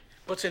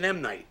What's an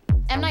M. Night?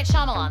 M. Night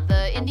Shyamalan,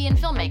 the Indian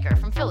filmmaker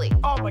from Philly.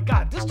 Oh my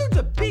god, this dude's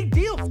a big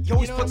deal. He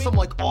always puts some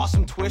like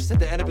awesome twist at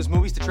the end of his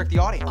movies to trick the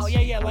audience. Oh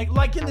yeah,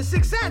 like in The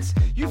Sixth Sense,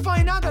 you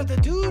find out that the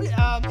dude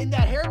in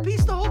that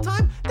hairpiece the whole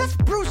time, that's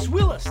Bruce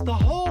Willis, the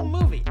whole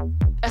movie.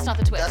 That's not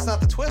the twist. That's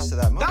not the twist of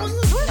that movie. That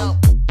wasn't the twist? No.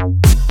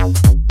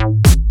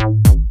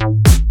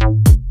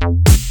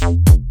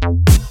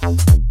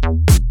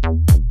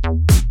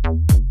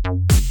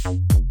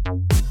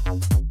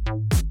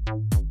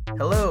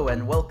 Hello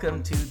and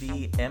welcome to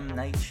the M.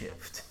 Night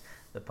Shift,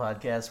 the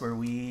podcast where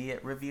we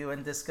review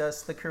and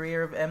discuss the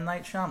career of M.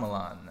 Night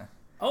Shyamalan.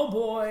 Oh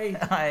boy.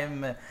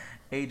 I'm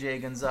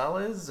AJ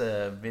Gonzalez,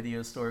 a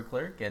video store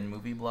clerk and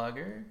movie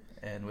blogger,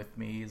 and with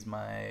me is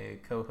my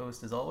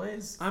co-host as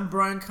always. I'm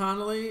Brian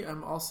Connolly.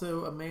 I'm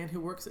also a man who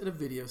works at a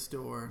video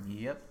store.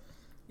 Yep.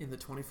 In the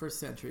 21st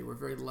century, we're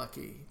very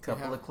lucky.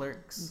 Couple of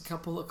clerks.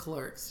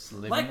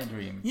 Living the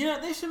dream. Yeah,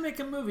 they should make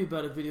a movie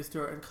about a video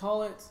store and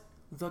call it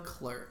The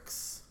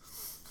Clerks.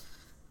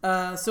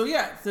 So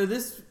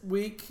this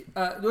week,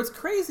 what's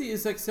crazy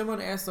is like someone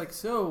asked like,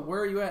 so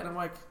where are you at? And I'm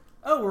like,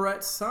 oh, we're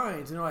at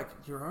Signs. And they're like,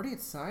 you're already at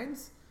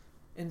Signs?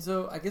 And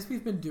so I guess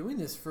we've been doing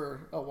this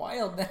for a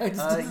while now. I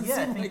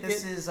think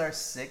this is our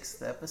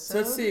 6th episode. So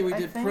let's see, we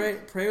did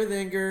Pray with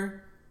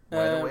Anger,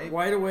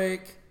 Wide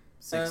Awake,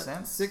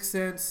 Sixth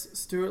Sense,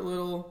 Stuart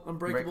Little,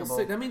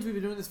 Unbreakable. That means we've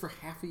been doing this for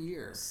half a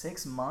year.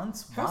 6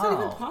 months? Wow. How's that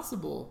even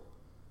possible?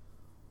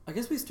 I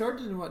guess we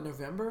started in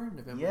November,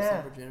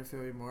 December, January,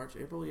 February, March,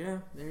 April. Yeah,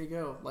 there you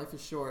go. Life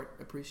is short.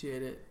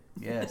 Appreciate it.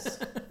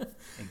 Yes,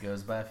 it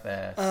goes by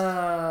fast.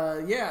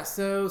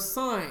 So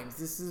Signs.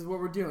 This is what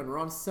we're doing. We're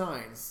on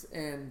Signs,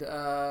 and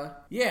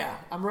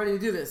I'm ready to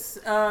do this.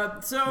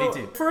 Me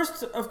too.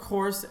 First, of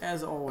course,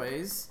 as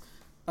always,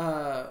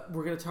 we're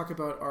going to talk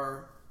about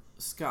our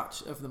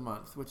Scotch of the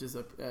month, which is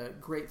a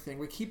great thing.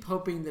 We keep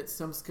hoping that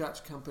some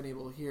Scotch company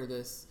will hear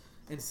this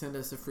and send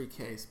us a free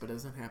case, but it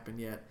hasn't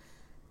happened yet.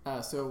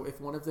 So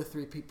if one of the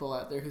 3 people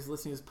out there who's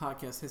listening to this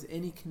podcast has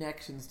any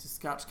connections to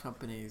Scotch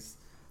companies,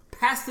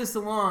 pass this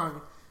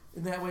along,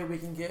 and that way we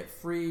can get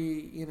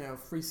free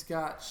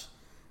Scotch.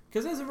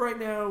 Because as of right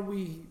now,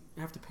 we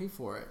have to pay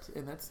for it,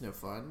 and that's no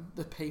fun.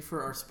 To pay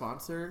for our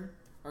sponsor,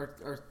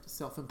 our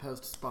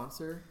self-imposed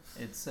sponsor.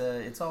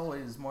 It's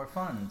always more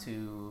fun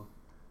to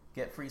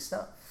get free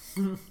stuff.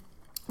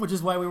 Which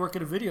is why we work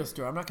at a video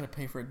store. I'm not going to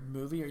pay for a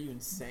movie. Are you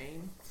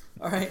insane?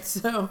 All right,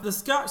 so the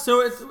Scotch. So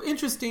it's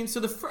interesting.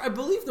 So I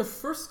believe the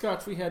first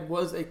Scotch we had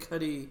was a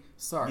Cutty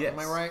Sark. Yes. Am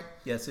I right?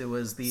 Yes, it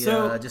was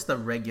just a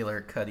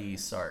regular Cutty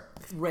Sark.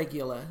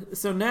 Regular.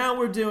 So now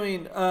we're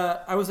doing.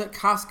 I was at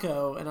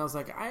Costco and I was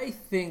like, I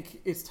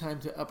think it's time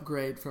to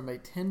upgrade from a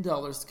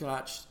 $10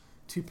 Scotch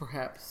to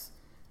perhaps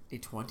a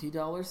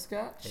 $20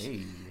 Scotch.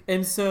 Hey.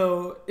 And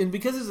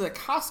because it's at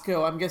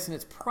Costco, I'm guessing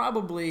it's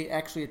probably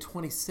actually a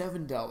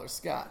 $27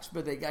 Scotch.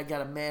 But I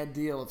got a mad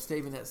deal of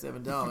saving that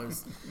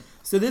 $7.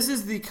 So this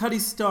is the Cutty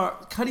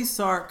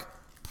Sark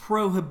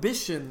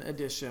Prohibition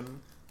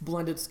Edition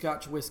blended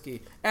Scotch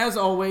whiskey. As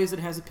always, it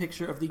has a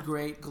picture of the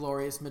great,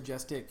 glorious,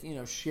 majestic,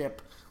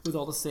 ship with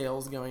all the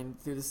sails going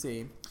through the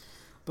sea.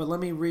 But let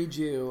me read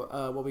you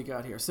what we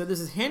got here. So this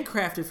is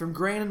handcrafted from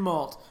grain and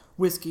malt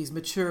whiskeys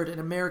matured in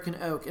American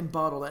oak and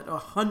bottled at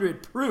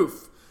 100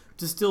 proof.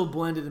 Distilled,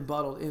 blended, and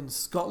bottled in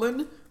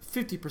Scotland.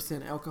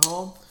 50%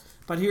 alcohol.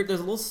 But here, there's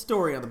a little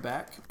story on the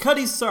back.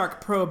 Cutty Sark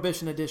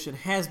Prohibition Edition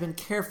has been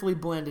carefully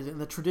blended in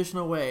the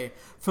traditional way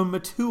from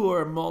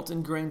mature malt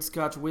and grain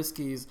Scotch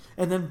whiskeys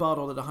and then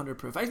bottled at 100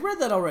 proof. I read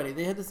that already.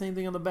 They had the same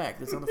thing on the back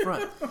that's on the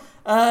front.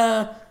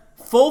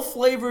 Full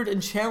flavored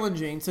and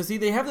challenging. So see,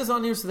 they have this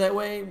on here so that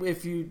way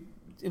if you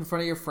in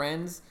front of your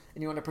friends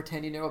and you want to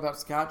pretend you know about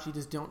Scotch, you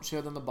just don't show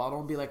them the bottle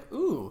and be like,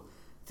 ooh,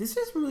 this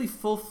is really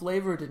full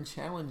flavored and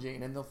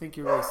challenging, and they'll think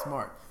you're really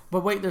smart.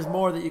 But wait, there's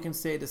more that you can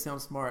say to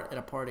sound smart at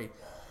a party.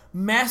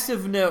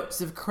 Massive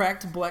notes of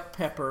cracked black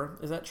pepper.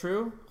 Is that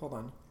true? Hold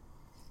on.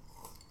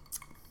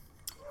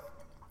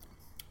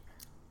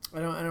 I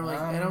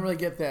don't really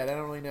get that. I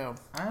don't really know.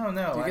 I don't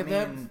know. Do you get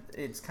that?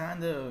 It's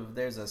kind of,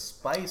 there's a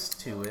spice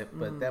to it,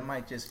 but that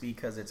might just be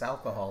because it's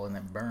alcohol and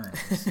it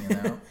burns,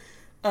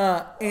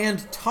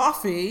 And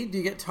toffee. Do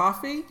you get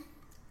toffee?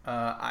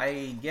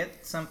 I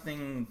get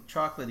something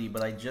chocolatey,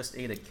 but I just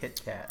ate a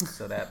Kit Kat,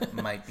 so that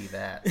might be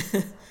that.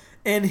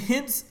 And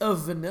hints of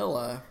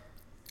vanilla.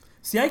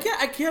 See, I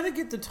kind of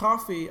get the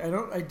toffee.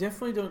 I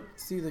definitely don't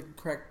see the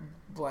cracked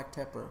black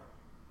pepper.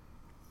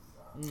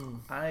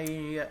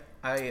 Wait.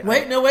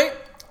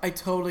 I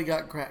totally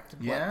got cracked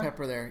black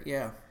pepper there.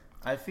 Yeah.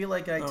 I feel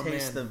like I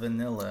taste the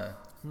vanilla.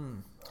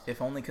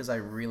 If only because I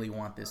really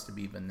want this to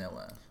be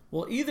vanilla.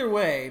 Well, either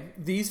way,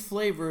 these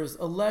flavors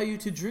allow you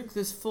to drink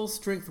this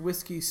full-strength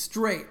whiskey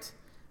straight,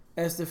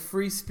 as the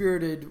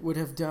free-spirited would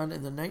have done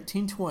in the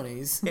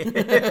 1920s.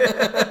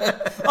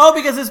 Oh,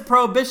 because it's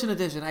Prohibition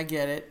Edition. I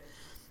get it.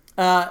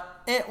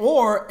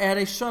 Or add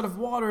a shot of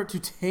water to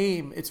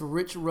tame its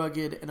rich,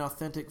 rugged, and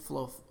authentic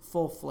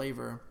full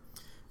flavor.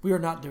 We are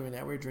not doing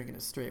that. We're drinking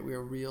it straight. We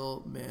are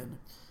real men.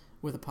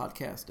 with a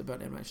podcast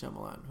about M. Night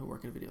Shyamalan, who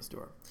work at a video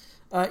store.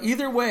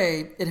 Either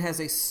way, it has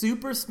a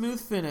super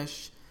smooth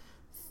finish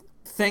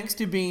thanks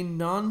to being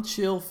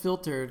non-chill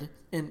filtered.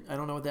 And I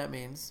don't know what that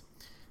means.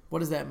 What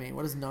does that mean?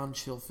 What does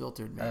non-chill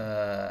filtered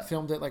mean?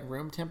 Filmed at like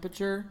room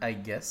temperature? I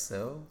guess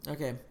so.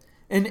 Okay.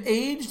 And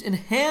aged in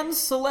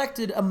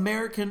hand-selected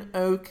American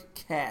oak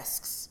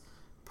casks.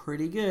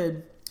 Pretty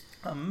good.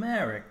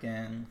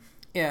 American.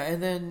 Yeah,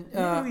 and then...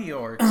 New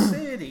York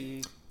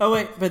City. Oh,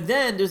 wait, but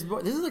then there's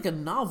more. This is like a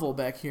novel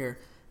back here.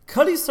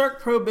 Cutty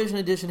Sark Prohibition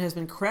Edition has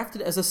been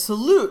crafted as a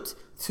salute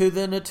to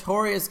the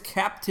notorious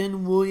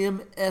Captain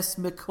William S.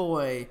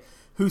 McCoy,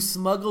 who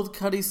smuggled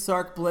Cutty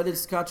Sark blended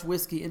Scotch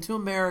whiskey into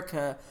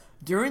America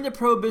during the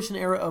Prohibition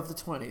era of the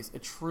 20s. A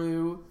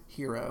true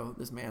hero,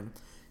 this man.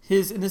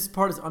 And this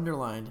part is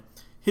underlined,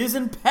 his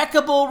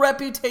impeccable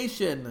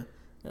reputation,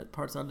 that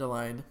part's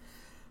underlined,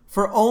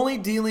 for only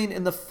dealing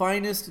in the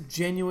finest,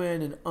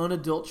 genuine, and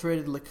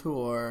unadulterated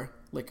liquor,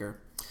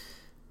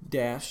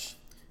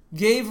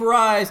 gave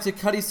rise to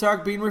Cutty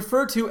Sark being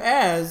referred to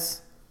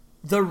as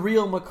the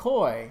real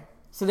McCoy.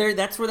 So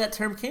that's where that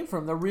term came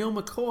from. The real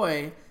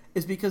McCoy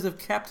is because of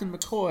Captain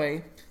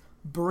McCoy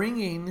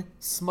bringing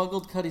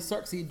smuggled Cutty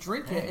Sark. So you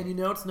drink it, and you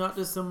know it's not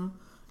just some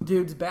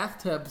dude's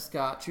bathtub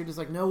scotch. You're just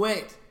like, no,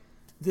 wait.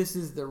 This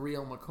is the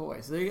real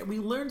McCoy. So we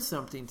learned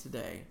something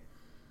today.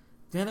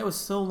 Man, that was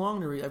so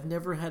long to read. I've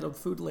never had a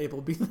food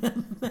label be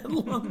that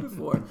long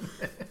before.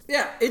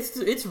 Yeah,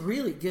 it's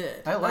really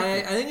good. I like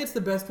it. I think it's the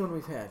best one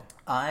we've had.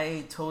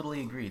 I totally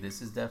agree. This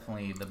is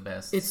definitely the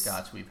best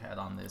Scotch we've had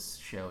on this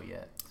show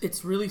yet.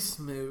 It's really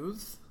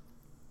smooth.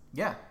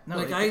 Yeah. No,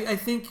 I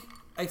think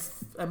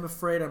I'm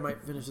afraid I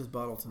might finish this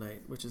bottle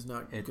tonight, which is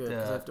not good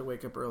because I have to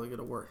wake up early to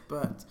go to work.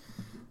 But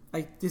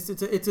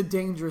it's a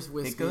dangerous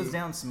whiskey. It goes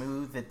down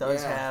smooth. It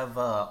does have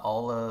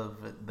all of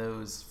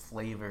those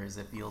flavors.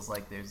 It feels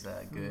like there's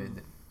a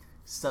good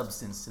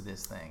substance to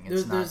this thing.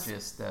 It's not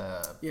just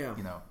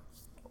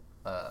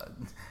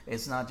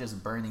it's not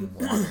just burning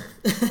water.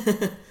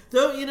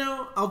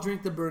 Though I'll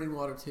drink the burning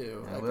water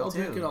too. I'll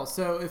drink it all.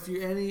 So if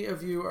any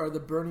of you are the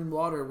burning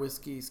water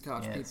whiskey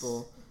Scotch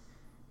people.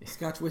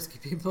 Scotch whiskey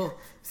people,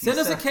 send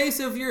us a case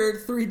of your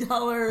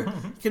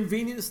 $3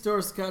 convenience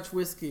store Scotch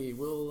whiskey.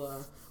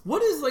 We'll.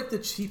 What is like the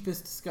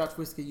cheapest Scotch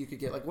whiskey you could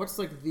get? Like, what's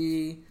like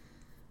the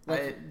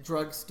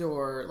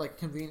drugstore, like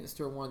convenience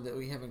store one that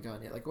we haven't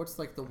gotten yet? Like, what's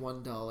like the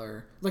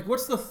 $1? Like,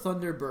 what's the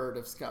Thunderbird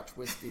of Scotch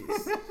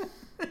whiskeys?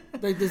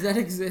 Like, does that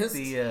exist?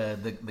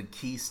 The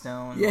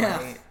Keystone,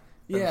 right?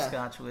 Yeah.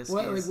 Scotch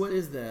whiskeys. What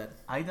is that?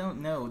 I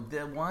don't know.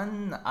 The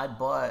one I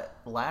bought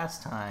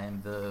last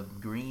time, the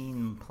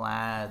green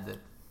plaid,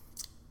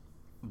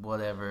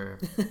 whatever,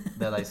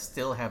 that I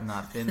still have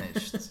not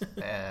finished.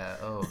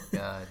 Oh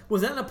God!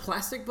 Was that in a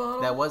plastic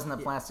bottle? That wasn't a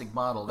plastic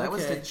bottle. That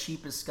was the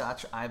cheapest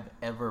Scotch I've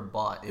ever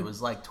bought. It was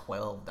like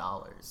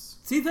 $12.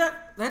 See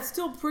that's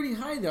still pretty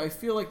high though. I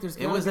feel like there's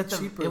gotta be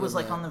cheaper. It was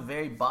than like that. On the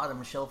very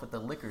bottom shelf at the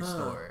liquor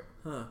store.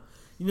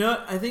 You know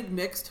what? I think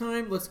next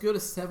time let's go to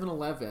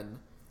 7-Eleven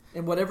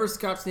and whatever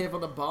Scotch they have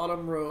on the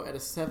bottom row at a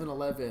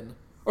 7-Eleven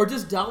or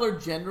just Dollar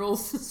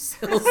General's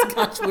sell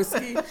Scotch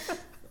whiskey. I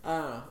don't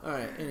know. All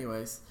right.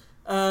 Anyways.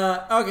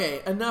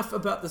 Okay, enough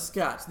about the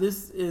Scotch.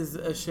 This is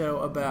a show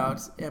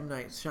about M.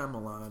 Night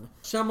Shyamalan.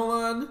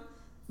 Shyamalan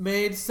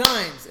made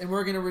Signs, and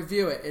we're going to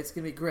review it. It's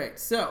going to be great.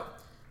 So,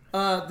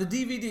 the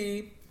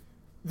DVD,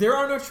 there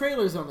are no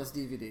trailers on this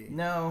DVD.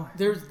 No.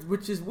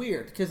 Which is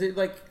weird, because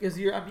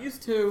I'm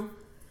used to,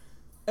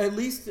 at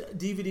least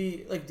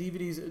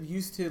DVDs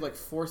used to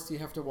force you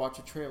have to watch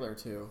a trailer or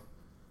two.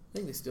 I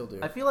think they still do.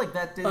 I feel like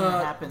that didn't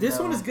happen. This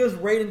one goes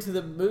right into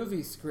the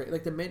movie screen,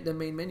 like the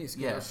main menu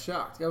screen. Yeah. I was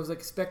shocked. I was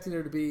expecting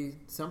there to be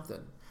something.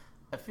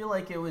 I feel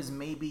like it was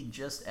maybe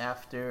just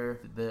after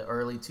the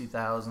early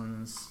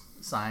 2000s,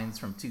 Signs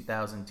from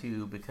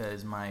 2002,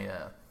 because my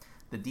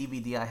the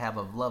DVD I have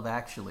of Love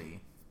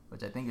Actually,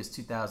 which I think is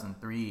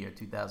 2003 or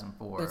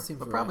 2004, that seems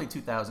but right. probably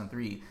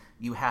 2003.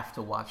 You have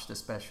to watch the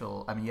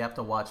special. I mean, you have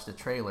to watch the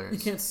trailers. You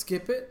can't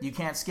skip it? You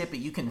can't skip it.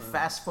 You can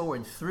fast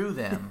forward through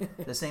them.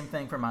 The same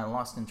thing for my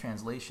Lost in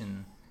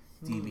Translation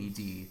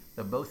DVD.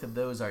 But both of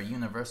those are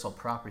Universal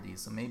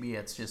properties, so maybe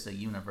it's just a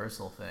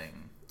Universal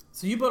thing.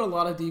 So you bought a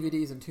lot of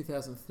DVDs in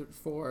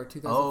 2004 or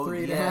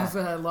 2003 to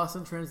have Lost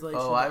in Translation.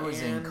 Oh, I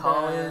was in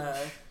college.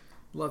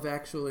 Love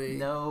Actually.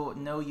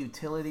 No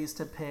utilities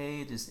to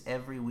pay. Just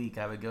every week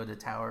I would go to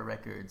Tower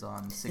Records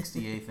on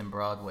 68th and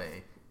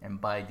Broadway and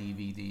buy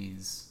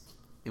DVDs.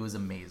 It was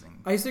amazing.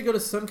 I used to go to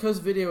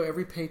Suncoast Video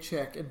every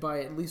paycheck and buy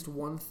at least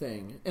one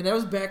thing. And that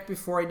was back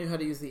before I knew how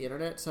to use the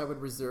internet, so I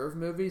would reserve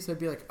movies. I'd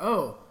be like,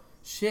 oh,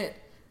 shit,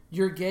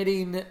 you're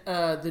getting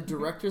the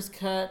director's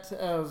cut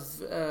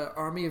of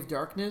Army of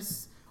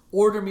Darkness?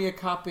 Order me a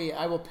copy.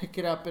 I will pick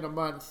it up in a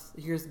month.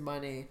 Here's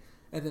money.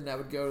 And then I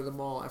would go to the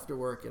mall after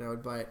work and I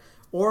would buy it.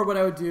 Or what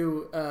I would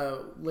do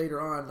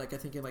later on, I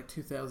think in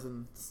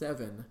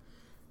 2007...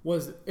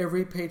 was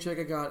every paycheck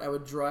I got, I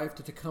would drive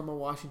to Tacoma,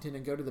 Washington,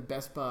 and go to the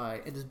Best Buy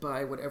and just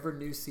buy whatever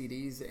new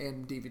CDs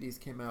and DVDs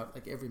came out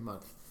every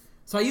month.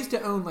 So I used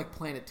to own like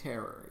Planet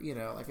Terror,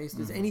 like I used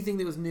to anything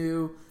that was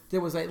new.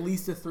 There was at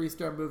least a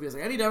 3-star movie. I was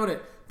like, I need to own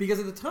it because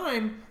at the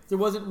time there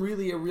wasn't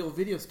really a real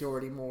video store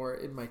anymore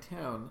in my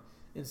town,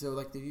 and so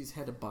like you just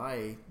had to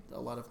buy a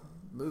lot of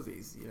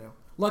movies.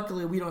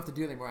 Luckily we don't have to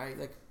do it anymore.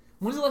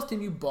 When's the last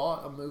time you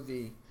bought a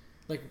movie?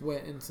 Like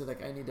went into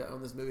like I need to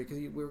own this movie because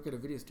we work at a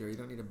video store. You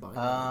don't need to buy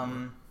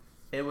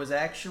it. It was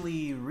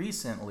actually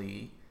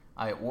recently.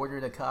 I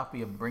ordered a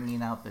copy of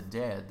Bringing Out the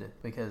Dead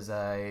because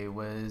I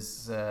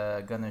was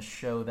going to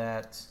show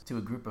that to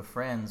a group of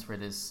friends for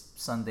this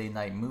Sunday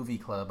night movie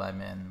club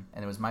I'm in.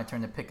 And it was my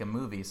turn to pick a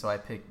movie, so I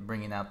picked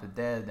Bringing Out the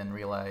Dead and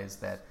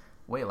realized that,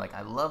 wait, like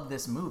I love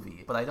this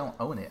movie, but I don't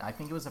own it. I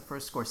think it was the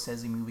first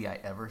Scorsese movie I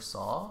ever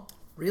saw.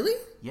 Really?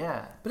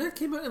 Yeah. But it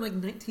came out in like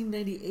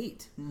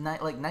 1998.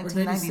 Like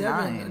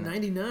 1999.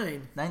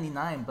 99.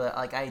 99, but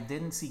like I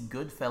didn't see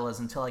Goodfellas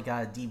until I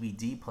got a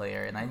DVD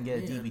player, and I didn't get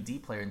a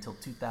DVD player until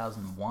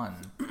 2001.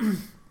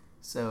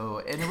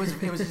 So, and it was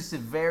just a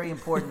very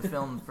important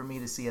film for me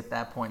to see at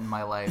that point in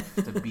my life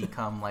to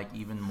become like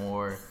even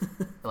more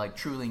like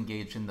truly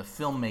engaged in the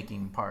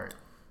filmmaking part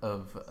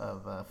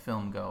of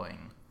film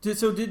going.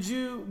 So did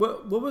you?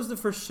 What was the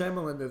first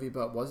Shyamalan movie you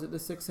bought? Was it The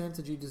Sixth Sense?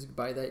 Did you just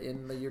buy that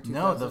in the year 2000?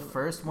 No, the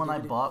first one I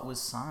bought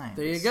was Signs.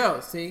 There you go.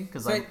 See,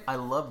 because I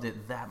loved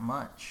it that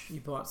much. You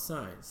bought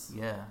Signs.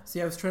 Yeah.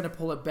 See, I was trying to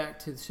pull it back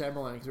to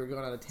Shyamalan because we were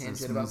going on a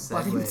tangent about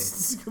buying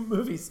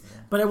movies,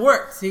 yeah. But it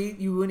worked. See,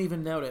 you wouldn't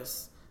even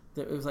notice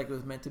that it was like it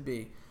was meant to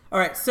be. All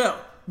right, so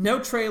no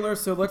trailer.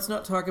 So let's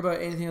not talk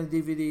about anything on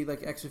the DVD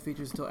like extra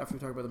features until after we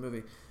talk about the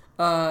movie.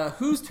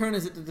 Whose turn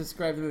is it to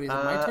describe the movie? Is it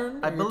my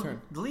turn or your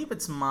turn? I believe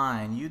it's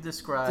mine. You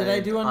described Did I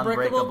do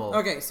Unbreakable? Unbreakable.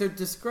 Okay, so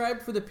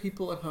describe for the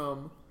people at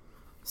home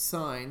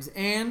Signs.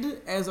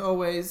 And, as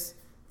always,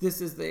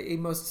 this is a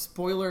most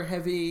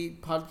spoiler-heavy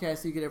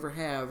podcast you could ever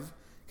have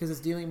because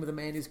it's dealing with a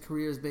man whose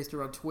career is based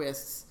around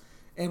twists.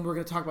 And we're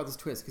going to talk about this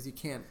twist because you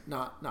can't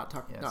not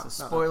talk about it. Yeah,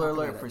 so spoiler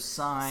alert for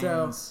Signs.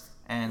 So,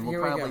 and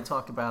we'll probably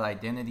talk about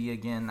Identity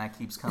again. That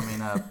keeps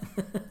coming up.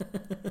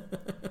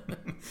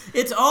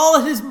 It's all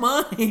in his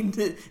mind.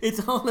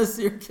 It's all in a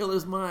serial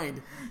killer's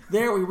mind.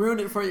 There, we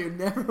ruined it for you.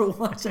 Never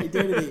watch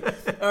Identity.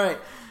 All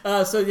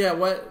right. So, yeah,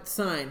 what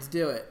Signs?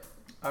 Do it.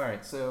 All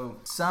right. So,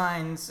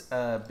 Signs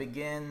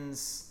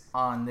begins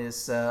on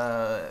this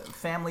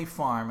family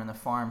farm in a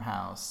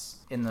farmhouse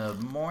in the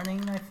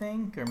morning, I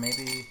think, or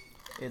maybe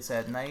it's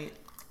at night.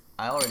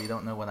 I already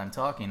don't know what I'm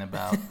talking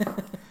about.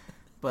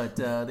 But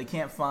they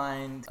can't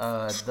find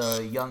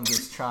the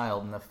youngest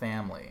child in the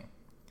family.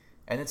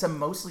 And it's a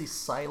mostly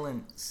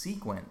silent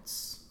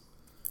sequence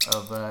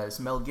of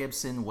Mel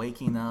Gibson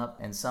waking up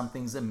and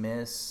something's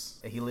amiss.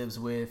 He lives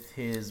with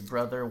his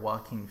brother,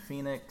 Joaquin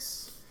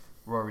Phoenix.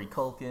 Rory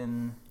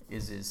Culkin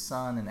is his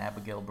son, and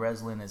Abigail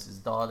Breslin is his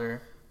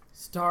daughter.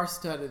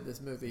 Star-studded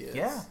this movie is.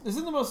 Yeah. This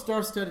is the most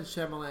star-studded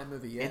Shyamalan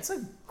movie yet. It's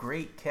a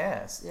great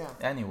cast. Yeah.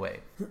 Anyway,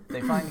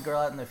 they find the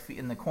girl out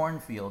in the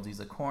cornfields. He's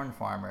a corn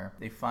farmer.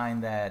 They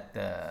find that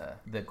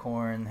the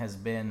corn has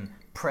been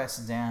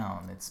pressed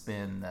down.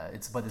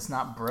 But it's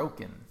not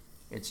broken.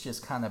 It's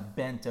just kind of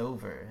bent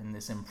over in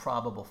this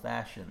improbable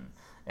fashion,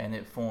 and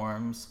it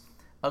forms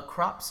a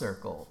crop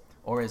circle,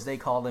 or as they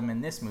call them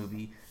in this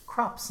movie,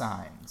 crop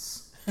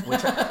signs.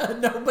 Which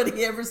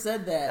nobody ever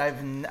said that.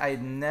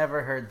 I've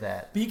never heard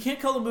that. But you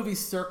can't call a movie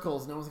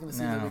Circles. No one's going to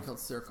see a movie called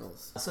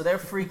Circles. So they're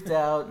freaked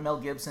out. Mel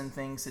Gibson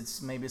thinks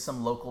it's maybe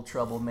some local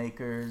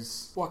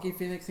troublemakers. Joaquin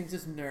Phoenix thinks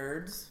it's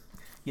nerds.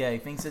 Yeah, he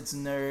thinks it's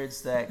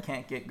nerds that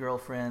can't get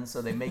girlfriends,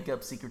 so they make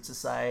up secret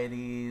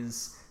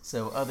societies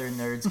so other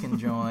nerds can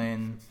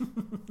join.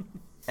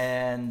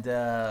 And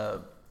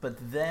but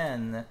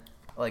then,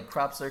 like,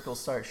 crop circles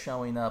start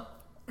showing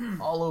up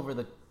all over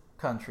the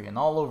country and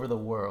all over the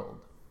world.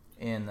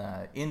 In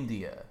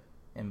India,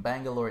 in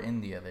Bangalore,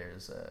 India,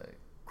 there's a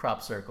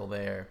crop circle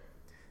there,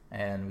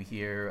 and we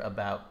hear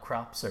about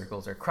crop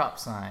circles or crop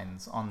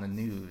signs on the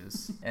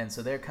news. And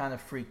so they're kind of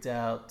freaked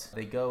out.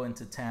 They go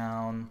into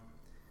town,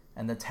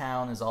 and the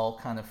town is all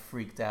kind of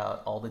freaked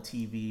out. All the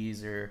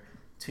TVs are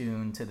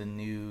tuned to the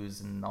news,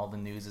 and all the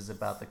news is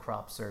about the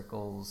crop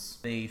circles.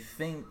 They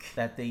think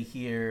that they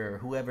hear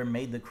whoever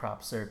made the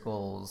crop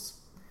circles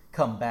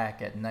come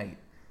back at night.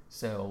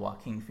 So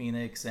Joaquin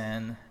Phoenix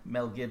and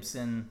Mel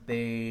Gibson,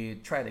 they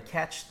try to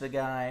catch the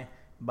guy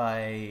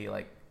by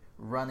like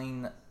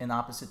running in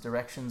opposite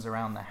directions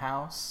around the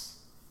house.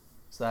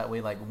 So that way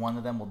like one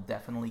of them will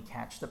definitely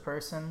catch the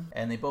person.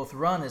 And they both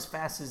run as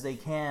fast as they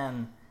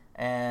can,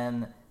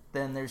 and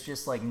then there's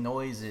just like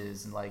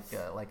noises and like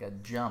a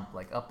jump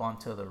like up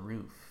onto the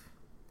roof.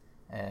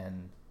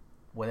 And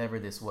whatever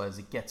this was,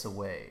 it gets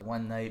away.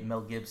 One night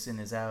Mel Gibson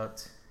is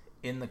out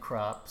in the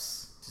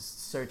crops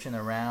just searching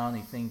around.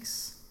 He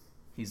thinks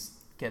he's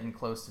getting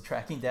close to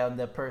tracking down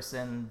the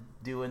person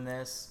doing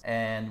this,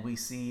 and we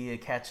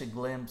catch a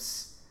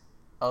glimpse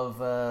of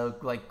a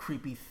like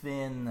creepy,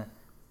 thin,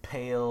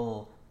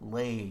 pale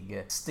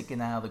leg sticking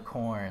out of the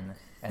corn,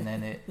 and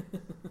then it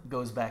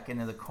goes back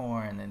into the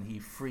corn and he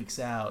freaks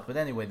out. But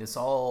anyway, this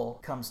all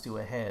comes to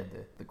a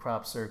head, the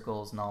crop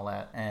circles and all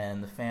that,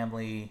 and the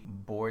family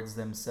boards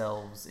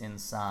themselves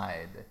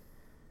inside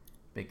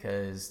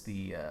because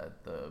the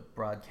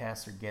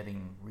broadcasts are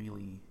getting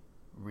really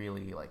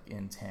like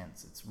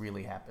intense. It's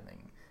really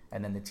happening.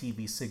 And then the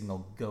TV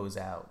signal goes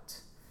out.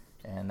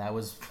 And that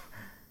was,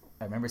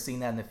 I remember seeing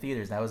that in the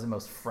theaters. That was the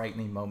most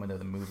frightening moment of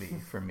the movie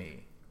for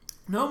me.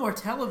 No more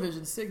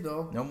television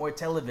signal. No more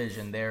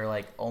television. Their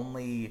like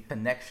only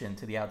connection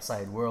to the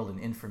outside world and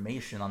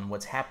information on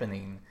what's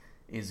happening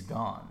is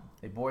gone.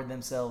 They board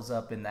themselves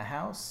up in the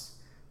house,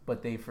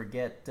 but they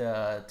forget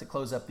to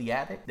close up the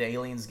attic. The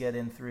aliens get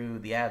in through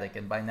the attic,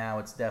 and by now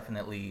it's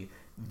definitely,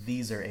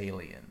 these are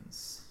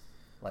aliens.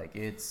 Like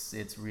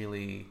it's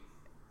really,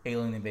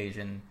 alien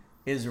invasion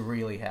is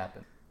really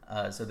happening.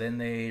 So then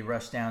they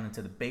rush down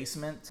into the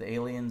basement. The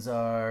aliens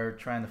are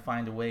trying to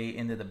find a way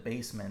into the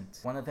basement.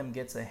 One of them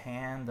gets a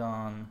hand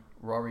on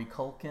Rory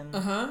Culkin.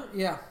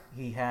 Yeah.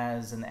 He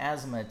has an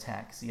asthma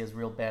attack 'cause he has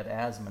real bad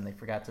asthma, and they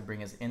forgot to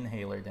bring his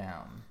inhaler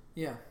down.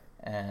 Yeah.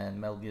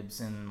 And Mel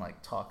Gibson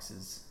like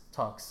talks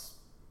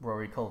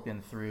Rory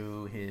Culkin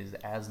through his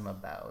asthma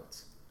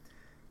bout.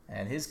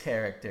 And his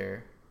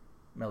character,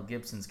 Mel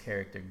Gibson's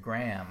character,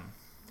 Graham,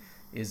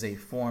 is a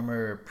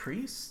former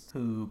priest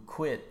who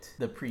quit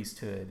the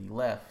priesthood. He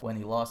left when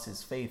he lost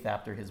his faith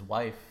after his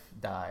wife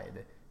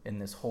died in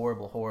this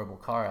horrible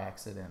car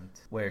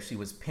accident where she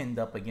was pinned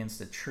up against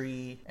a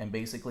tree and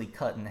basically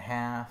cut in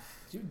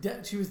half.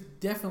 She was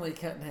definitely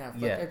cut in half.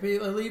 Yeah. Like, I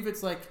believe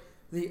it's like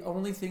the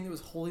only thing that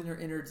was holding her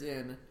innards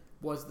in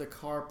was the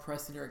car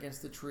pressing her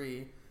against the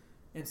tree.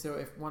 And so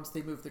if once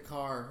they move the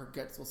car, her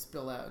guts will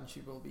spill out and she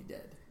will be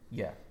dead.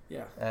 Yeah.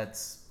 Yeah.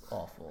 That's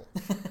awful.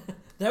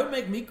 That would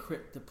make me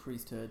quit the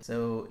priesthood.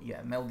 So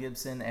yeah, Mel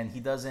Gibson, and he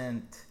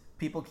doesn't.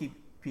 People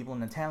in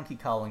the town keep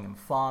calling him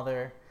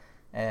father,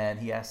 and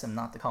he asks them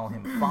not to call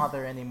him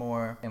father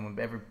anymore. And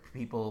whenever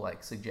people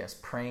like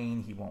suggest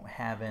praying, he won't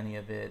have any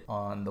of it.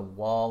 On the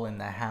wall in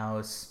the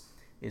house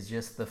is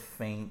just the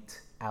faint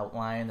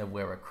outline of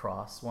where a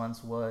cross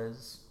once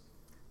was.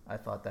 I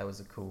thought that was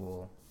a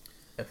cool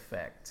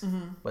effect.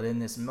 But in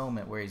this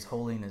moment where he's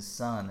holding his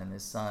son and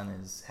his son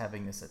is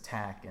having this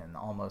attack and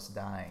almost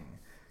dying,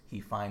 he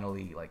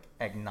finally like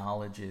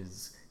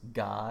acknowledges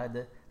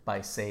God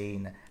by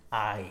saying,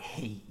 "I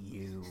hate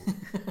you."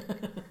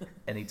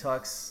 And he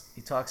talks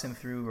him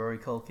through. Rory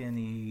Culkin,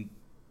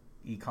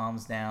 he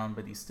calms down,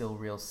 but he's still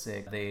real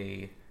sick.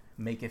 They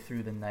make it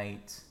through the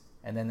night.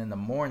 And then in the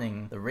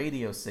morning, the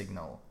radio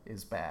signal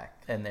is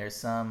back. And there's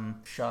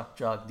some shock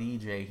jock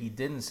DJ. He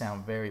didn't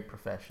sound very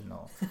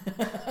professional.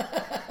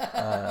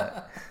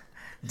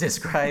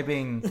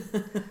 Describing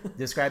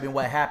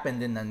what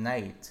happened in the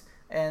night.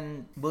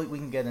 And we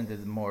can get into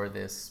more of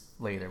this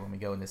later when we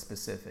go into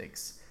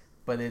specifics.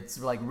 But it's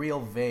like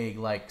real vague,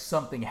 like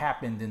something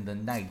happened in the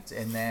night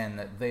and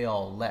then they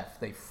all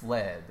left. They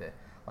fled.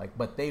 Like,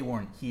 but they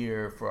weren't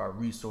here for our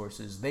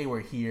resources. They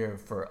were here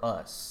for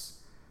us.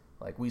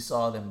 Like, we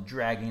saw them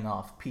dragging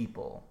off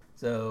people.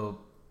 So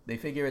they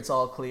figure it's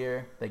all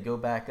clear. They go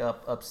back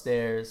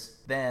upstairs.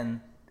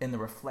 Then, in the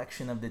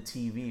reflection of the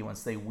TV,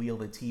 once they wheel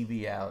the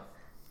TV out,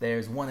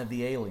 there's one of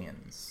the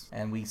aliens.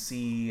 And we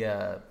see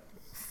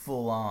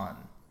full on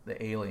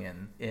the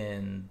alien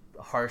in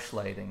harsh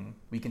lighting.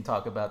 We can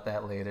talk about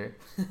that later.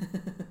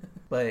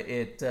 But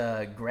it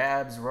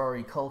grabs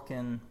Rory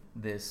Culkin.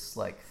 This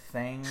like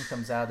thing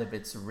comes out of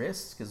its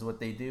wrist, because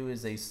what they do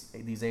is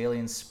these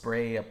aliens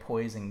spray a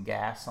poison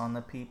gas on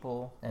the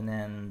people, and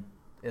then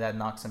that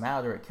knocks them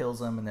out or it kills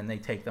them, and then they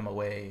take them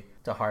away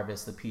to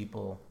harvest the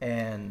people.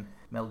 And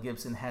Mel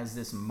Gibson has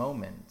this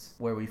moment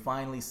where we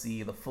finally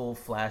see the full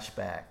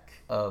flashback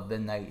of the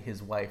night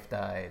his wife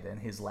died and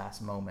his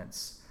last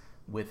moments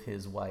with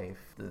his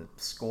wife. The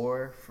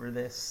score for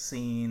this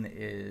scene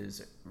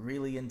is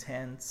really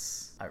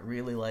intense. I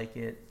really like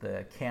it.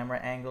 The camera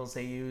angles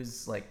they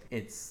use, like,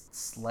 it's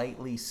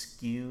slightly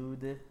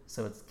skewed,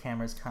 so its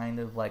camera's kind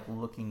of like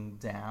looking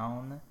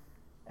down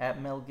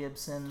at Mel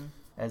Gibson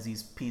as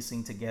he's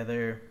piecing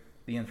together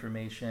the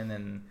information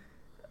and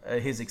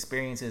his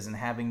experiences and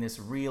having this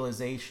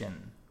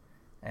realization.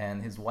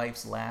 And his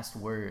wife's last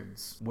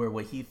words were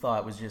what he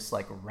thought was just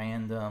like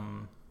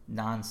random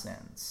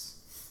nonsense.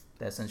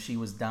 That since she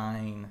was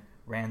dying,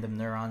 random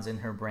neurons in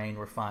her brain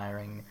were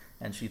firing,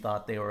 and she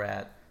thought they were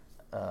at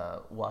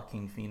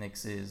Joaquin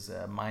Phoenix's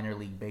minor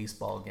league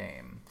baseball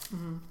game.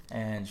 Mm-hmm.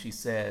 And she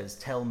says,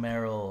 "Tell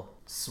Meryl,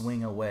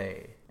 swing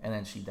away," and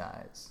then she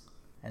dies.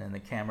 And then the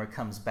camera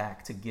comes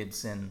back to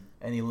Gibson,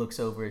 and he looks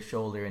over his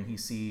shoulder, and he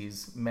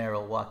sees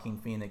Meryl, Joaquin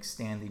Phoenix,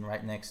 standing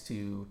right next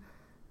to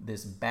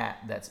this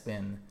bat that's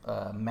been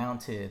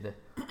mounted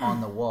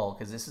on the wall,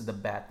 because this is the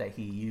bat that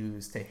he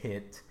used to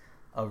hit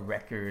a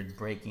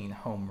record-breaking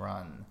home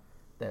run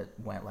that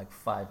went like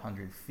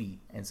 500 feet.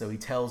 And so he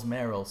tells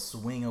Meryl,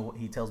 swing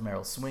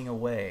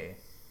away.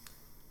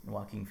 And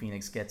Joaquin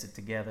Phoenix gets it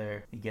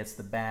together. He gets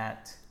the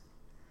bat,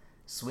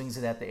 swings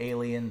it at the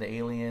alien. The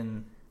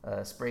alien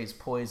sprays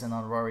poison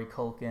on Rory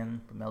Culkin,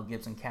 but Mel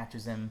Gibson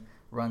catches him,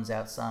 runs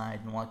outside,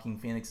 and Joaquin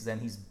Phoenix is then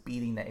he's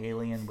beating the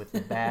alien with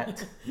the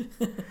bat.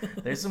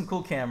 There's some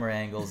cool camera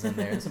angles in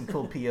there. There's some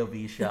cool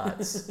POV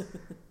shots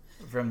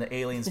from the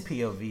alien's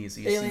POV.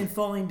 So you Alien see,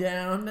 falling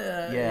down.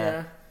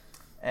 Yeah.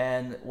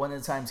 And one of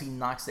the times he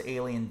knocks the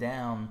alien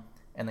down,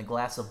 and the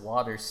glass of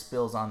water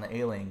spills on the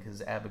alien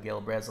because Abigail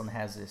Breslin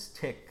has this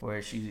tick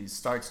where she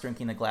starts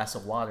drinking a glass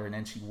of water and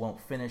then she won't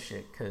finish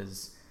it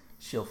because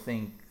she'll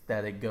think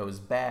that it goes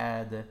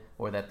bad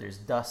or that there's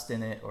dust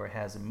in it or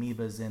has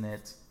amoebas in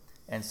it.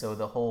 And so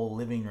the whole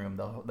living room,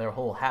 their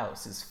whole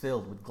house is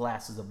filled with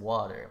glasses of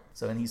water.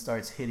 So then he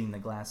starts hitting the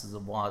glasses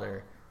of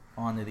water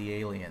onto the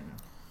alien.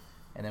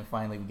 And then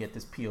finally we get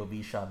this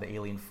POV shot of the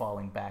alien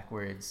falling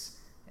backwards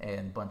and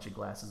a bunch of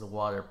glasses of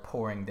water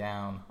pouring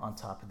down on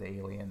top of the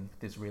alien.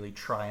 This really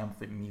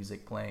triumphant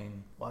music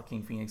playing.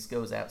 Joaquin Phoenix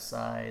goes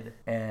outside,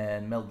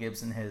 and Mel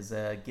Gibson has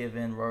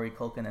given Rory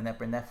Culkin an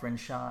epinephrine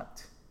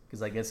shot,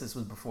 because I guess this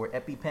was before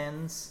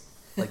EpiPens.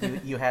 Like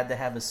you had to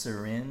have a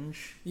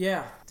syringe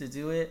to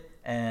do it,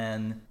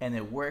 and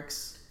it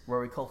works.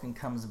 Rory Culkin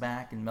comes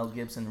back, and Mel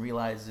Gibson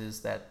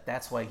realizes that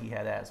that's why he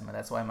had asthma.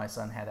 That's why my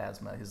son had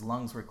asthma. His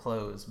lungs were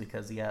closed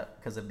because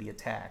of the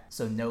attack.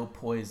 So no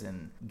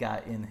poison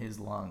got in his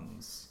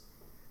lungs.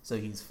 So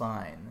he's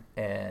fine.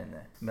 And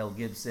Mel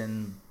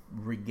Gibson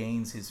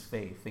regains his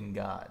faith in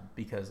God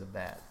because of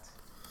that.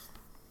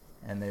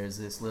 And there's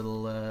this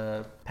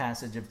little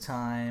passage of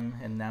time,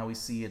 and now we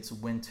see it's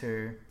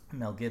winter.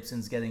 Mel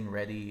Gibson's getting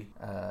ready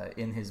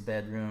in his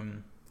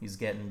bedroom. He's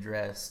getting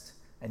dressed.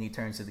 And he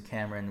turns to the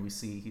camera, and we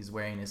see he's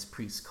wearing his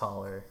priest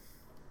collar.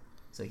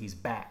 So he's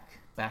back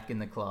in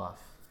the cloth.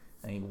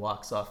 And he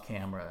walks off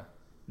camera,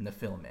 and the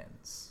film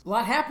ends. A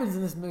lot happens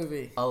in this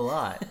movie. A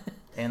lot.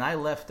 And I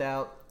left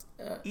out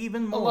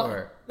even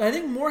more. A lot. I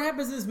think more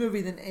happens in this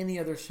movie than any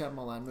other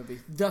Shyamalan movie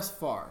thus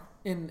far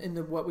in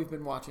what we've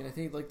been watching. I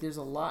think like there's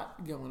a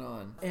lot going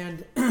on.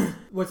 And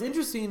what's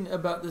interesting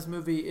about this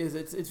movie is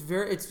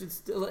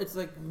it's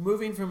like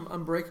moving from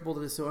Unbreakable to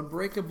this. So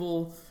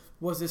Unbreakable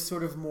was this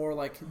sort of more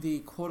like the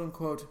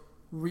quote-unquote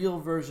real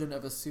version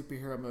of a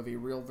superhero movie,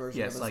 real version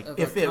yes, of like a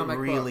if it comic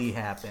really book.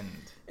 happened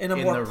And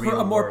in the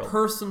real more world.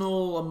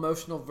 personal,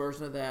 emotional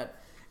version of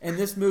that. And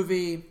this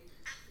movie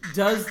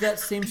does that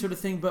same sort of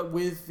thing, but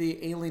with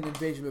the alien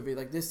invasion movie.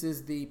 Like, this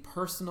is the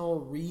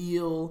personal,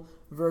 real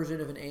version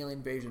of an alien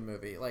invasion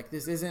movie. Like,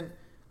 this isn't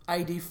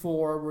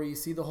ID4 where you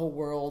see the whole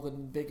world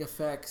and big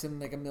effects and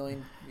like a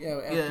million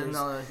actors.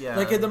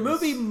 Like in the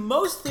movie,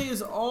 mostly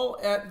is all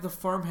at the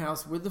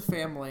farmhouse with the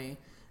family,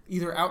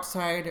 either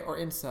outside or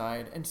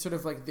inside, and sort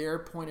of like their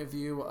point of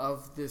view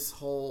of this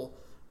whole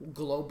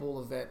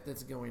global event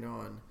that's going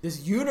on,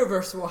 this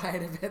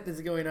universe-wide event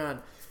that's going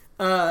on.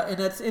 And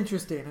that's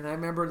interesting. And I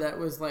remember that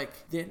was like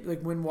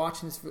when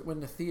watching this, when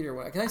the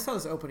theater, because I saw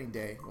this opening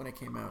day when it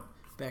came out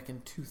back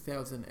in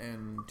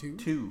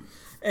 2002.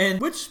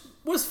 And which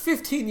was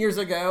 15 years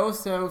ago,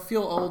 so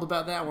feel old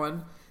about that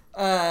one.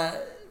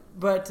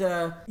 But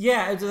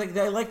it's like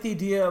I like the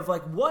idea of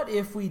like, what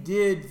if we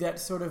did that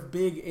sort of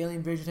big alien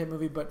invasion type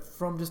movie, but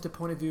from just a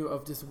point of view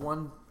of just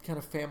one kind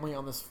of family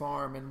on this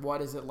farm, and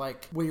what is it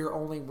like where you're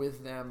only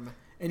with them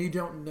and you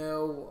don't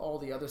know all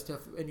the other stuff,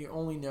 and you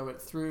only know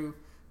it through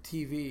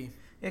TV.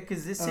 Yeah,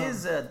 because this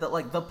is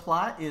the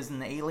plot is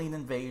an alien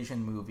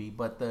invasion movie,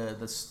 but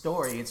the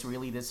story, it's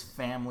really this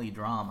family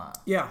drama.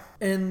 Yeah,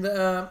 and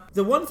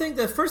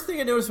the first thing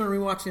I noticed when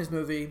rewatching this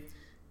movie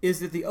is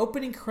that the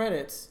opening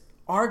credits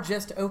are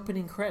just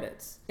opening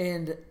credits,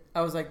 and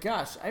I was like,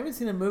 gosh, I haven't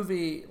seen a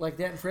movie like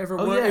that in forever.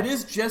 Where it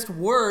is just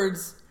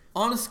words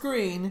on a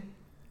screen,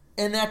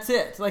 and that's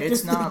it. Like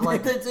it's not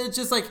like it's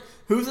just like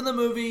who's in the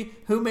movie,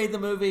 who made the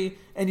movie,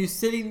 and you're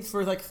sitting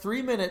for like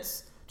 3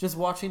 minutes. Just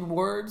watching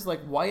words like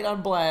white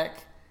on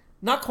black,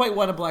 not quite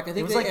white on black. I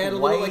think they add a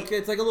little like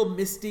it's like a little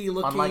misty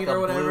looking on like or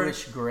a whatever.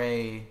 Bluish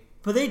gray.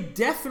 But they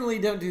definitely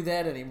don't do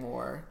that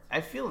anymore.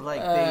 I feel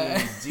like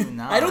they do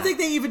not. I don't think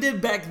they even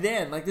did back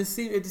then. Like it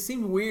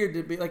seemed weird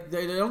to be like.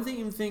 I don't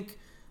even think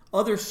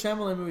other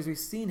Shyamalan movies we've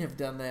seen have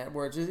done that,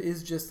 where it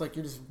is just like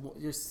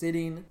you're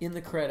sitting in the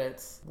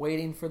credits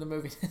waiting for the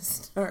movie to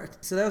start.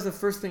 So that was the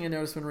first thing I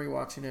noticed when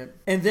rewatching it.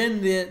 And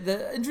then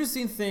the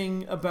interesting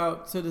thing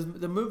about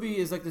the movie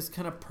is like this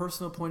kind of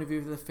personal point of view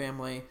of the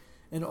family,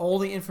 and all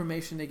the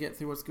information they get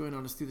through what's going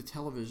on is through the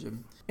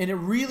television. And it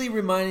really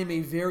reminded me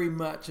very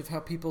much of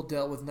how people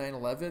dealt with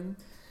 9/11.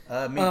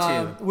 Me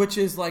too. Which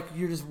is like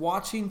you're just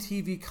watching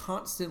TV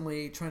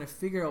constantly, trying to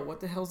figure out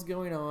what the hell's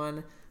going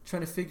on.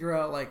 Trying to figure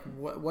out like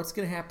what's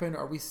going to happen.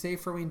 Are we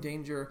safe? Are we in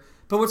danger?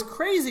 But what's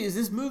crazy is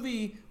this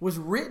movie was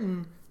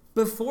written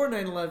before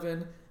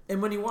 9/11, and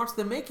when you watch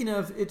the making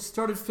of, it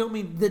started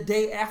filming the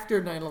day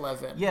after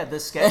 9/11. Yeah,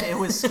 it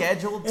was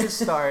scheduled to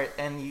start,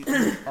 and you,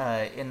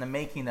 in the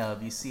making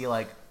of, you see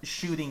like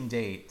shooting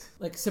date,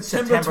 like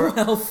September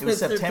 12th. It was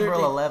September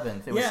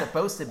 11th. It was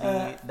supposed to be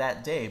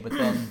that day, but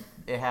then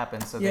it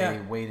happened, so they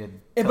waited.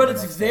 But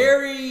it's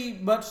very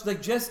much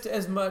like just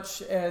as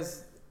much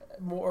as.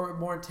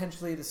 More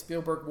intentionally, the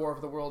Spielberg War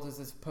of the World is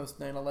this post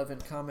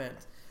 9/11 comment.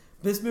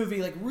 This movie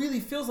like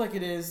really feels like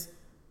it is,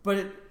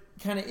 but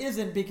kind of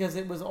isn't because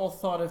it was all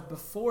thought of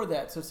before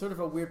that. So it's sort of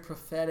a weird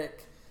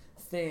prophetic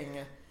thing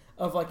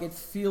of like it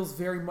feels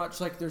very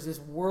much like there's this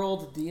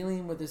world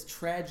dealing with this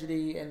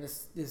tragedy and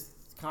this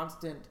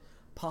constant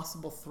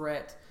possible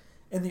threat.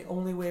 And the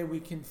only way we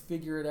can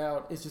figure it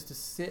out is just to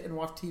sit and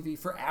watch TV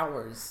for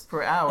hours.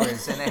 For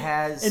hours, and it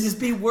has... and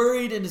just be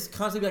worried and just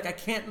constantly be like, I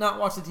can't not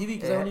watch the TV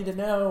because I don't need to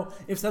know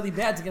if something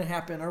bad's going to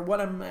happen or what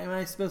am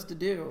I supposed to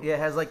do. Yeah, it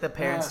has like the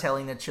parents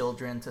telling the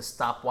children to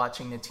stop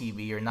watching the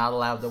TV. You're not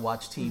allowed to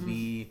watch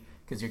TV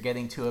because you're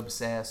getting too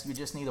obsessed. You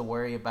just need to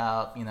worry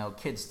about,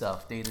 kid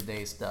stuff,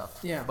 day-to-day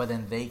stuff. Yeah. But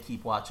then they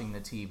keep watching the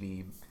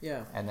TV.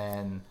 Yeah. And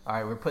then, all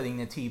right, we're putting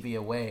the TV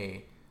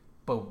away,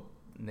 but...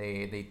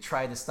 They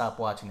try to stop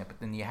watching it, but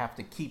then you have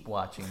to keep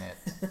watching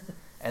it.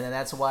 And then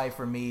that's why,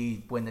 for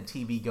me, when the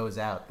TV goes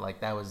out,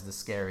 like, that was the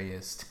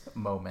scariest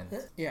moment.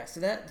 Yeah,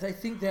 so I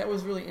think that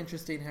was really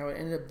interesting how it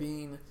ended up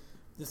being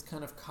this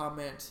kind of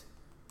comment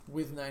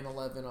with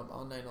 9/11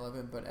 on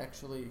 9/11, but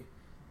actually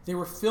they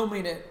were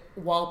filming it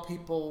while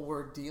people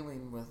were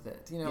dealing with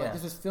it. Like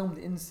this was filmed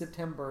in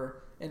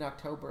September and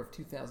October of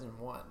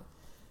 2001.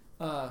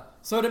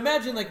 So I'd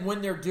imagine like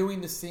when they're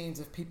doing the scenes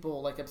of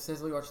people like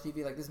obsessively watch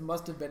TV, like this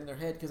must have been in their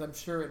head because I'm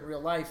sure in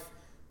real life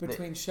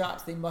between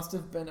shots they must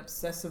have been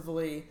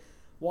obsessively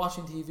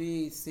watching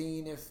TV,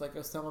 seeing if like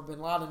Osama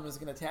bin Laden was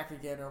going to attack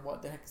again or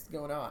what the heck's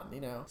going on,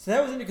 So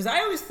that was interesting because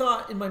I always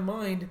thought in my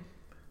mind,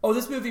 oh,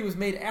 this movie was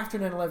made after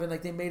 9/11,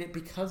 like they made it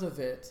because of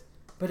it,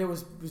 but it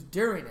was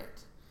during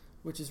it,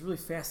 which is really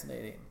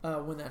fascinating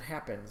when that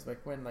happens.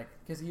 Like when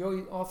because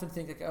you often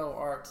think like, oh,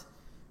 art.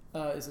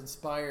 Is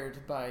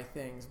inspired by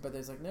things, but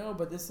there's like, no,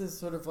 but this is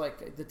sort of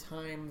like the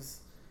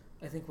times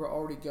I think we're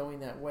already going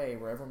that way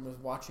where everyone was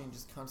watching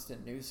just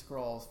constant news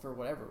scrolls for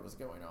whatever was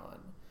going on.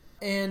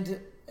 And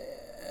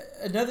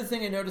another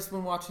thing I noticed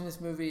when watching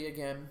this movie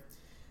again,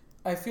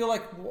 I feel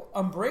like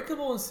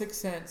Unbreakable and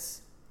Sixth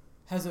Sense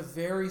has a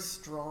very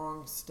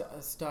strong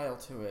style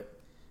to it,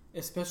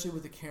 especially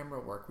with the camera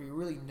work where you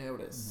really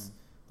notice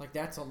like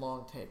that's a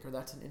long take or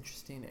that's an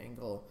interesting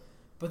angle.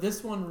 But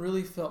this one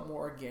really felt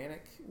more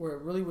organic, where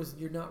it really was,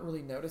 you're not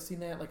really noticing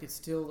that. Like, it's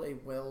still a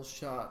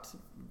well-shot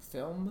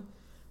film,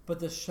 but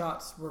the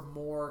shots were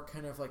more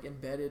kind of, like,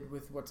 embedded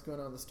with what's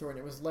going on in the story. And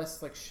it was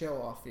less, like,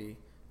 show-offy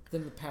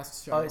than the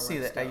past show. Oh, I see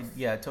that.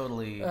 I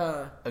totally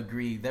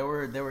agree. There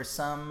were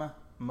some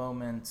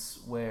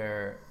moments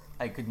where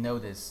I could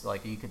notice,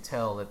 like, you could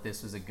tell that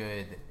this was a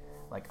good,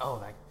 like,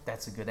 oh,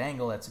 that's a good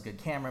angle, that's a good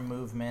camera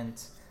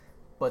movement.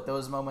 But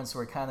those moments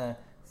were kind of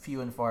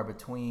few and far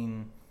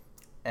between,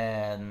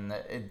 and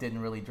it didn't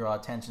really draw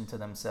attention to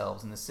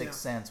themselves. And The Sixth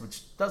Sense,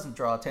 which doesn't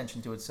draw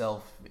attention to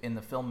itself in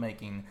the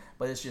filmmaking,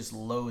 but it's just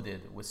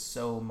loaded with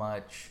so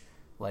much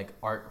like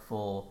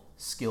artful,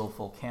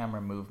 skillful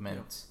camera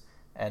movement.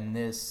 And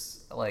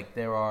this, like,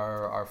 there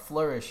are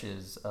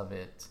flourishes of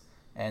it.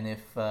 And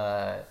if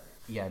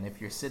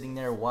you're sitting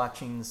there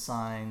watching the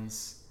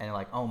signs and you're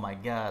like, oh my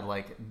god,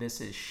 like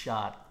this is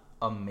shot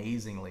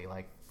amazingly,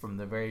 like from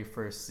the very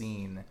first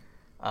scene.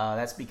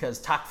 That's because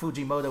Tak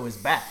Fujimoto is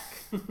back.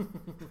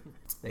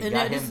 They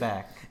got him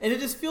back. And it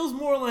just feels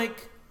more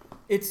like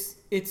it's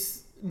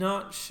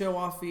not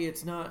show-offy,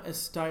 it's not as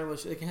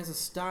stylish. Like, it has a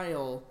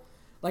style.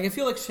 Like, I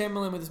feel like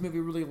Shyamalan with this movie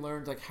really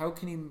learned, like, how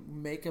can he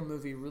make a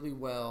movie really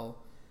well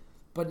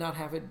but not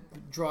have it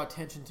draw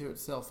attention to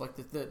itself, like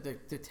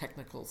the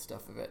technical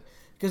stuff of it.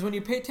 Because when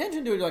you pay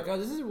attention to it, you're like, oh,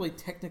 this is a really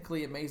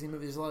technically amazing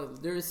movie.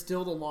 There is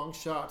still the long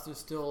shots, there's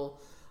still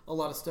a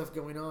lot of stuff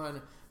going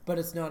on, but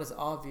it's not as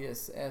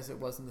obvious as it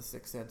was in The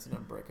Sixth Sense and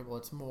Unbreakable.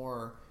 It's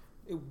more,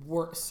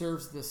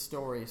 serves the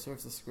story,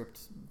 serves the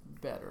script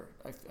better,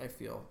 I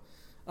feel.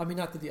 I mean,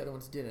 not that the other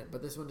ones didn't,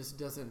 but this one just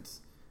doesn't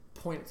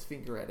point its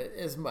finger at it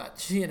as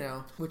much,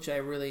 which I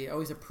really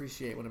always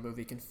appreciate when a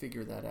movie can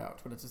figure that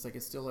out, when it's just like,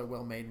 it's still a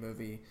well-made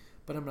movie,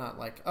 but I'm not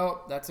like,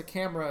 oh, that's a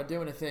camera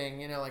doing a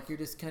thing, like you're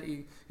just kind of,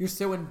 you're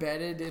so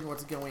embedded in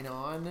what's going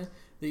on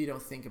that you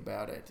don't think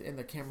about it, and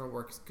the camera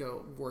work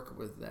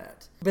with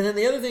that. But then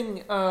the other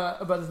thing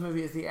about this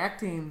movie is the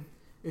acting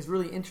is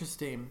really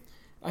interesting.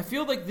 I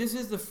feel like this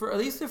is at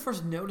least the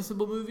first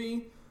noticeable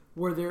movie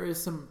where there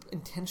is some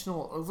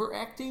intentional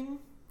overacting.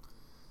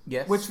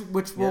 Yes.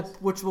 Which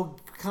will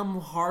come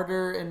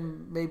harder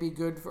and maybe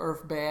good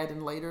or bad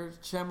in later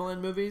Shyamalan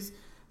movies,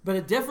 but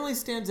it definitely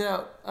stands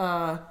out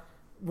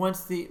when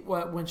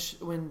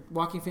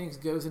Joaquin Phoenix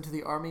goes into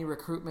the Army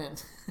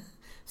recruitment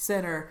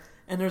center,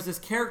 and there's this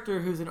character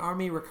who's an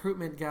Army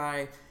recruitment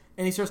guy,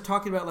 and he starts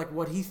talking about like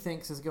what he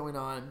thinks is going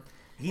on.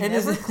 He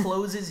never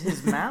closes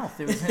his mouth.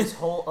 It was his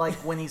whole, like,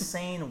 when he's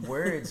saying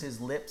words, his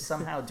lips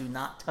somehow do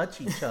not touch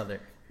each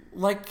other.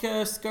 Like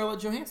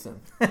Scarlett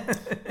Johansson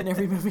in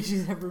every movie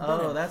she's ever been in.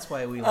 Oh, that's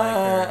why we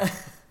like her.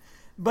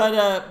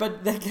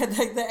 But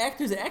the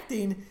actor's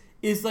acting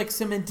is like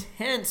some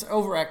intense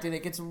overacting.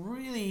 It gets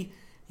really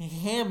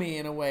hammy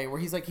in a way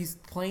where he's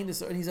playing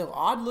this, and he's an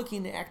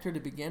odd-looking actor to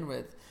begin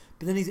with,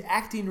 but then he's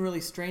acting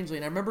really strangely.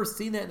 And I remember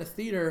seeing that in a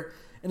theater,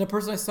 and the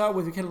person I saw it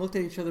with, we kind of looked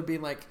at each other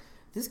being like,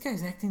 this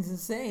guy's acting's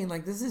insane.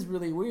 Like, this is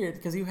really weird.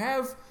 Because you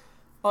have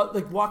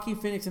like Joaquin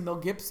Phoenix and Mel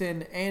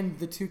Gibson and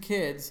the two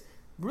kids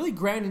really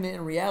grounding it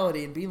in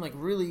reality and being like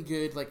really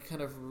good, like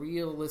kind of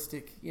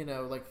realistic,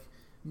 like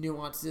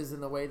nuances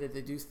in the way that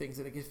they do things,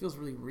 and it feels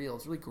really real.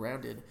 It's really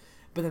grounded.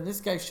 But then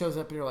this guy shows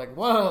up and you're like,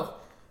 whoa.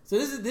 So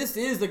this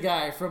is the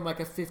guy from like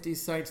a 50s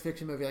science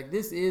fiction movie. Like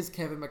this is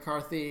Kevin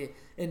McCarthy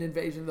in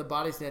Invasion of the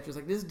Body Snatchers.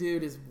 Like this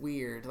dude is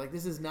weird. Like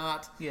this is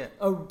not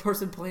a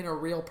person playing a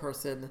real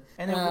person.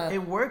 And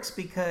it works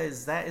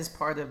because that is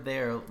part of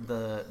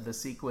the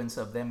sequence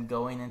of them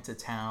going into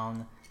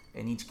town,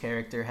 and each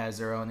character has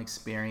their own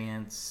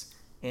experience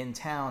in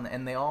town,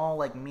 and they all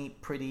like meet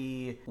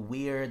pretty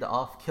weird,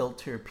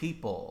 off-kilter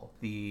people.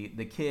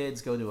 The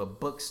kids go to a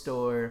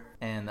bookstore,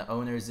 and the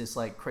owner's this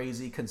like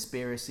crazy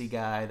conspiracy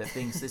guy that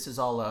thinks this is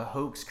all a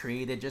hoax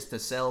created just to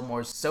sell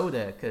more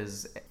soda,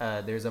 because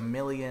there's a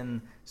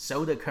million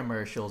soda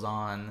commercials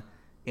on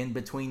in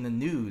between the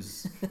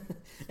news.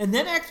 And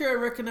that actor I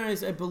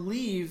recognize, I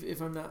believe, if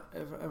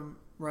I'm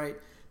right,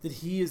 that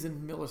he is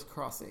in Miller's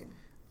Crossing.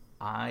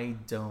 I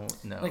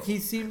don't know. Like he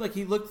seemed like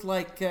he looked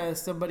like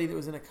somebody that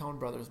was in a Coen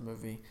Brothers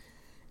movie.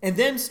 And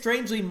then,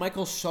 strangely,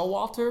 Michael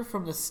Showalter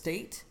from The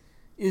State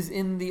is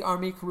in the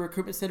Army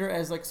Recruitment Center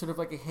as like sort of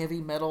like a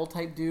heavy metal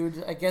type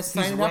dude. I guess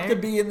signing up to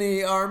be in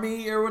the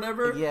Army or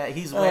whatever. Yeah,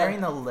 he's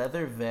wearing a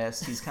leather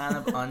vest. He's kind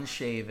of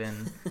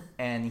unshaven,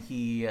 and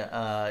he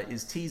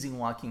is teasing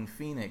Joaquin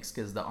Phoenix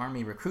because the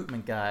Army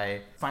recruitment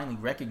guy finally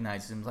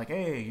recognizes him. He's like,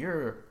 "Hey,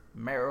 you're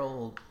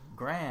Merrill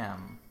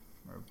Graham,"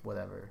 or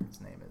whatever his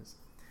name is.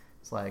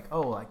 It's like,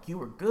 oh, like, you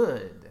were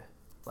good.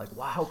 Like,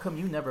 wow, how come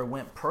you never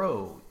went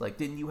pro? Like,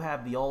 didn't you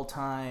have the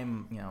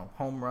all-time,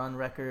 home run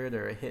record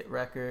or a hit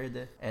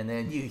record? And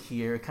then you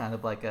hear kind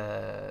of like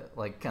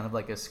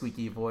a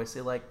squeaky voice say,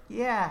 like,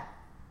 yeah,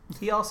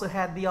 he also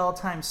had the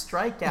all-time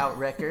strikeout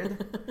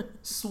record.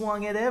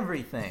 Swung at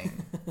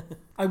everything.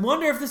 I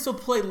wonder if this will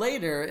play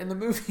later in the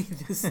movie,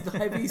 this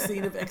heavy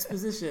scene of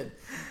exposition.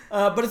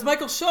 But it's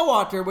Michael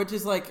Showalter, which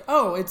is like,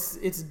 oh,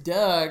 it's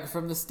Doug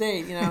from The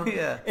State,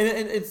 Yeah.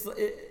 And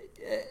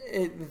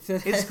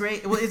it's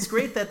great. Well, it's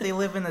great that they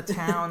live in a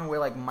town where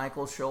like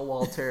Michael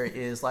Showalter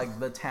is like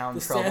the town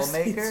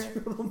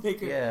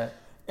troublemaker.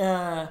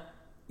 Yeah.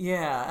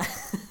 Yeah.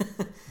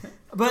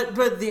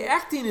 But the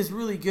acting is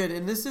really good,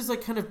 and this is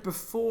like kind of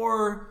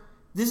before.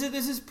 This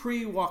is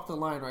pre Walk the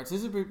Line, right? So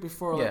this is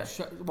before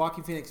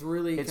Joaquin Phoenix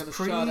really kind of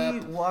shot up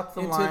into Walk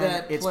the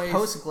Line. It's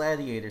post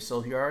Gladiator, so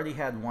he already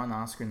had one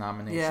Oscar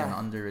nomination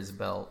under his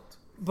belt.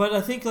 But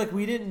I think like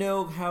we didn't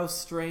know how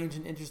strange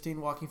and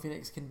interesting Joaquin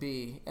Phoenix can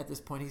be at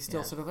this point. He's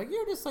still sort of like,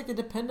 you're just like a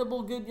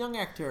dependable, good young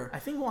actor. I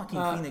think Joaquin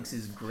Phoenix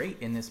is great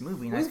in this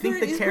movie, and I think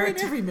the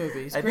character in every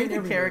movie. I think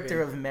the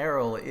character of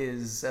Merrill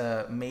is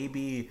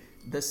maybe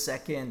the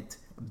second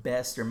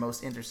best or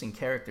most interesting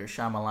character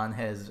Shyamalan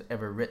has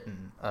ever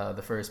written.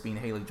 The first being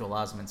Haley Joel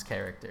Osment's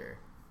character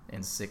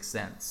in Sixth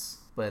Sense.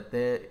 But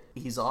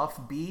he's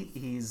offbeat.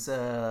 He's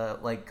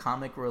like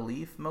comic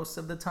relief most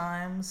of the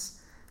times.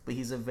 But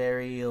he's a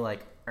very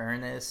like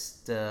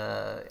earnest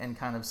and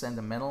kind of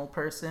sentimental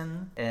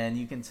person, and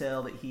you can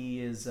tell that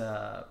he is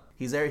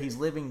he's there. He's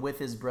living with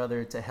his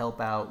brother to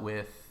help out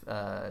with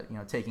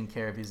taking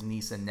care of his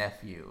niece and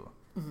nephew,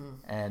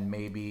 and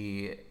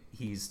maybe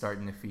he's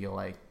starting to feel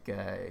like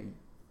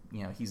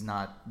he's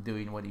not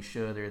doing what he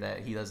should, or that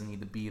he doesn't need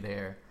to be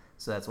there.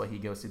 So that's why he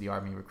goes to the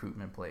Army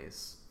recruitment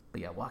place. But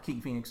yeah,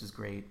 Joaquin Phoenix is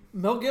great.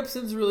 Mel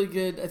Gibson's really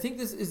good. I think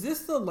this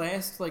is the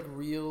last like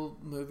real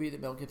movie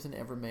that Mel Gibson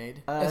ever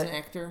made as an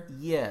actor.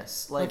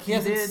 Yes, like he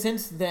hasn't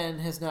since then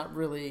has not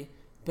really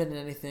been in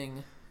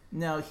anything.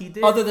 No, he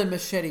did other than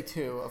Machete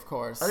 2, of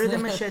course. Other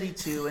than Machete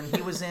 2, and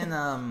he was in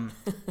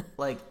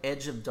like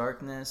Edge of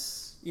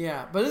Darkness.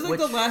 Yeah, but it's like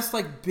the last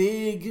like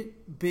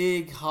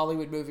big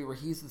Hollywood movie where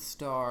he's the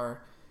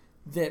star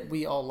that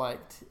we all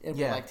liked and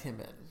we liked him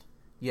in.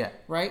 Yeah.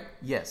 Right?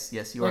 Yes,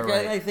 you are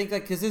right. I think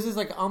because this is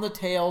like on the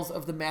tails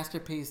of the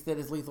masterpiece that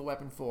is Lethal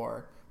Weapon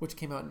 4, which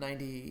came out in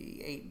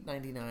 98,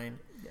 99.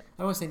 Yeah.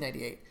 I want to say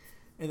 98.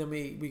 And then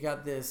we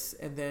got this,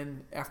 and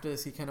then after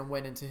this he kind of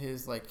went into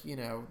his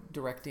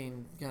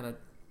directing kind of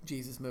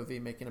Jesus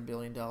movie, making $1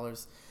 billion.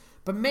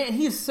 But man,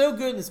 he is so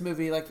good in this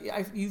movie. Like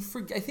I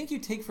think you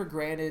take for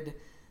granted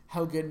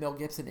how good Mel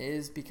Gibson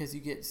is because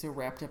you get so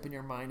wrapped up in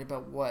your mind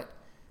about what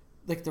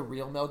like the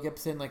real Mel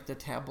Gibson, like the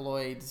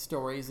tabloid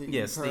stories that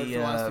you've heard for the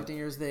last 15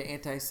 years, the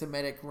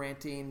anti-Semitic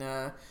ranting,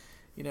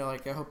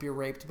 like I hope you're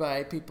raped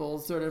by people,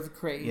 sort of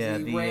crazy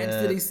rants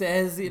that he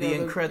says, the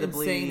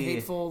incredibly insane,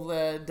 hateful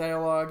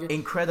dialogue.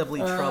 Incredibly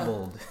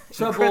troubled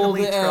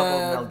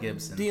Mel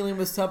Gibson. Dealing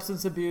with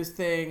substance abuse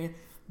thing,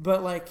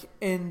 but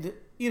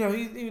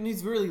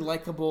he's really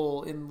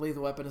likable in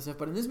Lethal Weapon and stuff,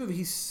 but in this movie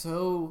he's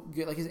so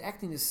good. Like his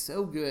acting is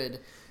so good,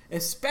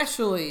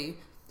 especially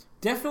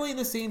definitely in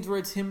the scenes where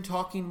it's him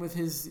talking with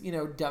his,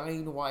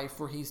 dying wife,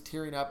 where he's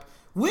tearing up,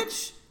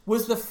 which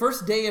was the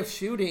first day of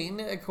shooting,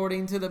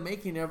 according to the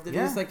making of. That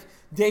is like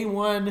day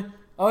one.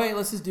 Oh, hey,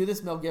 let's just do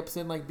this, Mel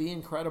Gibson. Like, be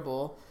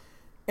incredible.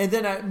 And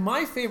then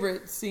my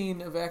favorite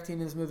scene of acting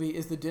in this movie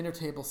is the dinner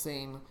table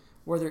scene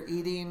where they're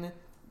eating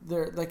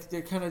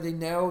they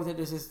know that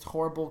there's this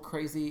horrible,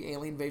 crazy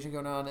alien invasion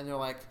going on, and they're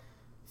like,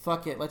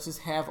 fuck it, let's just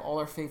have all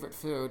our favorite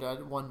food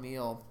at one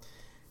meal.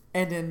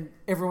 And then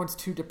everyone's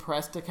too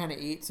depressed to kind of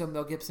eat, so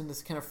Mel Gibson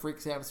just kind of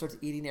freaks out and starts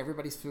eating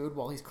everybody's food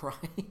while he's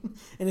crying,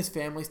 and his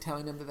family's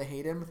telling him that they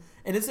hate him.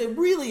 And it's a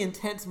really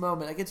intense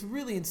moment. Like, it's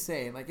really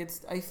insane. Like,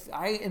 it's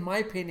in my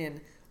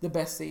opinion, the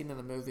best scene in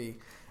the movie.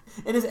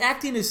 And his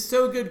acting is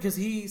so good because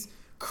he's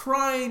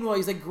crying while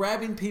he's like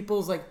grabbing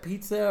people's like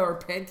pizza or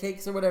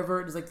pancakes or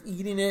whatever, and he's like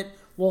eating it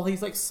while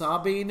he's like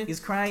sobbing.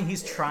 He's crying.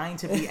 He's trying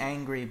to be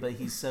angry, but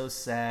he's so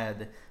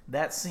sad.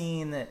 That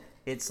scene.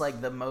 It's like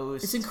the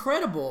most. It's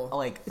incredible.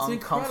 Like it's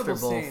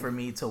uncomfortable for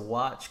me to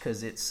watch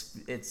because it's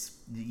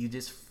you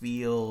just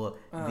feel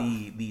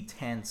the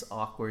tense,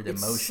 awkward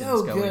emotions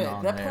so going good.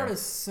 on. That there. part is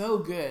so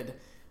good.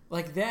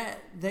 Like that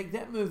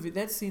movie,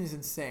 that scene is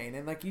insane,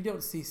 and like you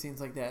don't see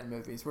scenes like that in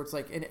movies where it's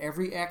like, and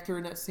every actor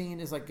in that scene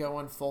is like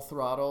going full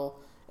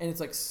throttle, and it's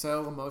like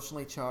so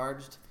emotionally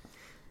charged,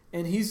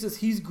 and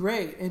he's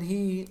great, and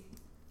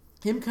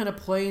him kind of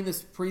playing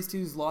this priest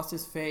who's lost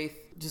his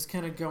faith, just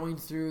kind of going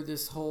through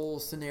this whole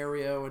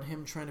scenario and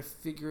him trying to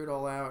figure it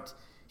all out.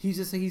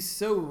 He's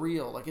so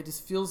real. Like, it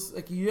just feels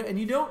like you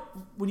don't,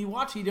 when you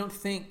watch it, you don't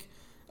think,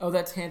 oh,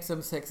 that's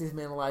handsome, sexiest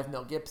man alive,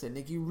 Mel Gibson.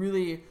 Like, you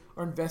really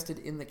are invested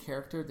in the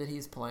character that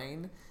he's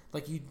playing.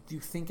 Like, you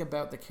think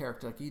about the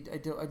character. Like,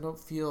 I don't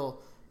feel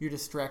you're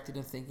distracted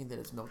in thinking that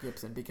it's Mel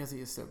Gibson because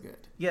he is so good.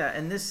 Yeah,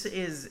 and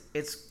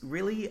it's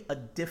really a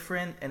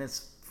different, and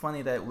it's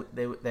funny that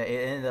that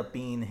it ended up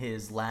being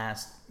his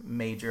last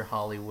major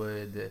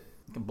Hollywood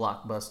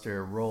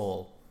blockbuster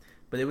role,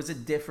 but it was a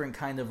different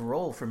kind of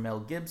role for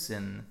Mel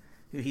Gibson,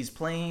 who he's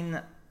playing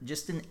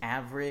just an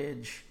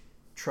average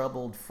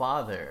troubled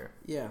father.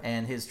 Yeah,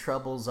 and his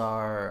troubles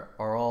are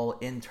all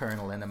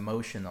internal and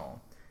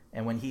emotional.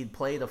 And when he'd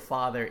played a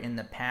father in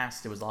the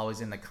past, it was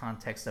always in the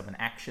context of an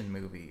action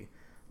movie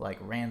like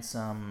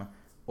Ransom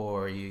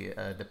or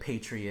The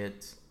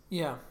Patriot.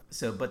 Yeah.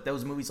 So, but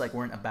those movies like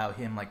weren't about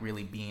him like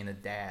really being a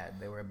dad.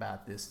 They were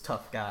about this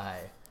tough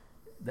guy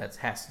that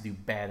has to do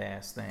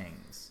badass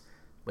things.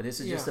 But this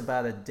is just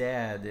about a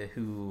dad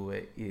who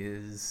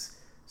is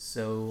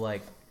so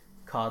like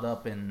caught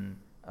up in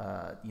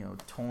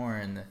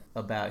torn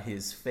about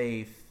his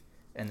faith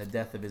and the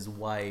death of his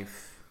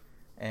wife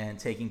and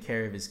taking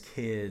care of his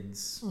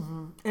kids.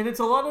 Mm-hmm. And it's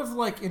a lot of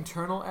like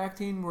internal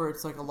acting where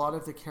it's like a lot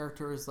of the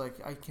character is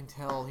like, I can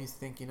tell he's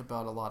thinking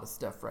about a lot of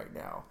stuff right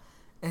now,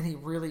 and he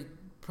really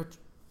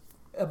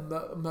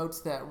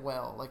emotes that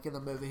well. Like in the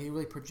movie, he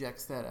really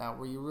projects that out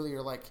where you really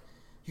are like,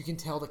 you can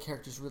tell the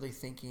character's really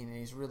thinking and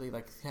he's really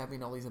like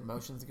having all these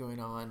emotions going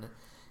on,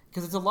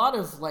 because it's a lot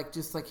of like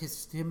just like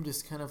him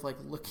just kind of like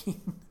looking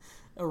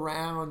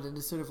around and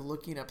just sort of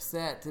looking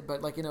upset,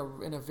 but like in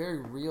a very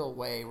real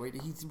way where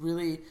he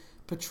really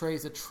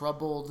portrays a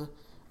troubled,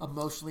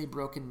 emotionally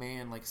broken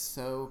man like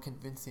so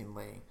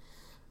convincingly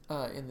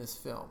in this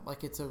film.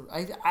 Like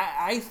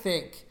I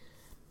think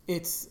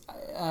it's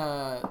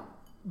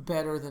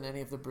better than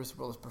any of the Bruce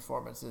Willis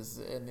performances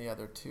in the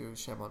other two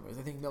Shyamalan movies.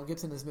 I think Mel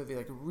Gibson in this movie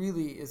like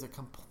really is a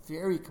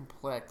very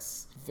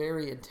complex,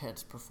 very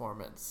intense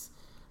performance.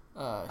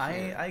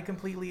 I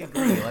completely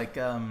agree. Like,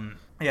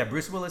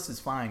 Bruce Willis is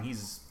fine.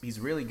 He's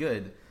really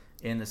good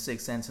in The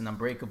Sixth Sense and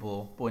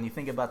Unbreakable. But when you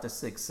think about The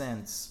Sixth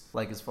Sense,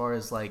 like as far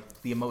as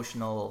like the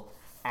emotional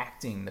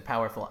acting, the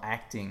powerful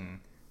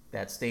acting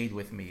that stayed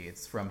with me,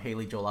 it's from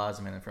Haley Joel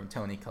Osment and from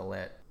Toni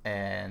Collette.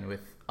 And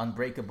with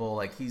Unbreakable,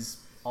 like he's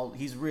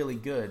really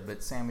good,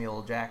 but Samuel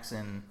L.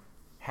 Jackson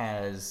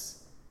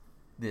has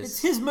this. It's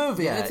his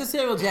movie. Yeah, it's a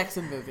Samuel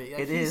Jackson movie.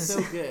 Like, he's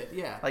so good.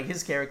 Yeah, like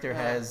his character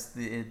has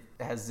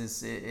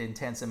this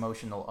intense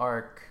emotional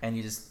arc, and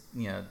you just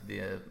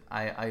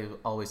I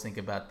always think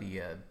about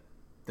the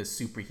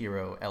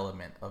superhero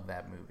element of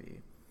that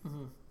movie.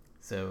 Mm-hmm.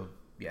 So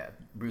yeah,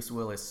 Bruce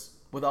Willis,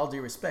 with all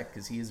due respect,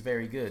 because he is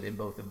very good in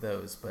both of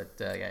those,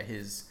 but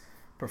his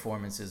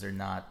performances are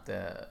not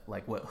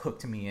like what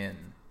hooked me in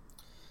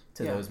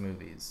to those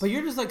movies. But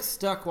you're just like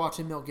stuck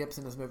watching Mel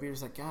Gibson in this movie. You're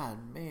just like, God,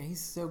 man, he's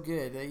so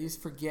good. You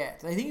just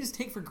forget. I think you just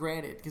take for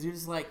granted because you're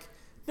just like,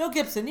 Mel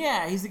Gibson,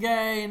 yeah, he's the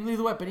guy in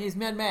Lethal Weapon. He's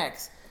Mad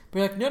Max. But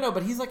you're like, no,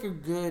 but he's like a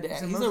good.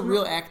 He's a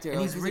real actor.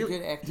 And he's a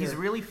good actor. He's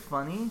really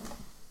funny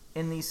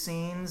in these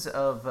scenes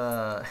of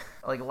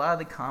like a lot of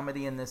the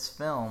comedy in this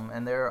film,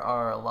 and there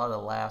are a lot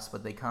of laughs,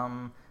 but they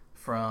come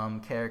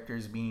from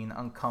characters being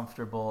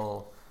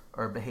uncomfortable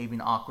or behaving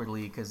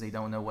awkwardly because they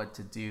don't know what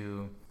to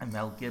do. And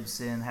Mel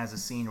Gibson has a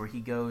scene where he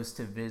goes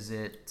to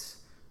visit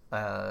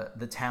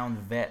the town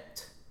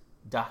vet,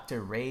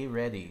 Dr. Ray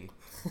Reddy.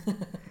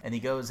 And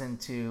he goes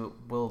into,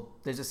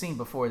 there's a scene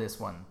before this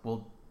one.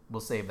 We'll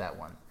save that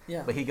one.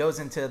 Yeah. But he goes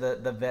into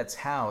the vet's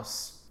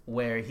house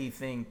where he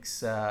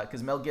thinks,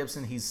 because Mel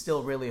Gibson, he's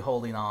still really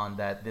holding on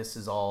that this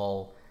is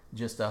all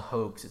just a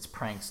hoax, it's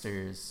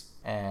pranksters,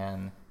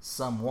 and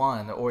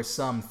someone or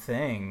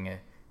something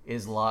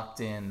is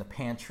locked in the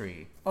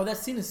pantry. Oh, that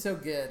scene is so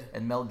good.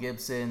 And Mel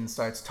Gibson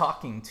starts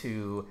talking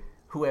to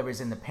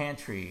whoever's in the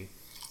pantry,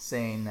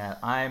 saying that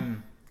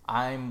I'm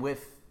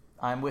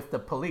I'm with the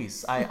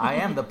police. I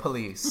am the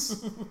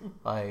police.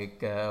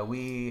 Like,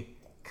 we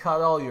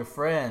caught all your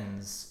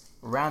friends,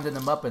 rounding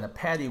them up in a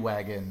paddy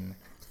wagon.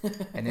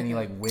 And then he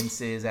like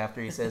winces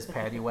after he says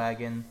paddy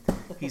wagon.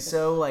 He's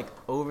so like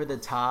over the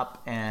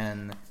top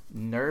and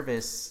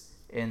nervous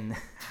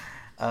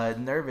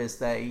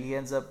that he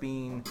ends up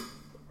being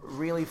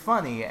really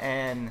funny.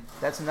 And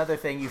that's another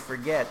thing you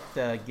forget,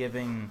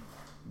 giving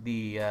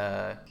the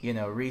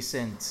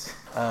recent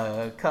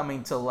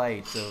coming to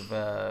light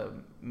of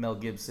Mel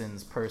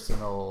Gibson's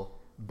personal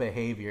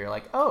behavior.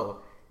 Like, oh,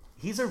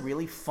 he's a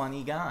really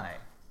funny guy.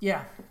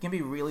 Yeah. It can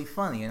be really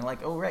funny, and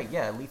like, oh right,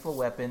 yeah, Lethal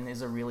Weapon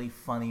is a really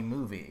funny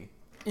movie.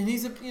 And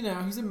he's a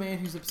man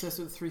who's obsessed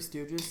with the Three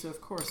Stooges, so of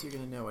course you're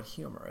gonna know what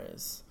humor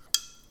is.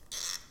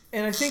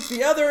 And I think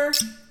the other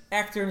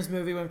actor in this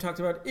movie we talked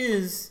about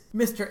is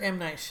Mr. M.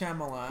 Night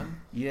Shyamalan.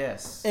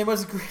 Yes. And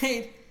what's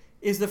great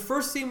is the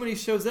first scene when he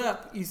shows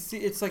up, you see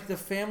it's like the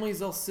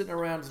family's all sitting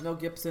around, there's Mel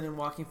Gibson and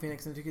Joaquin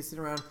Phoenix and the two kids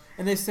sitting around,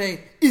 and they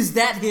say, "Is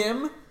that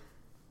him?"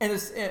 And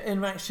it's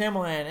M. Night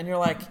Shyamalan, and you're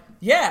like,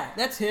 yeah,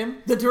 that's him,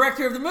 the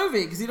director of the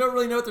movie, because you don't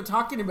really know what they're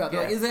talking about.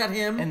 They're like, is that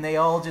him? And they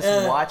all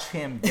just watch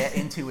him get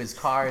into his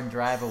car and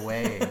drive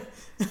away.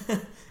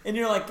 And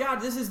you're like, God,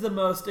 this is the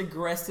most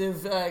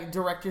aggressive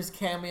director's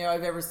cameo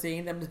I've ever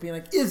seen. Them just being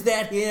like, is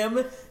that him?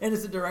 And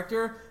it's the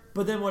director.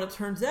 But then what it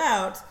turns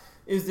out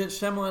is that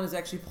Shyamalan is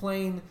actually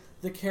playing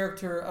the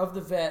character of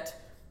the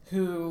vet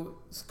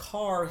whose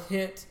car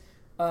hit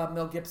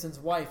Mel Gibson's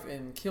wife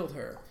and killed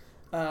her.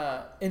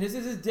 And this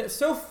is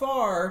so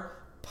far,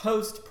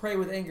 post Pray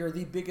with Anger,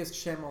 the biggest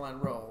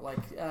Shyamalan role. Like,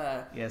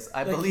 yes,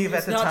 I believe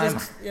at the time.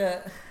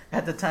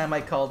 At the time,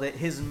 I called it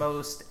his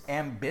most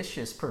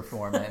ambitious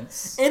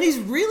performance. And he's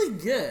really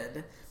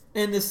good.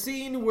 And the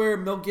scene where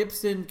Mel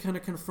Gibson kind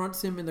of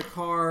confronts him in the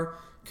car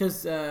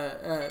because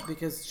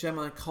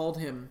Shyamalan called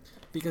him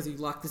because he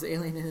locked this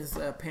alien in his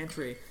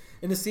pantry.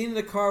 And the scene in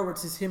the car where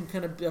it's just him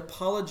kind of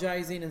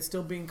apologizing and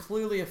still being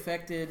clearly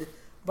affected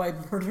by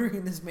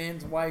murdering this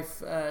man's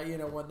wife,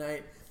 one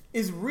night,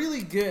 is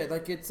really good.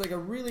 Like, it's like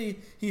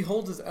he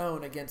holds his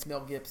own against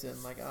Mel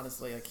Gibson. Like,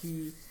 honestly, like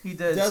he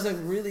does a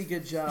really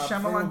good job.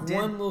 Shyamalan did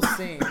one little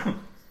scene.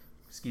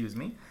 Excuse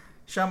me.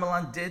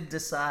 Shyamalan did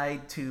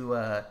decide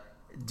to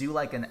do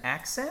like an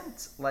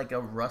accent, like a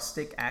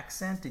rustic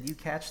accent. Did you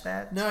catch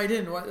that? No, I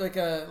didn't. What, like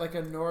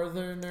a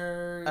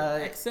northerner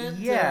accent?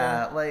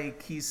 Yeah,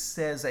 like he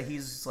says that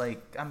he's like,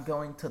 I'm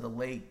going to the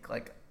lake.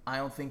 Like, I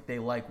don't think they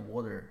like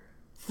water.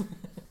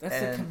 That's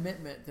the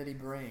commitment that he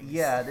brings.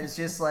 Yeah, there's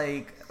just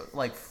like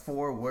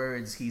 4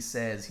 words he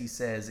says. He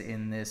says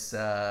in this,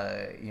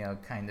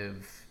 kind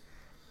of.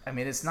 I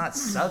mean, it's not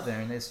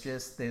Southern. It's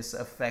just this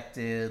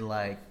affected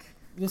like.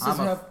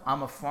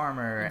 I'm a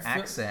farmer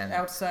accent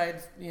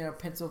outside,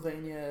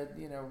 Pennsylvania.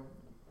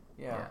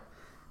 Yeah.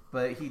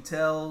 But he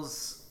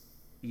tells,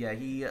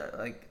 he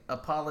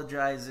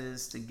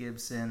apologizes to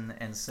Gibson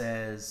and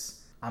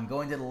says, "I'm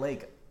going to the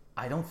lake.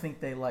 I don't think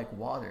they like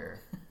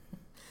water."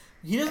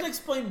 He doesn't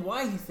explain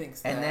why he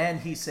thinks that. And then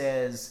he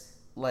says,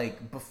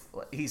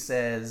 he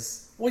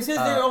says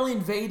they're only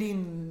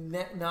invading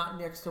not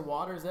next to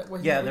water. Is that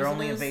what? They're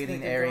only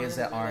invading areas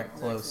that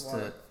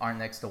aren't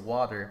next to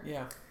water.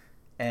 Yeah.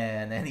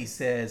 And then he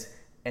says,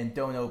 "And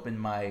don't open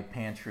my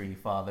pantry,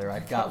 Father.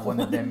 I've got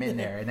one of them in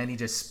there." And then he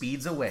just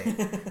speeds away.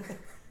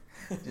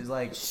 Just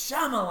like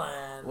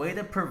Shyamalan. Way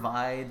to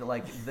provide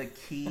like the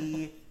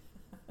key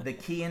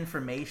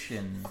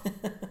information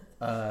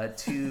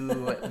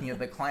to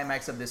the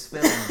climax of this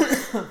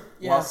film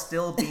while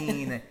still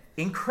being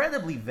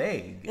incredibly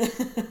vague.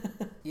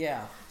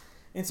 Yeah.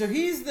 And so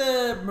he's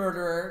the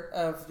murderer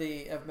of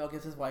Mel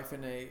Gibson's wife,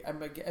 and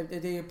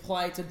they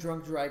apply to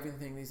drunk driving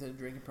thing. He's a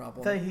drinking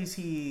problem. I thought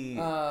he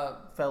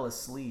fell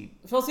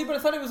asleep. Fell asleep, but I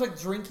thought it was like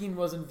drinking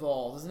was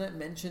involved. Isn't it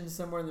mentioned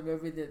somewhere in the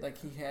movie that like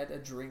he had a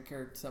drink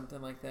or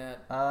something like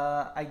that?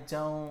 I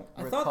don't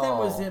recall. I thought that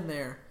was in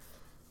there.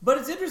 But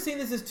it's interesting,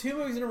 this is 2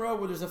 movies in a row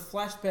where there's a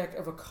flashback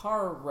of a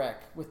car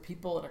wreck with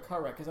people in a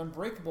car wreck. Because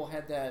Unbreakable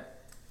had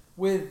that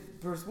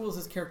with Bruce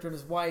Willis' character and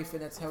his wife,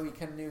 and that's how he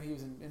kind of knew he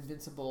was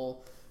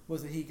invincible,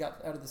 was that he got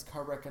out of this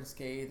car wreck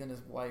unscathed and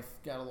his wife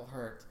got a little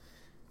hurt.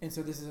 And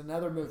so this is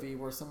another movie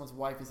where someone's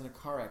wife is in a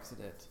car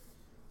accident.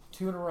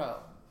 2 in a row.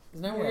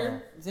 Isn't that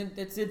weird?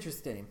 It's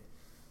interesting.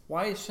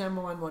 Why is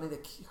Shyamalan wanting to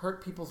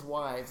hurt people's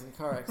wives in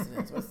car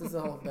accidents? What's this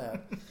all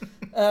about?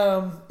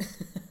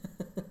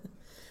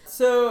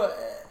 So,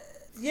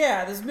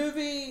 this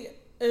movie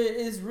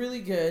is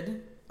really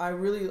good. I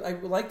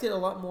liked it a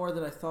lot more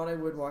than I thought I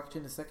would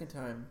watching the second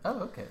time. Oh,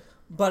 okay.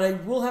 But I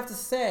will have to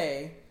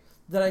say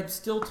that I'm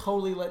still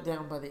totally let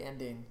down by the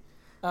ending.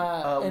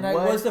 And I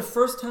was the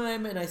first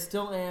time, and I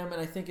still am,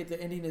 and I think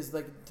the ending is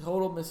like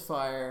total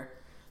misfire.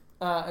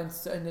 And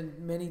in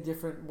many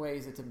different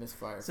ways, it's a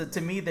misfire. So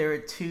to me, there are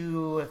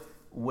 2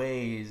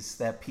 ways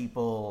that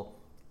people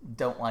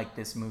don't like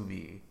this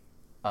movie,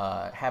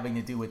 having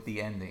to do with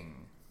the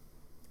ending.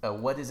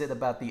 What is it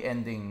about the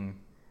ending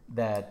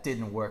that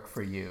didn't work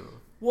for you?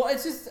 Well,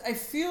 it's just, I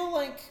feel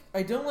like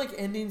I don't like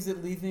endings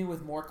that leave me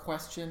with more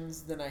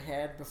questions than I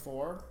had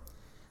before.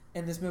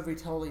 and this movie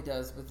totally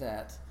does with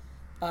that.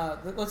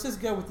 Let's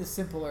just go with the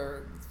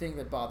simpler thing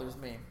that bothers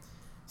me.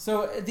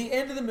 So at the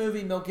end of the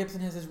movie, Mel Gibson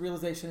has his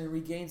realization and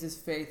regains his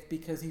faith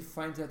because he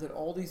finds out that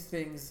all these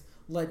things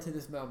led to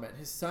this moment.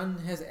 His son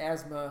has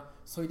asthma,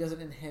 so he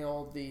doesn't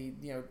inhale the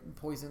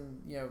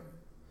poison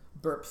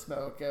burp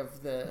smoke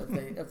of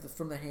the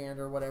from the hand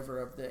or whatever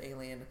of the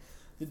alien.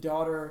 The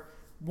daughter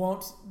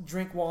won't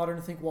drink water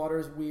and think water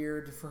is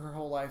weird for her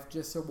whole life,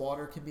 just so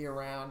water can be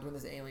around when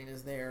this alien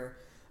is there.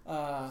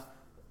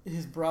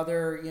 His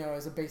brother,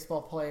 is a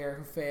baseball player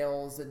who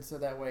fails, and so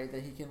that way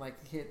that he can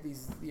hit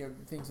these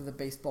things with a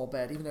baseball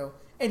bat, even though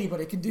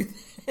anybody can do that.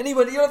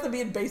 Anybody, you don't have to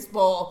be in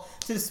baseball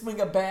to swing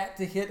a bat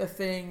to hit a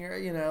thing, or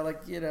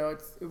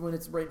it's when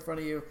it's right in front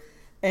of you.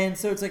 And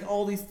so it's like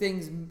all these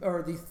things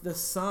are the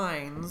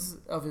signs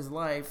of his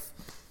life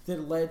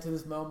that led to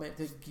this moment.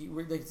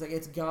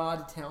 It's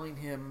God telling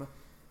him,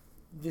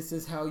 "This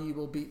is how you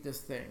will beat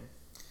this thing."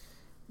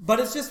 But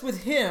it's just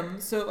with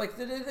him, so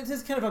it's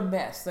just kind of a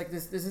mess.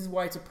 This is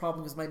why it's a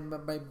problem, because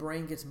my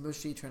brain gets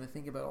mushy trying to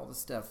think about all this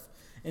stuff,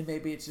 and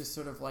maybe it's just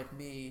sort of like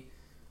me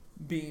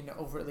being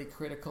overtly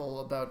critical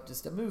about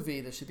just a movie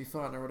that should be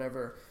fun or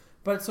whatever.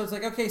 But so it's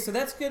like, okay, so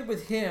that's good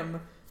with him,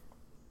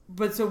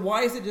 but so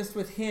why is it just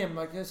with him?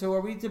 So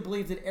are we to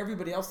believe that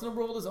everybody else in the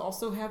world is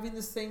also having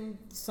the same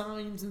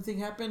signs and thing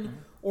happen, mm-hmm.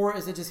 or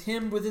is it just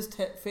him with his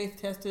faith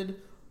tested?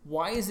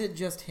 Why is it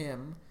just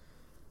him?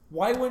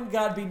 Why wouldn't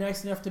God be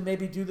nice enough to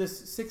maybe do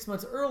this 6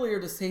 months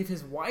earlier to save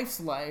his wife's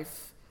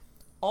life?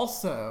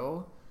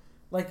 Also,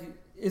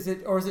 is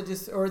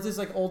this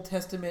like Old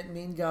Testament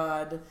mean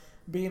God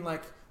being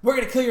like, we're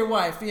gonna kill your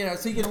wife,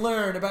 so you can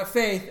learn about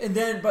faith,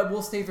 but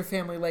we'll save your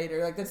family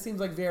later. That seems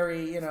like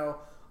very,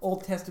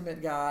 Old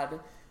Testament God,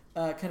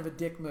 kind of a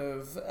dick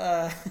move.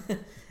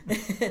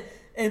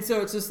 And so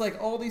it's just like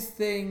all these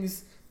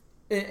things,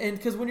 and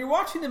because when you're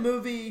watching the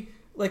movie.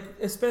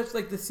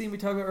 Especially the scene we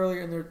talked about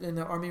earlier in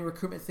the army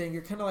recruitment thing,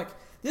 you're kind of like,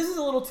 this is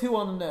a little too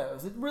on the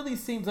nose. It really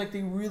seems like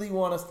they really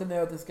want us to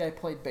know this guy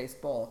played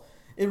baseball.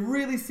 It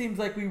really seems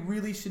like we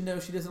really should know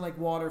she doesn't like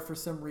water for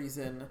some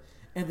reason,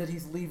 and that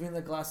he's leaving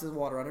the glasses of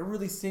water on. It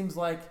really seems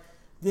like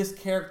this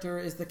character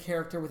is the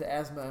character with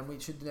asthma, and we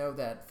should know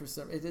that for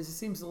some. It just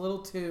seems a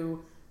little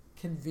too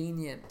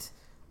convenient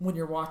when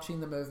you're watching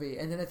the movie,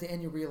 and then at the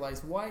end you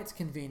realize why it's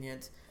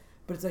convenient.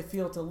 But I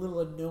feel it's a little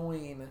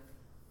annoying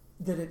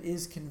that it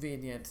is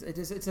convenient.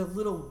 It's a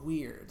little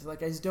weird. I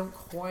just don't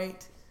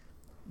quite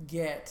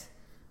get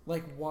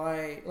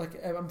why.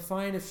 I'm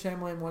fine if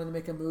Shyamalan wanted to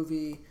make a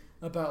movie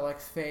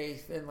about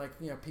faith and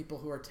people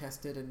who are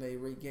tested and they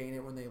regain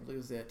it when they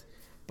lose it,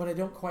 but I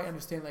don't quite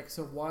understand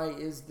so why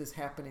is this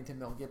happening to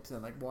Mel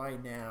Gibson? Why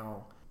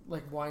now?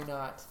 Why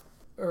not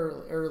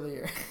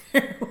earlier?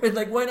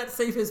 Why not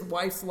save his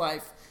wife's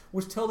life,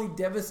 which totally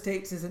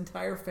devastates his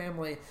entire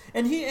family?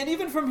 And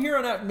even from here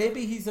on out,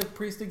 maybe he's a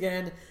priest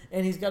again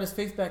and he's got his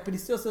faith back, but he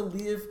still has to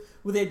live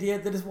with the idea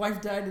that his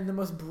wife died in the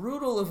most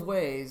brutal of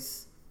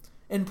ways,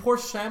 and poor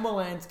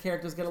Shyamalan's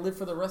character's got to live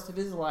for the rest of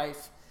his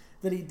life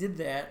that he did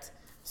that.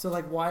 So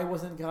why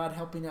wasn't God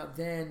helping out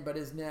then but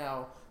is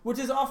now? Which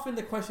is often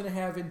the question I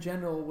have in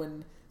general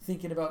when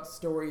thinking about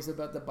stories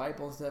about the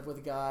Bible and stuff,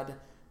 with God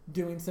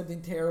doing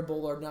something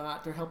terrible or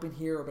not, or helping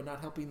here but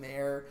not helping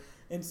there.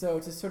 And so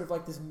it's just sort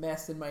of this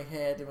mess in my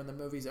head when the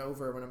movie's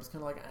over, when I'm just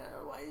kind of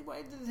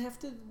why did it have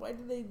to, why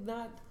did they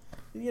not,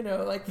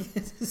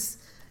 it's just,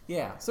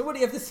 yeah. So what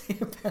do you have to say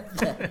about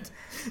that?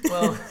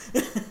 Well,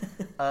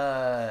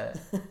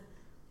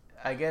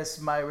 I guess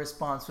my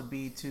response would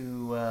be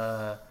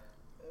to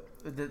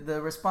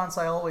the response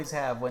I always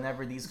have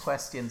whenever these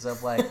questions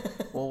of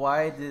well,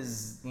 why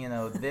does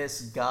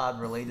this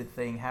God-related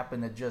thing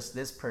happen to just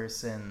this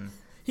person?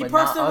 He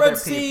parts the Red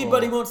Sea,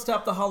 but he won't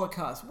stop the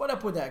Holocaust. What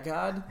up with that,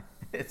 God?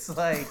 It's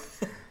the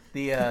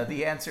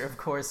answer, of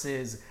course,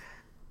 is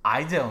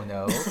I don't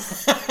know.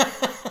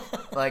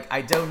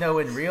 I don't know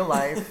in real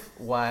life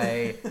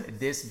why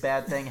this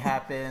bad thing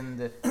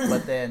happened,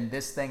 but then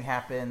this thing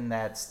happened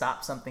that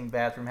stopped something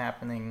bad from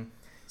happening.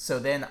 So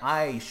then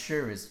I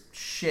sure as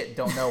shit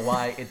don't know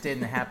why it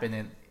didn't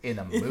happen in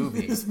a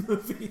movie. In this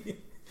movie.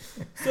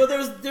 So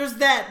there's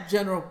that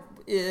general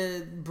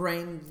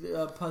brain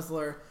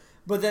puzzler.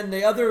 But then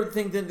the other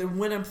thing, then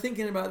when I'm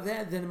thinking about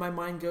that, then my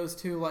mind goes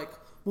to well,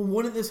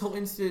 wouldn't this whole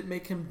incident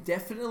make him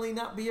definitely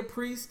not be a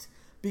priest?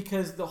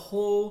 Because the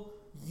whole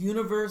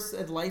universe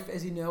and life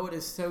as you know it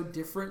is so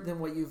different than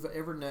what you've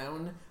ever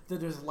known,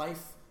 that there's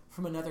life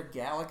from another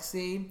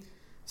galaxy.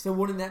 So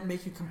wouldn't that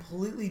make you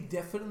completely,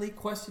 definitely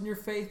question your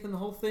faith in the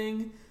whole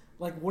thing?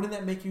 Wouldn't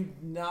that make you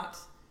not...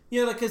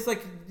 because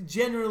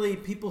generally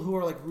people who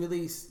are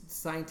really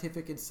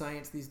scientific in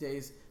science these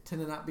days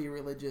tend to not be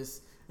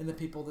religious, and the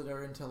people that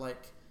are into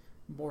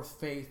more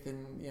faith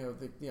and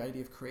the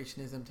idea of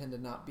creationism tend to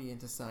not be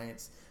into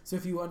science. So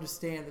if you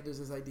understand that there's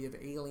this idea of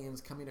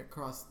aliens coming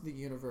across the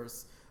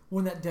universe,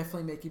 wouldn't that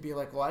definitely make you be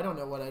well, I don't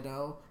know what I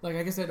know.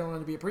 I guess I don't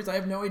want to be a priest. I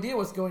have no idea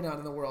what's going on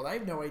in the world. I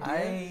have no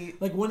idea.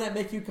 Wouldn't that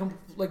make you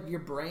your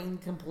brain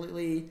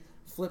completely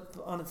flip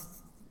on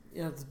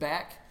its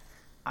back?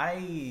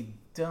 I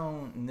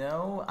don't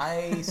know.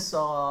 I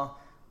saw.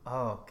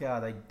 Oh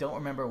God, I don't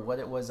remember what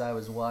it was I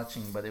was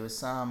watching, but it was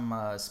some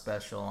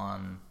special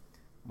on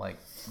like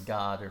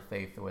God or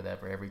faith or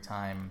whatever. Every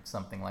time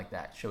something like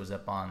that shows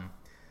up on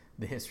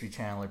the History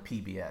Channel or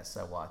PBS,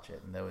 I watch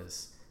it. And there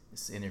was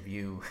this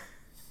interview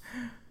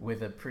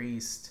with a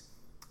priest,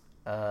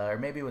 or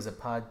maybe it was a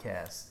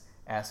podcast,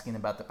 asking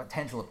about the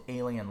potential of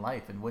alien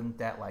life, and wouldn't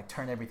that like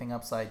turn everything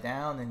upside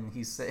down? And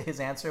his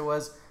answer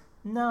was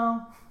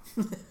no.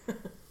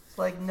 It's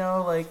like,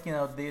 no, like, you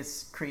know,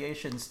 this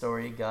creation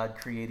story, God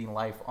creating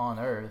life on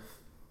Earth,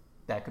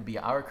 that could be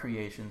our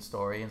creation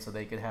story, and so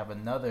they could have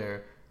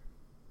another,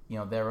 you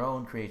know, their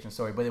own creation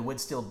story, but it would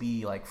still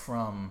be like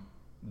from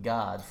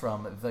God,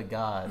 from the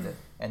God.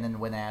 And then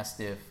when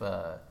asked if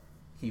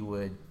he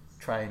would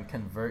try and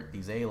convert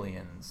these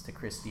aliens to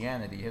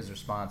Christianity, his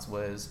response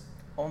was,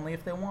 only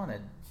if they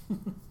wanted.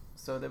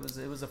 So it was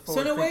a So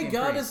in a way, forward-thinking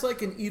God priest. is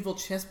like an evil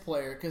chess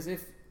player, because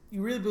if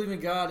you really believe in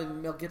God,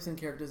 and Mel Gibson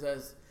character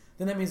says,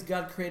 then that means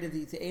God created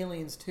the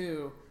aliens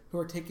too, who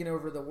are taking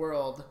over the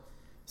world.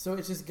 So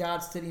it's just God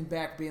sitting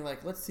back being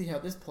like, let's see how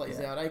this plays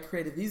out. I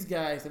created these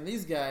guys,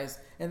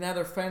 and now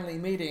they're finally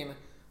meeting.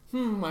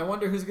 I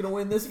wonder who's going to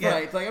win this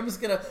fight. Like, I'm just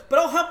going to... But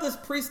I'll help this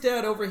priest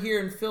out over here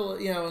in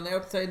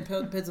outside in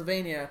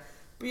Pennsylvania.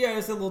 But yeah,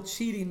 it's a little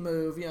cheating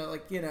move,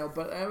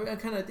 but I'm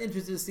kind of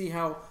interested to see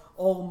how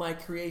all my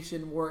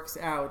creation works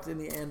out in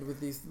the end with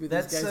these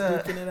guys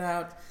duking it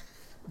out.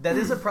 That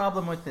is a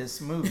problem with this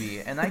movie,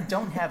 and I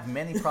don't have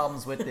many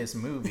problems with this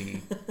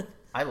movie.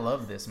 I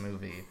love this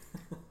movie.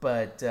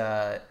 But,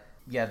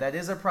 that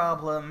is a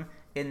problem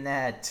in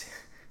that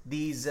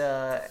these,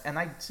 and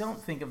I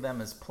don't think of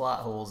them as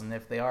plot holes, and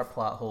if they are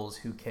plot holes,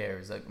 who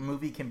cares? A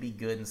movie can be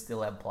good and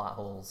still have plot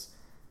holes.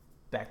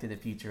 Back to the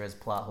Future has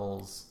plot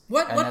holes.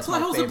 What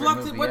plot holes in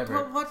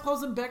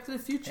Back to the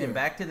Future? In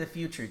Back to the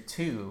Future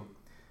 2,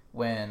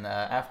 when,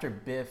 after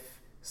Biff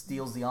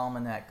steals the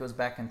almanac, goes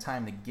back in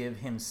time to give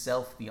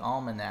himself the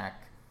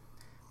almanac,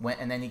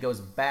 and then he goes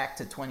back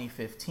to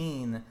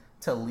 2015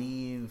 to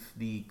leave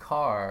the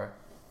car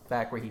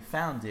back where he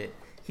found it.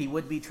 He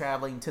would be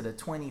traveling to the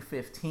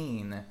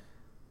 2015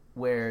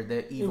 where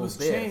the evil Biff... It was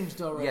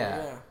changed already,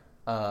 yeah.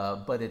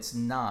 But it's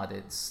not.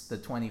 It's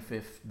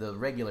the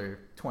regular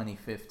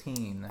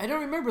 2015. I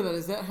don't remember that.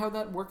 Is that how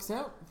that works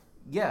out?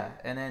 Yeah,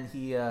 and then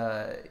he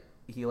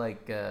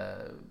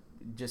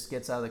just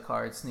gets out of the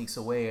car and sneaks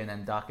away, and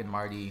then Doc and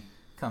Marty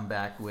come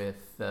back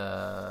with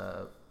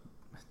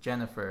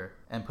Jennifer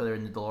and put her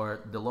in the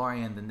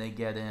DeLorean. Then they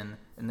get in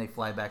and they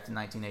fly back to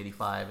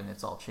 1985, and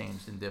it's all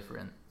changed and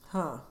different.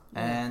 Huh.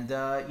 And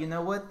you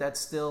know what? That's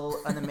still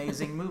an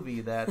amazing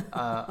movie that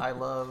I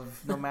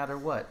love no matter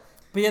what.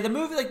 But yeah, the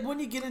movie, like, when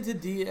you get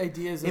into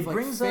ideas of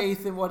like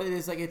faith and what it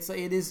is, like it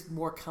is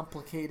more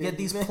complicated. Yeah,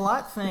 these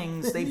plot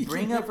things, they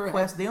bring up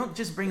questions. They don't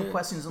just bring up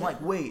questions and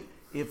like, wait,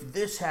 if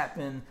this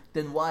happened,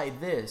 then why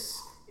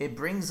this? It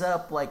brings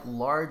up like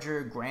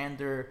larger,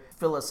 grander,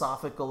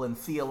 philosophical and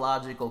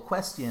theological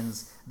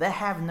questions that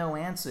have no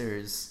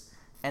answers.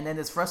 And then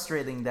it's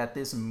frustrating that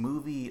a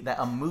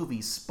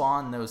movie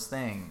spawned those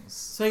things.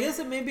 So I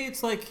guess maybe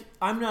it's like,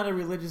 I'm not a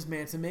religious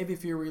man, so maybe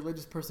if you're a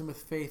religious person with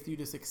faith, you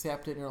just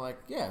accept it and you're like,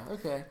 yeah,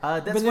 okay.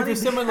 But if you're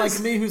someone like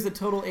me who's a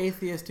total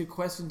atheist who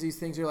questions these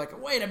things, you're like,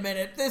 wait a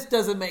minute, this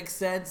doesn't make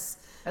sense.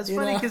 That's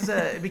funny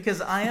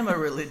because I am a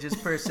religious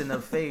person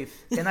of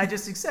faith, and I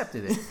just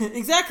accepted it.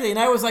 Exactly, and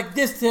I was like,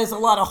 this has a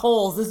lot of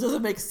holes, this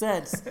doesn't make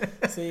sense.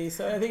 See,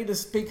 so I think it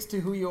just speaks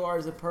to who you are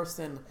as a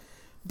person.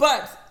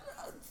 But...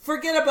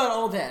 forget about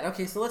all that.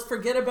 Okay, so let's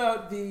forget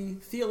about the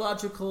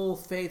theological,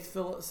 faith,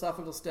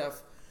 philosophical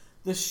stuff.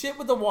 The shit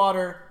with the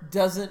water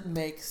doesn't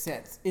make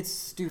sense. It's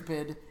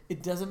stupid.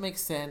 It doesn't make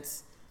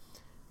sense.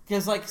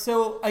 Because, like,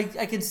 so I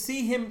can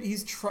see him,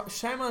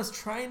 Shyamalan's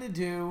trying to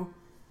do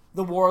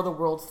the War of the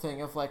Worlds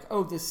thing of, like,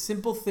 oh, this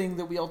simple thing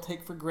that we all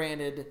take for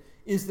granted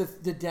is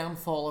the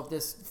downfall of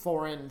this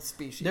foreign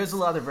species. There's a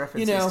lot of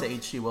references to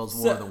H.G. Wells'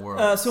 War of the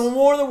Worlds. So in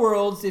War of the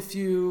Worlds, if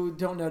you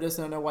don't notice,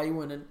 I don't know why you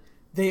wouldn't,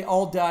 they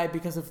all die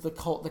because of the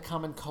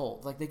common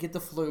cold. Like, they get the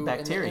flu.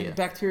 Bacteria. And the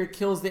bacteria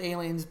kills the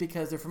aliens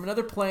because they're from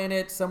another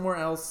planet, somewhere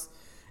else,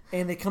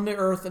 and they come to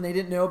Earth, and they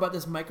didn't know about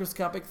this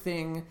microscopic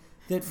thing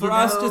that for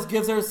us just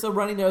gives us a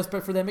runny nose,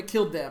 but for them it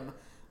killed them.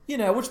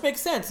 Which makes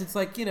sense. It's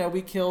like,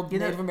 we killed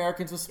Native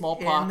Americans with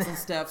smallpox and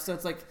stuff, so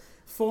it's like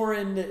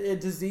foreign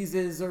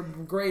diseases are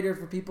greater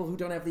for people who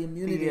don't have the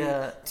immunity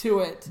to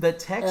it. The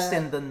text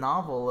in the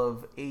novel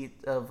of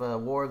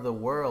War of the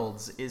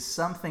Worlds is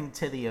something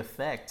to the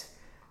effect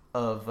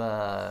of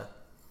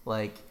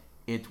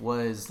it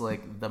was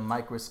like the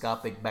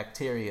microscopic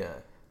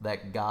bacteria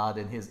that God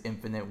in his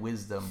infinite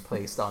wisdom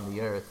placed on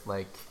the earth.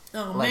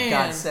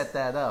 God set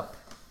that up.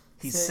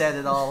 He set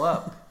it all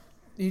up.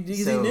 He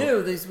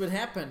knew this would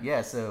happen.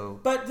 Yeah, so...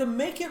 But to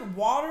make it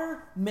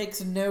water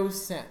makes no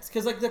sense.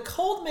 Because, like, the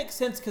cold makes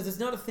sense because it's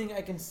not a thing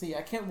I can see.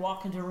 I can't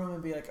walk into a room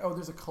and be like, oh,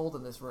 there's a cold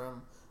in this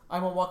room. I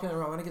won't walk in the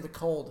room. I want to get the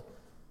cold.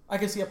 I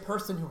can see a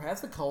person who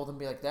has the cold and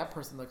be like, that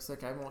person looks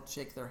sick. I won't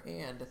shake their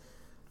hand.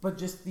 but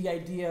just the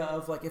idea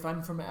of like if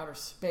I'm from outer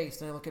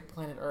space and I look at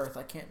planet Earth,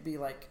 I can't be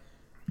like,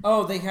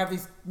 oh, they have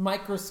these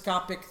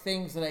microscopic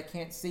things that I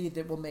can't see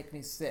that will make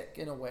me sick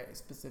in a way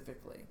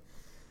specifically.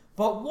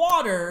 But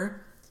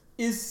water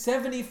is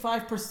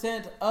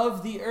 75%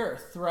 of the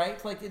Earth,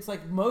 right? Like it's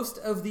like most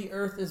of the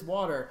Earth is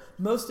water.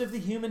 Most of the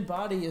human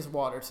body is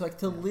water. So like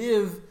to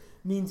live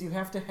means you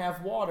have to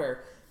have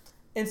water.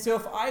 And so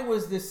if I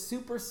was this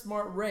super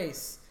smart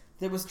race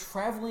that was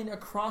traveling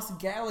across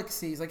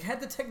galaxies, like had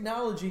the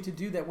technology to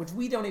do that, which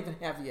we don't even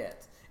have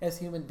yet as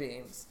human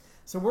beings.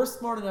 So we're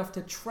smart enough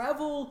to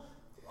travel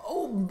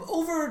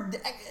over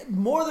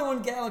more than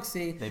one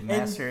galaxy. They've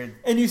mastered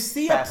and you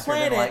see a faster than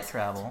planet light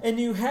travel. and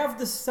you have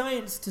the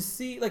science to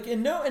see like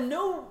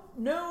no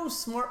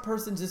smart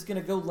person's just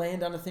gonna go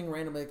land on a thing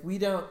randomly. Like we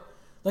don't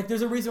like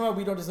there's a reason why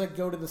we don't just like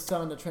go to the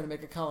sun to try to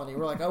make a colony.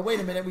 We're like, oh wait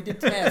a minute, we did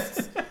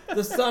tests.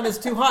 The sun is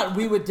too hot,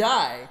 we would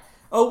die.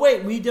 Oh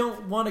wait, we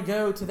don't want to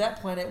go to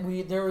that planet.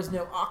 There is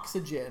no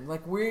oxygen.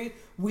 Like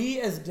we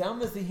as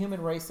dumb as the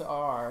human race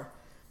are,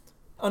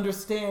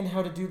 understand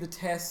how to do the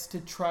tests to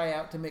try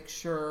out to make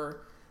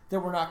sure that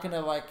we're not going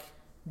to like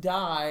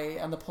die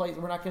on the place.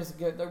 We're not going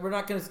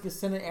to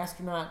send an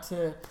astronaut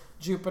to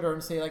Jupiter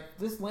and say like,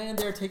 just land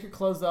there, take your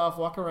clothes off,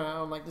 walk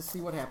around, like just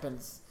see what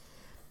happens.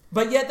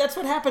 But yet that's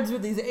what happens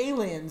with these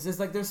aliens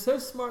is like they're so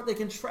smart they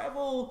can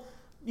travel,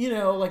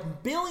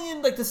 like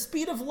the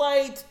speed of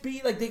light,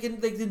 they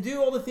can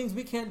do all the things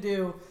we can't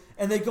do,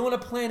 and they go on a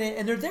planet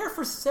and they're there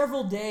for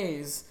several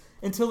days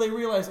until they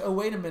realize, oh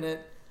wait a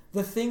minute,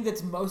 the thing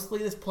that's mostly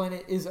this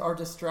planet is our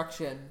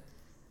destruction.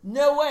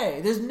 No way.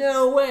 There's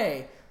no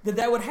way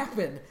that would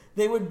happen.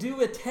 They would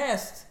do a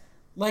test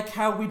like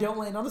how we don't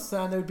land on the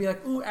sun. They would be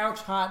like, ooh, ouch,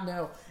 hot,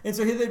 no. And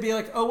so here they'd be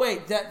like, oh,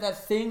 wait,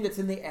 that thing that's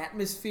in the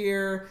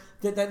atmosphere,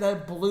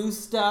 that blue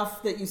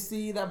stuff that you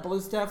see, that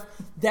blue stuff,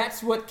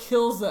 that's what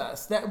kills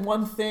us. That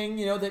one thing,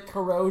 that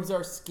corrodes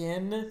our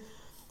skin.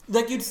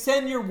 Like you'd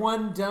send your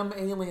one dumb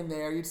alien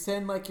there. You'd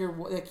send like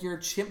your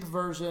chimp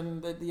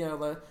version,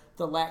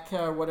 the Latka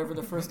or whatever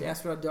the first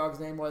astronaut dog's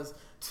name was,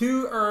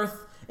 to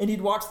Earth, and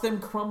you'd watch them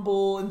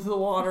crumble into the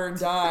water and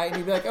die, and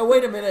you'd be like, oh,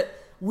 wait a minute,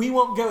 we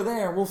won't go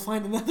there. We'll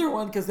find another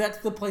one because that's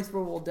the place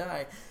where we'll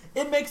die.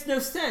 It makes no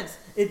sense.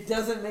 It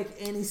doesn't make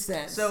any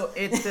sense. So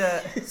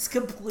it's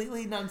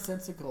completely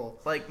nonsensical.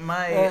 Like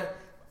my,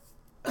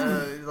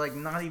 like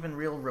not even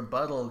real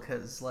rebuttal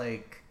because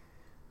like,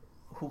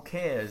 who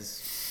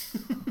cares?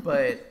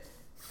 But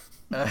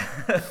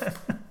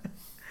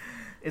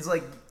it's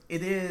like,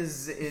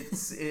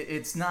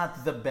 it's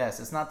not the best.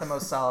 It's not the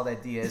most solid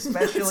idea,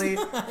 especially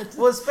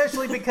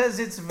because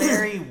it's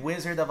very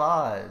Wizard of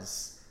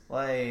Oz.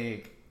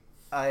 Like,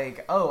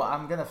 oh,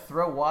 I'm gonna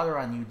throw water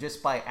on you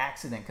just by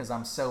accident because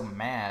I'm so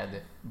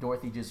mad.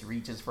 Dorothy just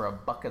reaches for a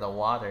bucket of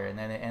water and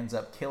then it ends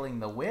up killing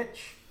the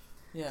witch.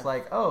 Yeah. It's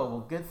like, oh, well,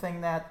 good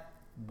thing that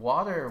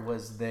water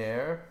was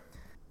there.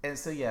 And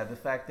so yeah, the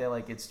fact that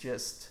like it's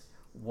just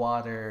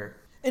water.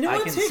 And it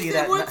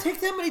wouldn't take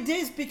that many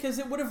days because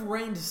it would have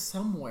rained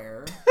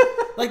somewhere.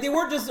 Like they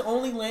weren't just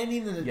only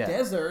landing in the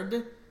desert.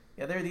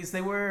 Yeah,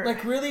 they were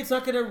like really. It's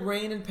not going to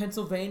rain in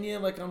Pennsylvania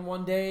like on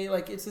one day.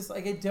 Like it's just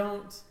like it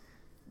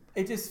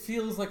just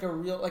feels like a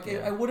real like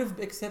I would have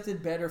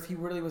accepted better if he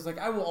really was like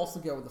I will also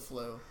go with the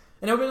flu.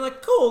 And I would have been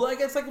like cool. Like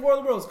it's like the War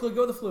of the Worlds. Cool,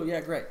 go with the flu.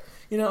 Yeah, great.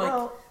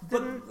 But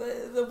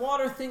the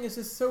water thing is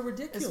just so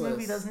ridiculous. This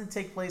movie doesn't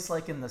take place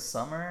like in the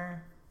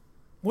summer.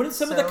 Wouldn't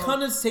some of the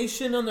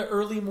condensation on the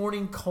early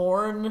morning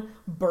corn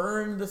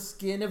burn the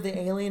skin of the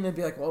alien and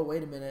be like, "Whoa,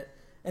 wait a minute,"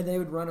 and they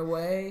would run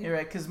away? You're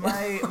right, because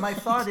my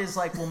thought is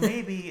like, well,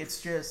 maybe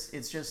it's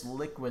just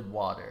liquid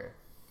water,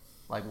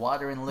 like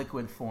water in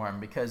liquid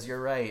form. Because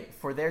you're right,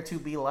 for there to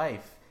be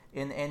life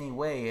in any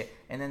way,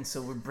 and then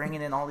so we're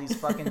bringing in all these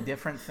fucking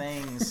different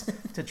things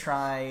to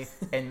try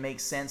and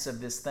make sense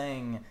of this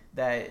thing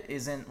that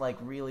isn't like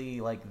really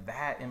like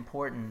that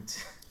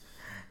important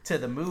to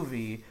the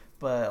movie.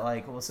 But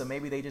like, well, so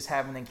maybe they just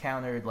haven't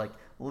encountered like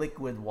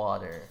liquid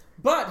water.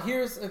 But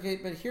here's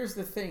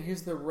the thing.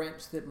 Here's the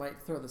wrench that might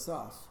throw this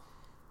off.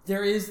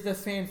 There is the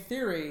fan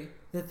theory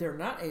that they're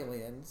not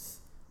aliens,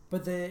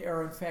 but they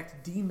are in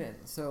fact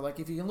demons. So like,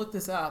 if you can look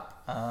this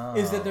up,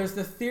 is that there's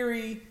the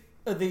theory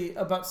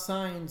about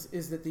signs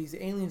is that these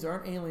aliens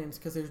aren't aliens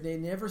because they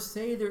never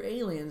say they're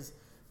aliens,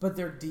 but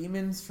they're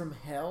demons from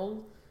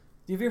hell.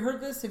 Have you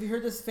heard this? Have you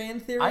heard this fan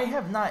theory? I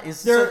have not.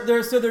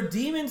 They're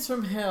demons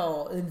from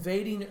hell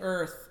invading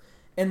Earth,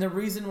 and the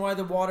reason why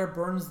the water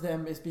burns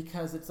them is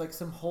because it's like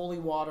some holy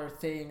water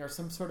thing or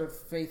some sort of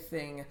faith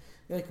thing.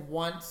 Like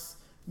once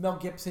Mel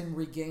Gibson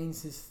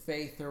regains his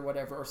faith or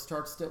whatever, or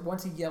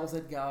once he yells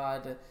at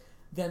God,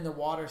 then the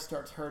water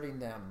starts hurting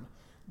them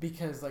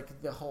because like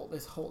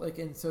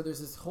and so there's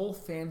this whole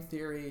fan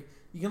theory.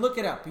 You can look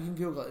it up. You can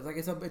Google it.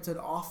 It's like it's an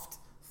oft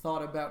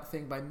thought about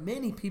thing by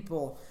many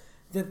people.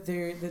 That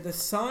the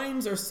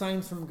signs are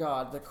signs from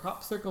God. The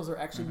crop circles are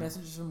actually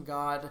messages from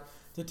God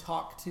to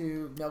talk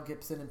to Mel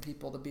Gibson and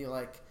people to be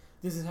like,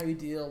 this is how you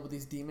deal with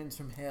these demons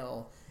from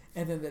hell.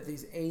 And then that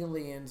these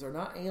aliens are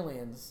not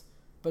aliens,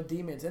 but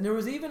demons. And there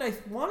was even, I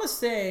want to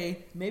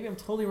say, maybe I'm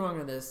totally wrong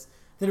on this,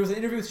 that there was an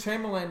interview with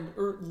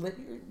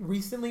Shyamalan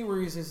recently where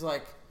he's just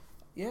like,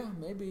 yeah,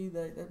 maybe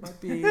that might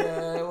be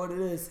what it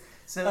is.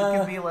 So it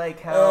could be like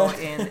how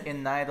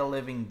in Night of the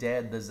Living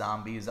Dead, the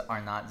zombies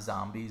are not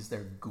zombies,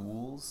 they're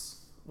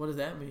ghouls. What does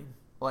that mean?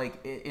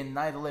 Like, in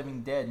Night of the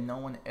Living Dead, no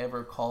one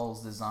ever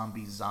calls the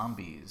zombies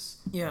zombies.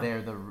 Yeah.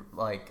 They're the,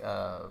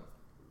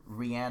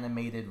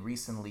 reanimated,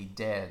 recently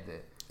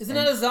dead. Isn't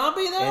that a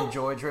zombie, though? And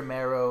George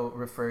Romero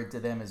referred to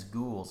them as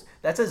ghouls.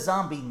 That's a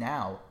zombie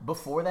now.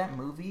 Before that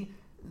movie,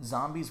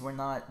 zombies were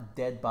not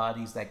dead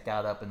bodies that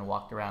got up and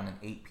walked around and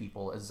ate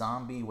people. A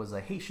zombie was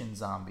a Haitian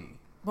zombie.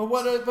 But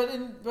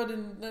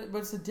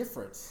what's the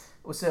difference?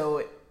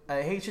 So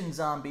a Haitian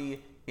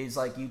zombie is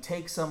like you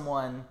take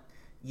someone,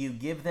 you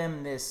give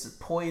them this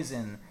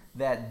poison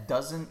that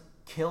doesn't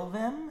kill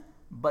them,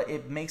 but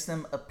it makes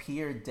them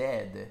appear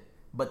dead,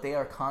 but they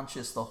are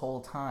conscious the whole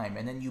time.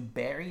 And then you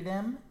bury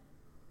them,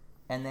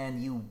 and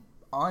then you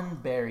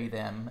unbury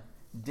them,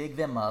 dig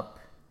them up,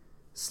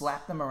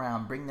 slap them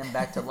around, bring them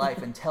back to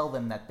life, and tell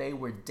them that they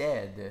were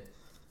dead,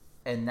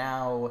 and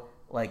now,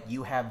 like,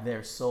 you have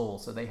their soul,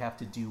 so they have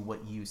to do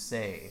what you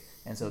say.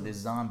 And so this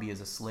zombie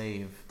is a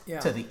slave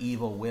to the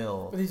evil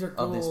will But these are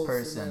of this ghouls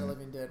person. in Night of the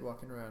Living Dead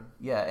walking around.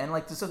 Yeah, and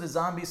like, so the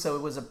zombie, so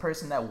it was a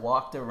person that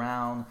walked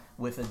around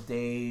with a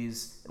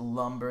daze,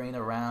 lumbering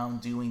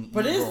around, doing evil.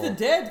 But is the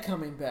dead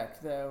coming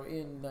back, though,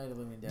 in Night of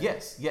the Living Dead?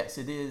 Yes,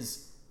 it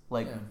is,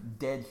 like,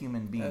 dead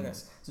human beings.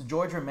 Okay. So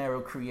George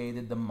Romero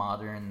created the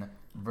modern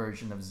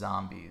version of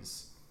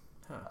zombies.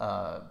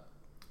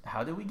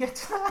 How did we get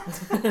to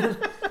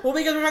that? Well,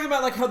 because we're talking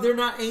about, like, how they're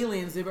not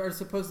aliens. They are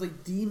supposedly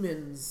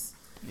demons.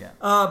 Yeah.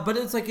 But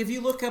it's like, if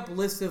you look up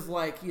lists of,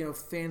 like, you know,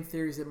 fan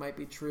theories that might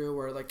be true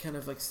or, like, kind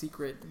of, like,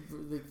 secret...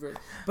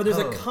 But there's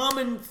a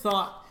common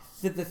thought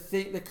that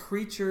the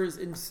creatures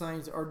in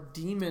signs are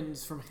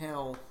demons from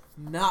hell,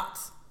 not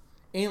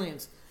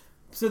aliens.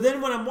 So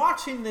then when I'm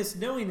watching this,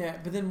 knowing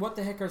that, but then what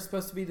the heck are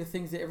supposed to be the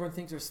things that everyone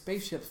thinks are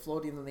spaceships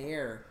floating in the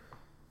air?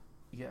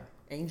 Yeah.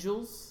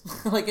 Angels?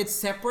 Like, it's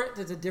separate,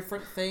 it's a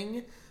different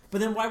thing. But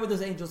then why would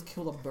those angels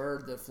kill a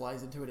bird that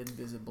flies into it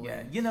invisibly?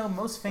 Yeah, you know,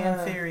 most fan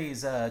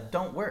theories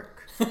don't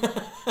work.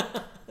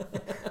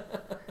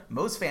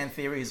 Most fan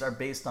theories are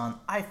based on,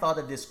 I thought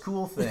of this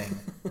cool thing.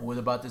 What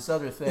about this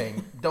other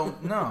thing?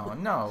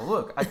 No,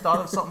 look, I thought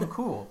of something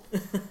cool.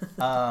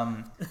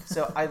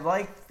 So I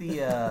like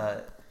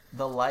the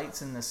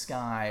lights in the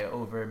sky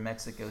over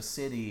Mexico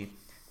City,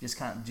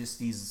 just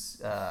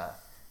these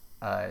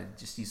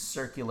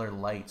circular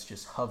lights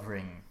just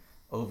hovering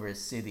over a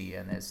city,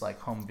 and it's like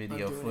home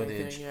video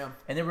footage.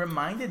 And it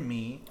reminded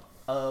me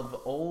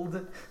of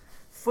old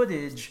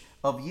footage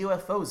of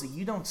UFOs that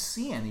you don't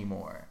see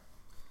anymore.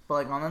 But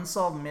like on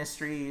Unsolved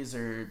Mysteries,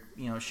 or,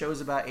 you know,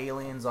 shows about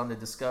aliens on the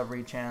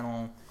Discovery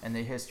Channel and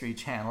the History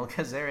Channel,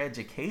 because they're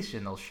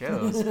educational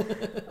shows.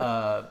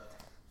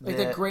 Like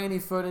the grainy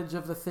footage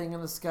of the thing in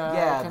the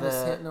sky, kind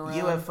of hitting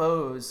around.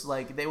 UFOs,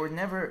 like, they were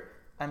never...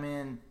 I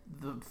mean,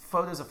 the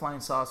photos of flying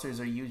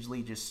saucers are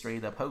usually just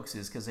straight up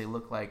hoaxes because they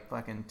look like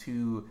fucking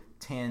two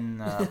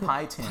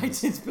pie tins. Pie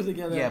tins put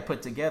together. Yeah,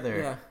 put together.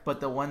 Yeah. But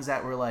the ones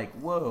that were like,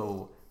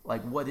 whoa,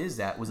 like, what is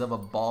that? Was of a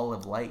ball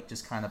of light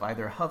just kind of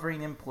either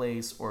hovering in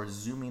place or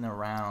zooming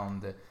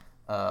around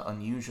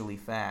unusually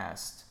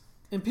fast.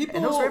 And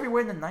those were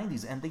everywhere in the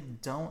 90s, and they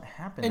don't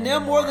happen And anymore.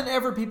 now more than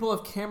ever, people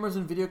have cameras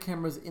and video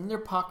cameras in their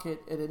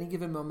pocket at any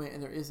given moment,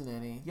 and there isn't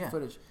any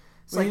footage.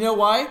 Well, you know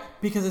why?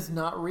 Because it's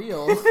not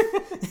real.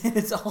 And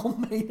it's all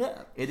made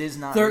up. It is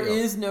not There real.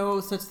 is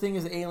no such thing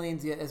as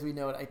aliens yet as we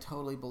know it. I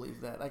totally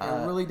believe that. Like,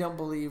 I really don't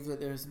believe that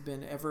there's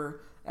been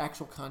ever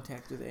actual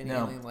contact with any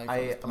alien life on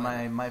this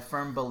planet. My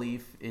firm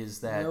belief is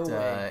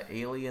that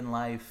alien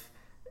life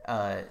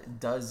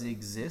does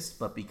exist,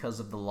 but because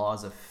of the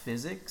laws of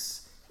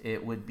physics,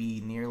 it would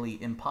be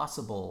nearly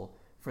impossible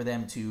for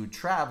them to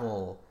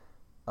travel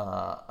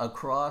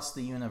across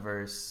the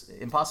universe.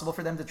 Impossible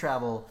for them to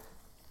travel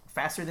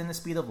faster than the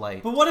speed of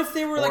light. But what if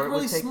they were like Or it would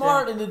really take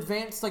smart them- and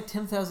advanced like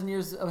 10,000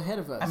 years ahead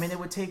of us? I mean, it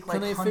would take like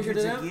Can they figure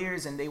hundreds it of out?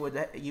 years, and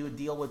you would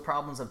deal with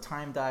problems of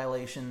time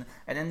dilation,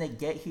 and then they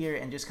get here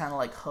and just kind of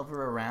like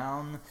hover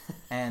around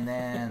and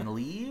then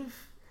leave.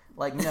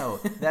 Like, no,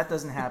 that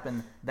doesn't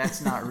happen.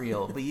 That's not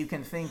real. But you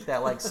can think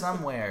that like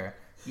somewhere,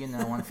 you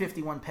know, on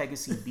 51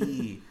 Pegasi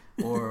B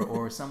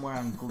or somewhere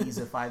on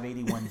Gliese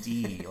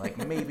 581D, like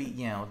maybe,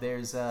 you know,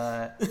 there's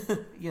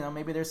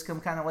maybe there's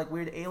some kind of like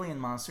weird alien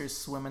monsters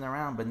swimming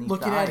around beneath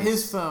looking the at ice.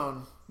 his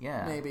phone.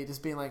 Yeah. Maybe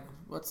just being like,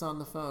 what's on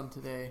the phone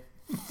today?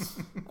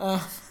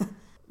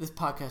 This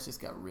podcast just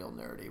got real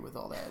nerdy with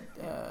all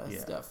that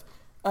stuff.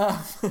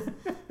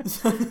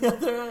 So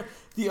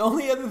the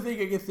only other thing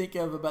I could think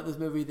of about this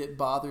movie that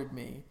bothered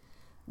me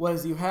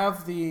was you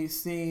have the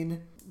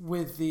scene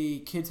with the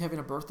kids having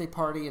a birthday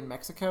party in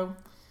Mexico,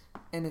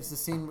 and it's the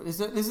scene. This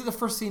is the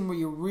first scene where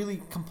you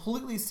really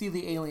completely see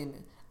the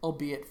alien,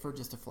 albeit for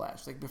just a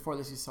flash. Like before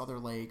this, you saw their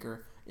leg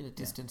or in a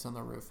distance on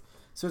the roof.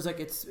 So it's like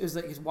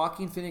he's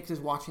Joaquin Phoenix is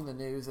watching the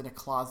news in a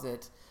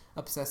closet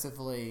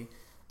obsessively,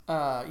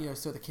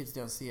 so the kids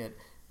don't see it.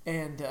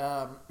 And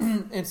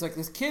and it's like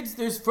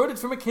there's footage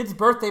from a kid's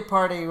birthday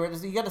party where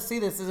you got to see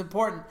this is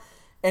important.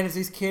 And it's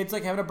these kids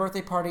like having a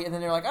birthday party, and then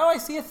they're like, oh, I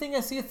see a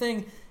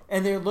thing.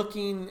 And they're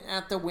looking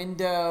at the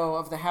window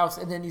of the house,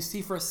 and then you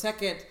see for a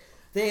second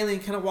the alien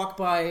kind of walk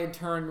by and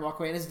turn and walk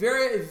away. And it's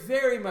very,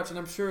 very much, and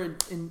I'm sure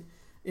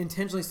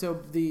intentionally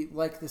so, the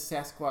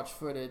Sasquatch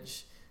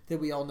footage that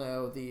we all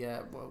know. The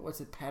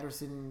what's it,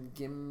 Patterson,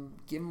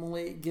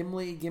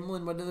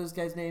 Gimlin? What are those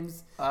guys'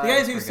 names? The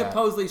guys who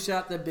supposedly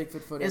shot the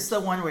Bigfoot footage. It's the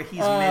one where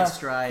he's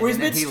mid-stride. Where he's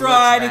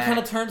mid-stride, he kind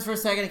of turns for a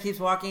second and keeps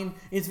walking.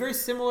 It's very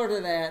similar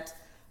to that.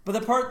 But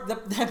the part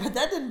that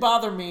didn't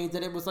bother me,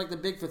 that it was like the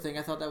Bigfoot thing.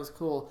 I thought that was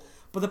cool.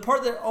 But the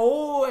part that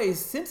always,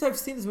 since I've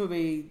seen this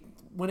movie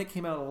when it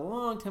came out a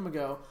long time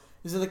ago,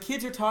 is that the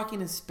kids are talking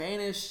in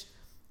Spanish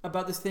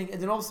about this thing, and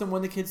then all of a sudden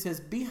one of the kids says,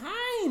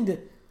 behind!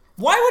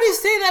 Why would he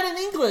say that in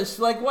English?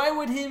 Like, why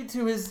would he,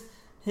 to his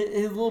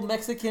little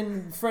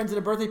Mexican friends at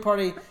a birthday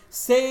party,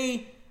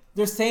 say,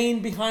 they're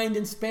saying behind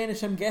in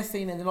Spanish, I'm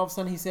guessing, and then all of a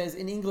sudden he says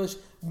in English,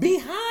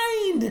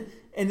 behind!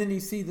 And then you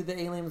see that the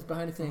alien was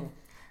behind a thing.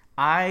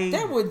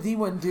 He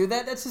wouldn't do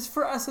that. That's just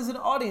for us as an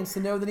audience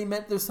to know that he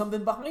meant there's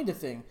something behind a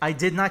thing. I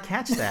did not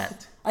catch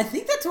that. I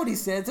think that's what he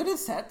says.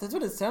 That's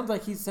what it sounds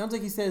like. He sounds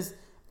like he says,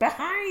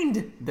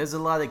 behind! There's a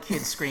lot of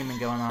kids screaming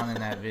going on in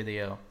that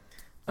video.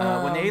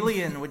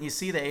 When you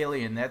see the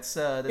alien, that's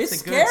a good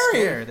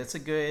scare. That's a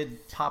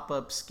good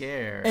pop-up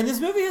scare. And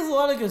this movie has a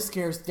lot of good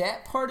scares.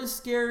 That part is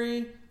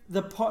scary.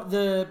 The part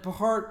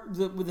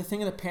with the thing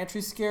in the pantry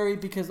is scary,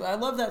 because I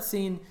love that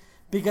scene.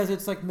 Because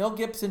it's like Mel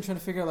Gibson trying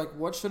to figure out, like,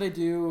 what should I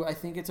do? I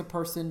think it's a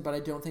person, but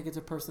I don't think it's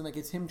a person. Like,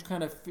 it's him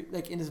kind of,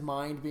 like, in his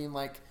mind being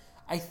like,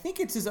 I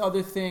think it's this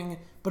other thing,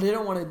 but I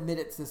don't want to admit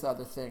it's this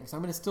other thing. So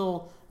I'm going to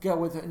still go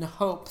with it in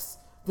hopes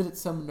that it's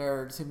some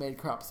nerds who made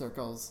crop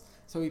circles.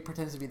 So he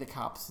pretends to be the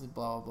cops and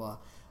blah, blah, blah.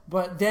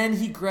 But then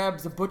he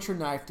grabs a butcher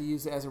knife to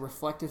use it as a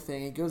reflective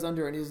thing. He goes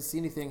under and he doesn't see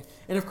anything.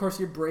 And, of course,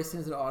 you're bracing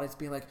as an audience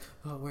being like,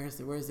 oh, where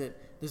is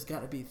it? There's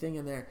got to be a thing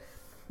in there.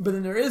 But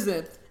then there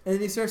isn't. And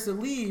then he starts to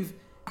leave.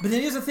 But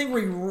then he has a thing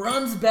where he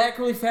runs back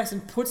really fast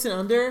and puts it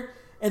under,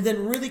 and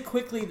then really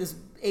quickly this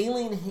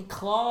alien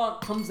claw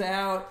comes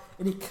out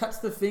and he cuts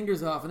the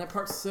fingers off, and that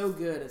part's so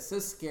good. It's so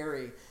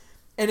scary.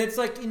 And it's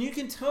like, and you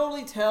can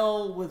totally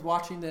tell with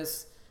watching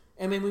this,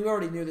 I mean, we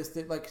already knew this,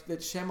 that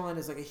Shyamalan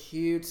is like a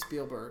huge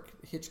Spielberg,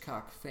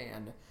 Hitchcock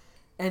fan.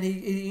 And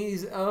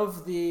he's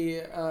of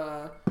the,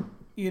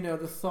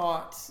 the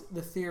thought,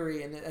 the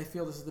theory, and I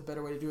feel this is the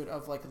better way to do it,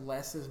 of like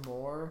less is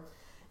more.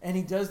 And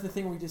he does the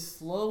thing where he just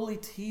slowly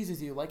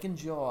teases you, like in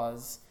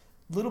Jaws,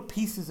 little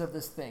pieces of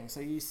this thing. So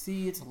you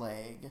see its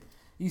leg.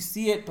 You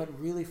see it, but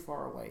really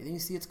far away. Then you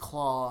see its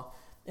claw.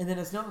 And then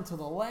it's not until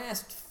the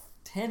last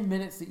 10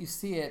 minutes that you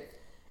see it.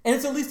 And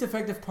it's the least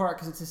effective part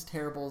because it's this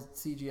terrible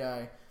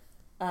CGI.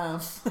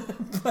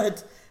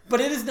 But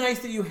it is nice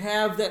that you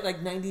have that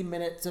like 90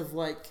 minutes of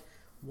like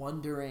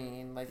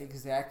wondering like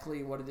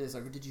exactly what it is.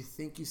 Like, did you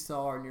think you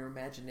saw in your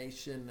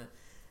imagination?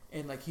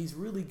 And, like, he's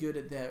really good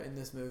at that in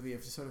this movie, of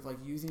just sort of, like,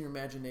 using your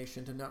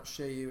imagination to not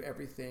show you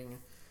everything.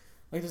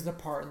 Like, there's the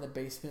part in the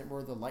basement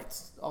where the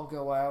lights all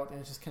go out, and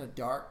it's just kind of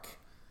dark.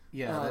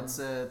 Yeah, it's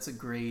a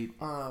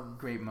great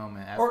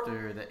moment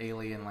after the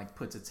alien, like,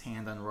 puts its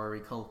hand on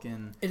Rory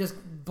Culkin. It is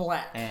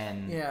black.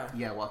 And,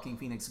 Joaquin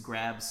Phoenix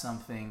grabs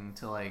something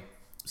to, like,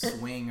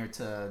 swing or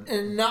to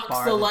and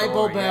knocks the light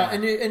bulb out.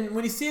 And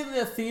when you see it in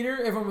the theater,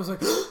 everyone was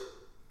like,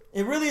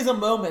 it really is a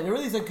moment. It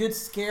really is a good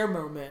scare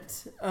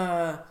moment.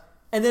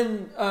 And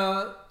then,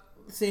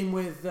 same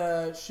with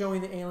showing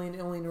the alien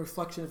only in a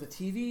reflection of the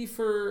TV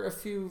for a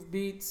few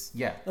beats.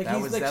 Yeah, like that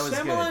was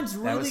Shyamalan's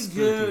good. really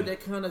good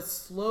at kind of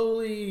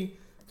slowly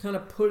kind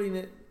of putting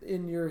it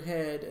in your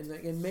head, and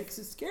it makes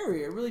it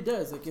scarier. It really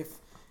does. Like, if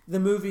the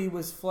movie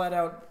was flat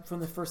out from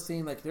the first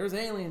scene, like, there's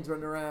aliens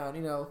running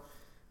around,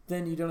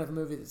 then you don't have a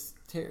movie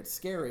that's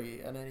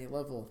scary on any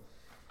level.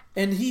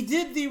 And he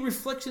did the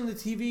reflection of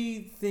the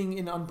TV thing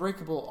in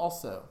Unbreakable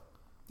also.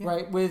 Yeah.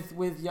 Right, with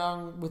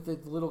the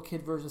little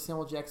kid version of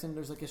Samuel Jackson,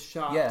 there's like a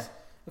shot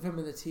of him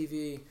in the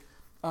TV,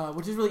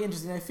 which is really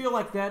interesting. I feel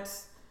like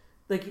that's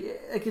like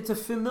it's a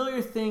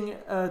familiar thing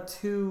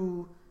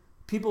to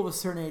people of a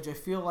certain age. I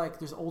feel like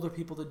there's older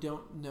people that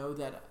don't know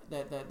that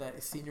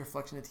seen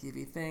reflection of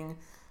TV thing,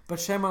 but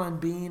Shyamalan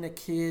being a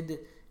kid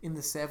in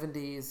the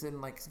 70s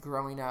and like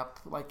growing up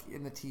like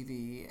in the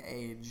TV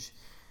age.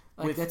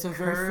 Like that's a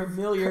very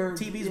familiar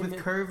TVs with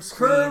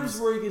curves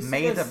where you can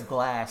made of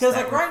glass. Because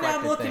like right now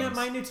I'm looking at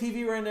my new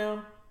TV right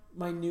now,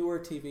 my newer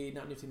TV,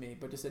 not new to me,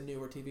 but just a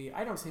newer TV.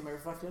 I don't see my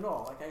reflection at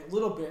all. Like a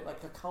little bit,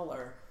 like a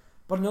color.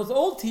 But in those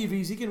old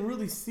TVs, you can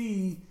really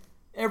see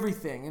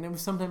everything, and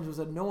sometimes it was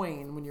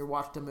annoying when you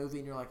watched a movie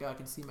and you're like, oh, I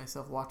can see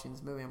myself watching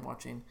this movie I'm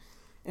watching.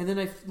 And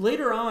then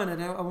later on,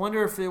 and I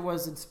wonder if it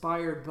was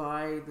inspired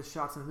by the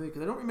shots in the movie,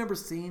 because I don't remember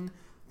seeing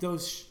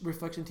those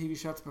reflection TV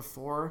shots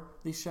before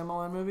these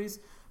Shyamalan movies.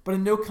 But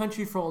in No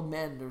Country for Old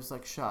Men, there's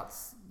like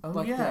shots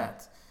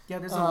that. Yeah,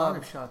 there's a lot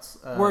of shots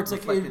where it's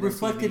like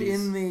reflected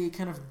in the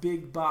kind of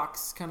big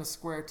box, kind of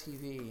square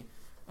TV.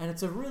 and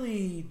it's a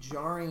really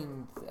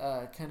jarring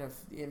kind of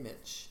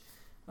image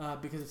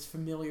because it's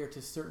familiar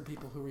to certain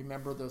people who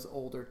remember those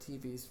older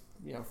TVs,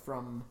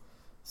 from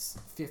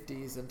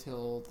 50s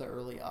until the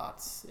early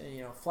aughts.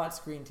 And, flat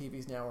screen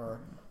TVs now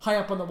are high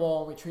up on the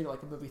wall, and we treat it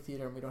like a movie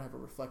theater, and we don't have a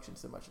reflection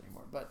so much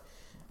anymore. But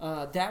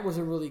that was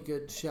a really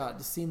good shot,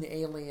 just seeing the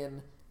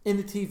alien in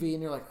the TV,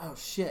 and you're like, oh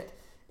shit.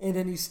 And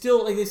then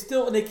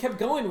they kept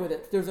going with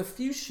it. There's a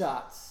few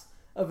shots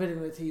of it in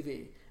the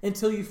TV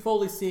until you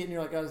fully see it, and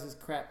you're like, oh, this is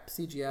crap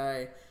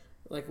CGI.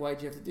 Like,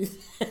 why'd you have to do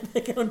that?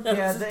 Like, oh no,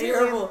 this is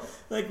terrible.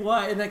 Like,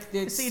 why? And like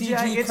the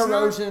CGI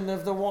corrosion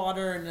of the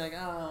water, and you're like,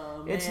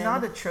 oh man. It's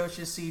not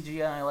atrocious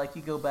CGI. Like,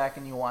 you go back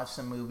and you watch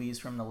some movies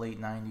from the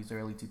late 90s,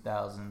 early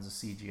 2000s,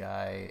 the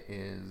CGI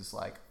is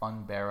like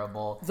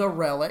unbearable. The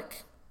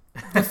Relic.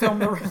 The film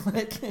The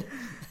Relic.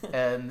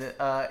 And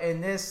in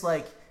this,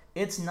 like,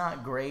 it's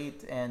not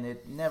great, and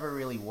it never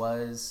really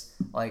was.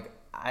 Like,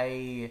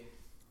 I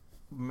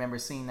remember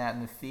seeing that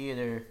in the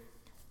theater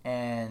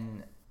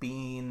and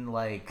being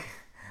like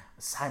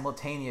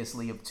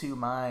simultaneously of two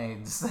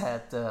minds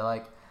that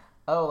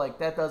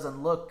that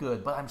doesn't look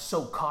good, but I'm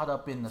so caught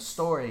up in the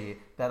story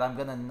that I'm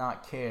gonna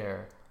not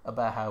care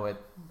about how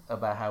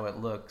it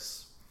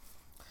looks.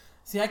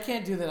 See, I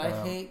can't do that.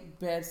 I hate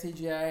bad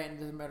CGI, and it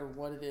doesn't matter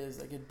what it is.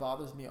 Like, it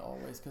bothers me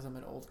always because I'm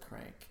an old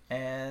crank,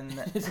 and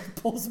it just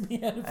pulls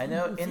me out of. I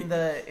know movie. in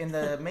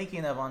the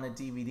making of on the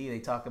DVD they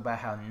talk about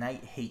how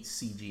Knight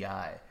hates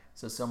CGI,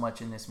 so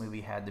much in this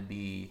movie had to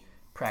be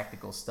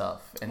practical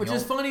stuff. And which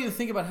is funny to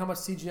think about how much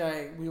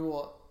CGI we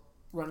will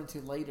run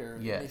into later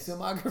in the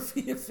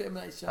filmography of M.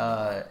 Night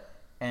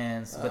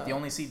Shyamalan. But the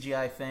only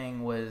CGI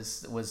thing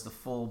was the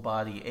full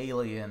body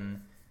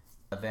alien.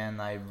 Then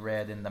I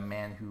read in The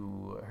Man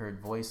Who Heard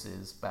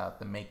Voices about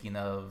the making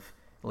of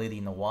Lady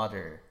in the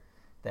Water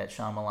that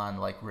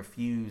Shyamalan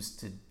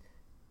refused to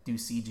do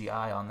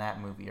CGI on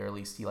that movie, or at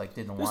least he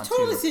didn't want to.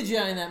 There's totally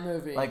CGI in that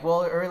movie.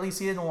 Or at least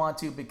he didn't want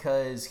to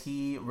because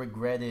he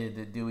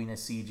regretted doing a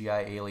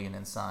CGI alien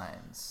in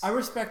Signs. I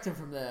respect him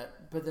from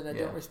that, but then I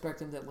don't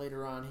respect him that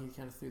later on he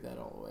kind of threw that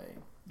all away.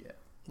 Yeah.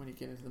 When you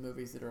get into the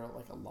movies that are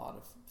a lot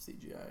of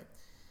CGI.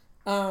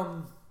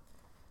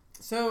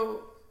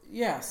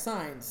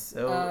 Signs.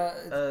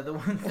 So the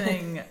one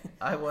thing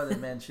I want to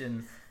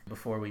mention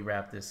before we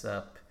wrap this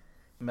up,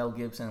 Mel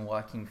Gibson and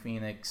Joaquin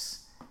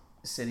Phoenix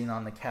sitting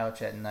on the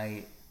couch at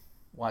night,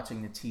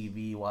 watching the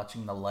TV,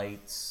 watching the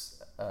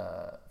lights,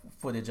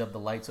 footage of the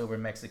lights over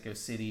Mexico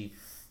City,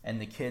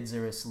 and the kids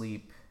are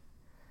asleep,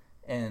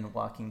 and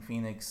Joaquin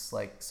Phoenix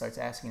starts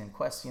asking him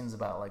questions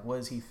about what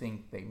does he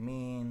think they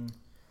mean,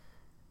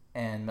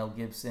 and Mel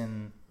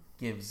Gibson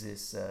gives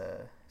this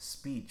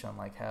speech on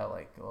how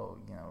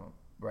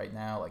right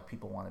now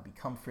people want to be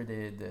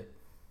comforted,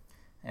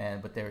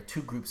 but there are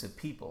two groups of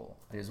people.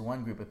 There's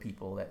one group of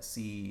people that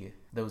see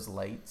those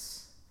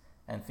lights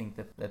and think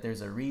that there's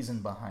a reason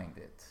behind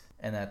it,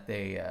 and that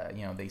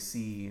they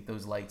see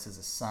those lights as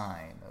a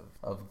sign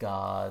of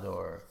God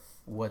or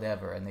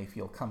whatever, and they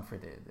feel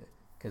comforted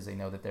because they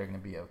know that they're going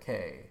to be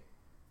okay,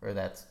 or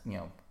that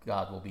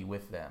God will be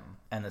with them.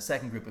 And the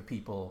second group of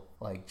people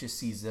just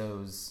sees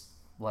those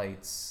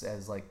lights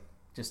as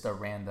just a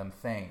random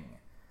thing,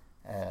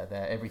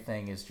 that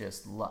everything is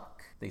just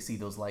luck. They see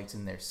those lights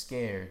and they're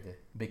scared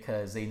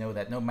because they know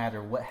that no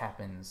matter what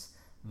happens,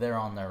 they're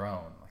on their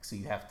own. So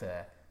you have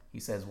to, he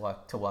says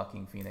to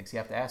Joaquin Phoenix, you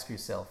have to ask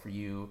yourself, are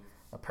you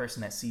a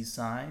person that sees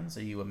signs?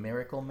 Are you a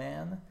miracle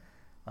man?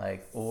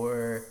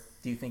 Or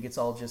do you think it's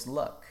all just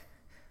luck?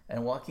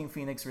 And Joaquin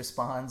Phoenix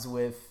responds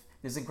with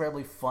this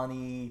incredibly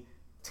funny,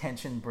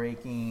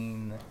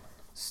 tension-breaking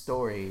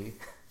story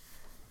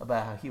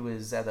about how he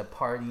was at a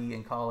party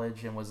in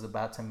college and was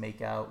about to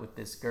make out with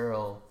this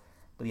girl,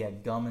 but he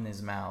had gum in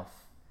his mouth.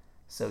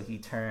 So he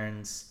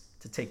turns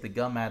to take the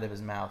gum out of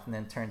his mouth and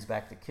then turns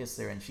back to kiss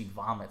her, and she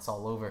vomits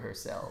all over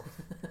herself.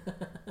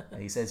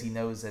 And he says he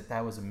knows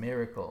that was a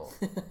miracle,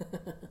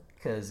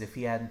 because if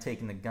he hadn't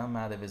taken the gum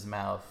out of his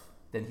mouth,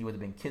 then he would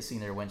have been kissing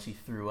her when she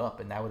threw up,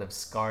 and that would have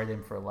scarred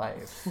him for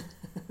life.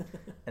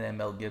 And then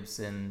Mel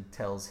Gibson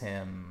tells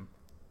him,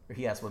 or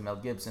he asks what Mel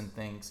Gibson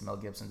thinks. Mel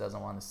Gibson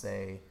doesn't want to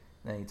say.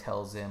 And then he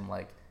tells him,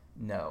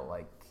 no,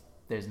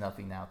 there's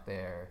nothing out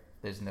there.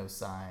 There's no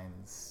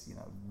signs.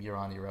 You're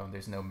on your own.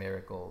 There's no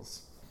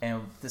miracles.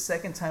 And the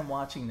second time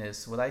watching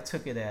this, what I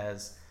took it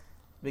as,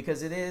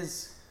 because it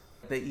is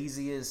the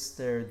easiest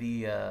or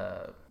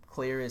the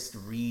clearest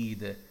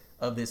read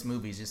of this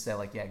movie, is just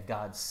that,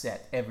 God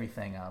set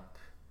everything up.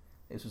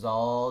 This was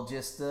all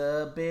just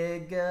a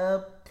big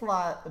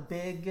plot, a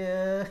big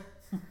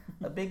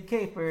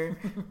caper.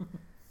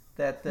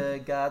 That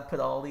God put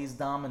all these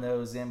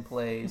dominoes in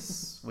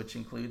place, which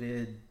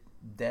included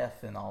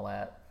death and all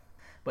that.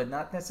 But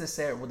not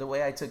necessarily, the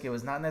way I took it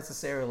was not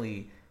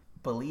necessarily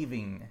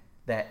believing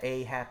that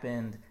A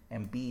happened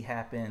and B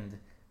happened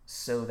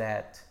so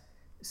that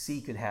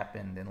C could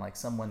happen, and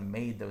someone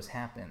made those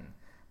happen.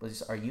 But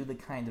just, are you the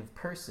kind of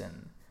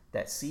person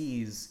that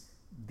sees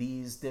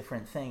these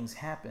different things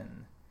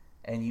happen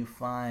and you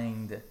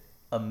find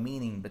a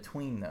meaning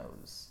between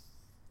those?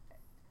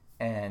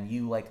 and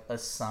you like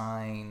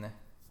assign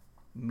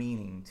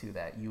meaning to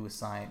that. You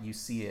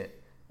see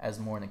it as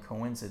more than a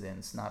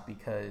coincidence, not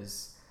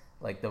because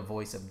like the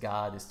voice of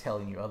God is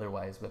telling you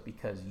otherwise, but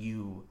because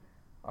you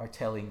are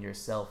telling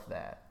yourself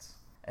that.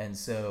 And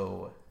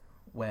so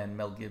when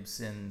Mel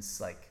Gibson's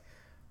like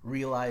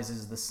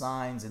realizes the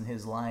signs in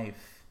his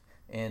life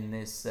in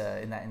this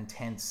in that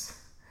intense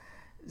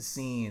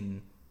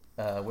scene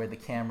where the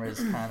camera is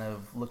kind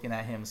of looking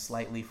at him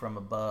slightly from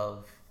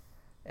above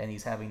and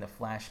he's having the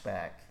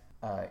flashback,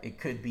 it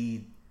could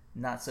be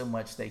not so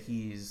much that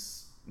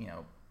he's,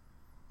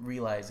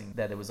 realizing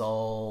that it was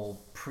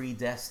all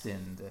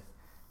predestined,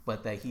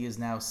 but that he is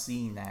now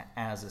seeing that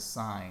as a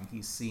sign.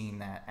 He's seeing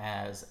that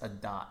as a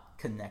dot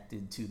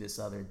connected to this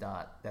other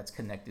dot that's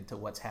connected to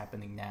what's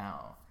happening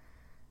now.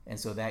 And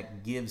so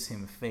that gives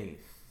him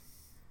faith.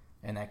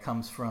 And that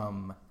comes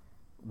from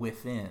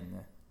within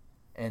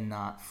and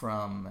not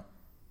from,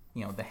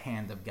 the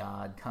hand of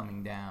God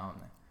coming down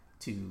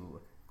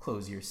to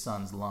close your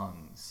son's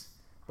lungs.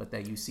 But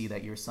that you see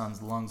that your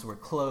son's lungs were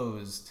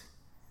closed.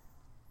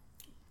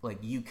 Like,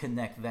 you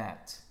connect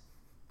that.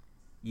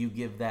 You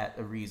give that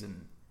a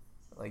reason.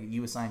 Like,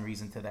 you assign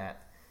reason to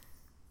that.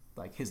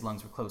 Like, his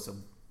lungs were closed, so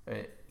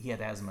he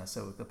had asthma,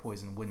 so the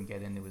poison wouldn't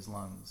get into his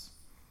lungs.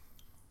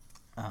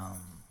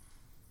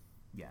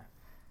 Yeah.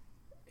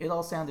 It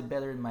all sounded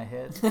better in my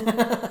head.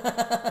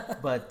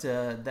 But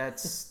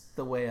that's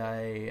the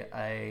way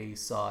I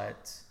saw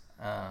it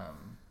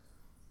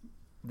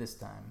this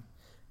time.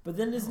 But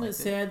then isn't it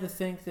sad to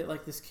think that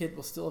like this kid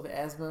will still have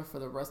asthma for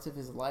the rest of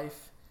his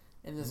life,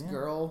 and this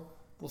girl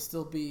will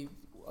still be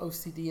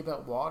OCD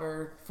about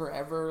water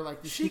forever?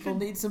 Like these people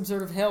need some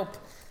sort of help.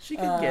 She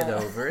could get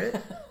over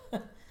it.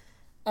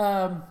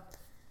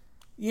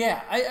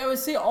 Yeah, I would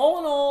say all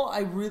in all, I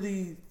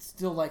really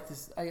still like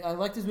this. I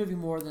like this movie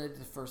more than I did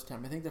the first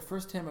time. I think the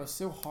first time I was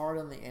so hard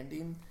on the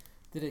ending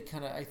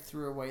that I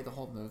threw away the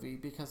whole movie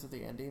because of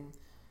the ending.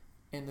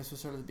 And this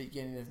was sort of the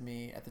beginning of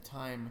me at the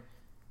time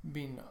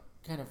being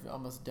kind of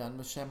almost done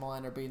with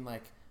Shyamalan, or being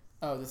like,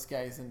 oh, this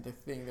guy isn't the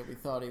thing that we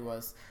thought he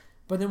was.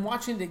 But then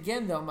watching it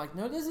again, though, I'm like,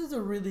 no, this is a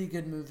really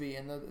good movie,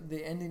 and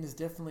the ending is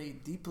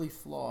definitely deeply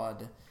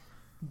flawed.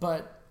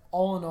 But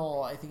all in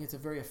all, I think it's a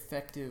very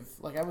effective...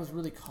 Like, I was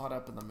really caught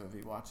up in the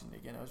movie watching it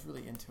again. I was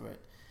really into it.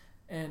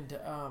 And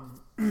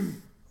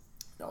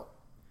I'll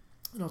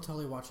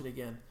totally watch it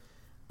again.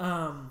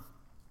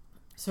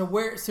 So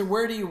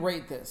where do you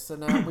rate this? So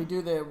now we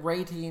do the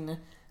rating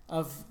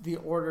of the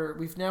order.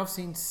 We've now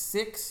seen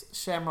 6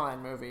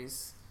 Shyamalan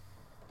movies.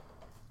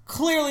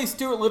 Clearly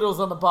Stuart Little's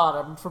on the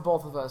bottom for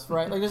both of us,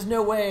 right? Like, there's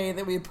no way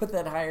that we would put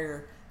that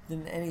higher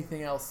than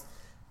anything else.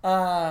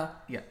 Yeah.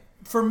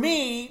 For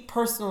me,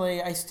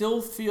 personally, I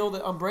still feel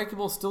that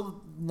Unbreakable is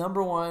still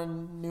number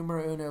one,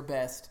 numero uno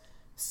best.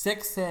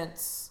 Sixth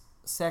Sense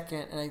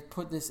second, and I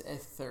put this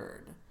at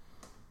third.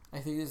 I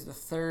think this is the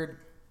third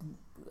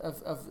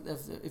of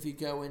if you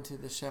go into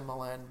the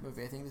Shyamalan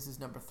movie. I think this is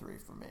number 3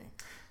 for me.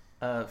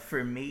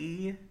 For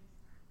me,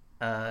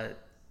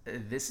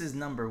 this is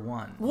number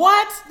 1.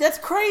 What? That's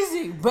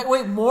crazy. But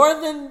wait,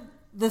 more than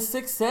The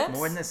Sixth Sense?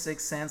 More than The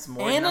Sixth Sense,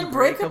 more and than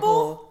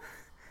Unbreakable?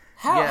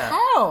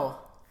 How?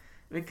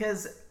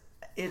 Because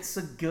it's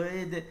a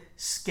good,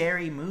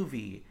 scary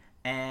movie.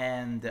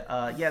 And,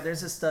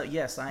 there's this stuff.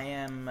 Yes, I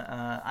am.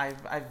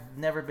 I've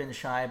never been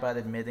shy about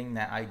admitting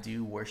that I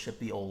do worship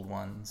the old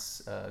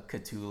ones,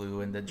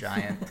 Cthulhu and the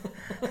giant,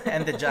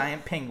 and the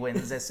giant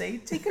penguins that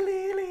say,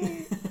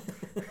 "Tikalili."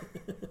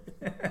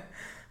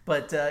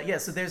 But,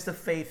 so there's the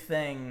faith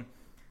thing.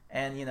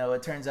 And,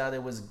 it turns out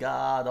it was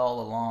God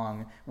all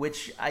along,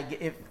 which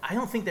I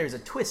don't think there's a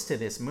twist to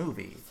this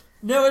movie.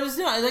 No, it is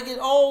not. Like, it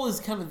all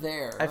is kind of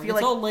there. I feel it's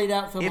like all laid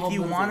out for the whole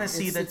movie. If you want to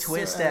see the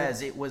twist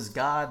as it was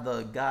God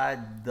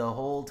the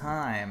whole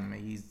time,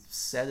 he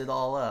set it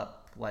all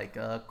up like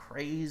a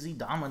crazy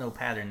domino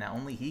pattern that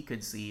only he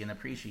could see and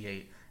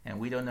appreciate, and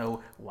we don't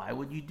know why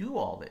would you do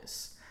all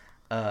this.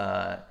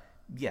 There's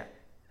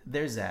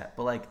that.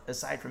 But like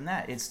aside from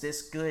that, it's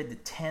this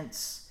good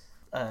tense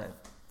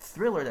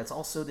thriller that's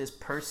also this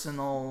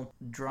personal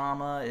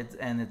drama.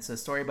 It's a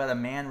story about a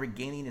man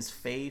regaining his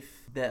faith.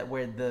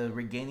 Where the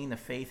regaining the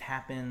faith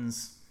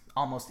happens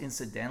almost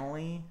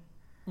incidentally.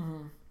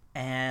 Mm-hmm.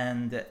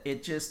 And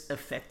it just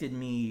affected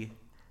me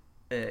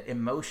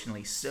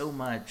emotionally so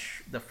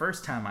much the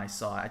first time I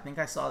saw it. I think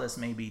I saw this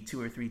maybe 2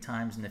 or 3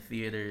 times in the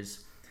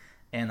theaters,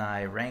 and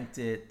I ranked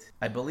it.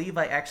 I believe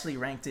I actually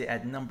ranked it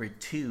at number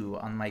 2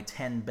 on my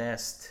 10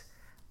 best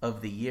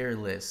of the year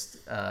list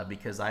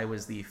because I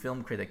was the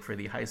film critic for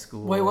the high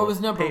school. Wait, what was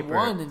number paper.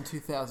 1 in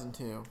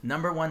 2002?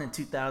 Number 1 in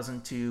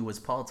 2002 was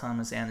Paul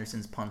Thomas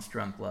Anderson's Punch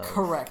Drunk Love.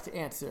 Correct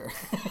answer.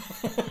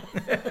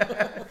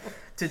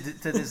 To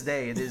this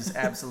day, it is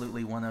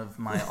absolutely one of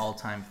my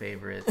all-time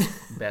favorite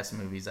best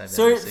movies I've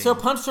ever seen. So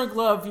Punch Drunk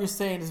Love, you're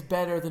saying, is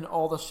better than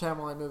all the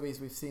Shyamalan movies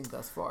we've seen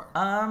thus far?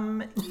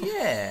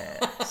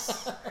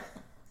 Yes.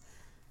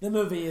 The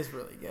movie is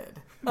really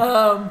good.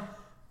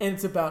 And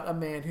it's about a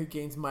man who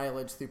gains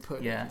mileage through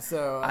pudding. Yeah.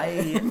 So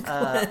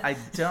I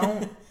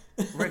don't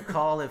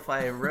recall if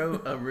I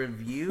wrote a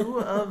review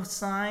of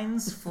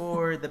Signs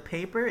for the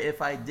paper.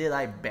 If I did,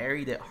 I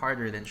buried it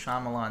harder than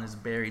Shyamalan is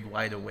buried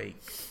Wide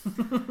Awake.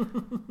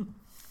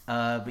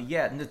 But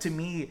yeah, to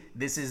me,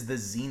 this is the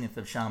zenith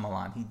of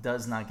Shyamalan. He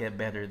does not get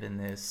better than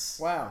this.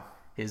 Wow.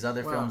 His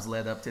other films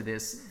led up to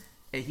this.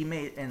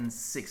 And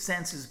Sixth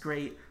Sense is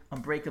great.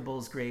 Unbreakable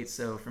is great.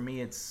 So for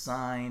me, it's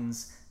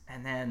Signs.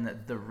 And then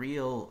the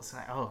real...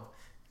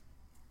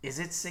 is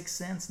it Sixth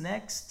Sense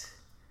next?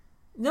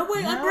 No,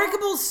 wait. No?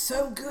 Unbreakable is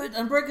so good.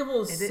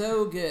 Unbreakable is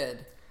so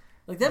good.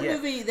 Like, that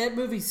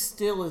movie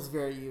still is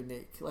very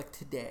unique, like,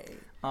 today.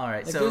 All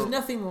right, like, so... there's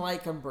nothing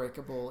like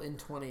Unbreakable in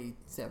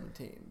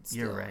 2017. Still.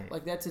 You're right.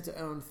 Like, that's its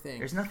own thing.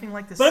 There's nothing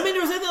like this... But, I mean,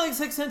 there was nothing like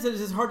Sixth Sense. It's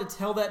just hard to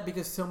tell that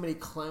because so many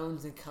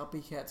clones and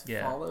copycats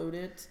followed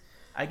it.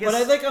 I guess... But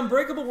I think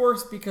Unbreakable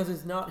works because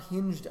it's not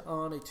hinged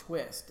on a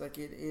twist. Like,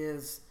 it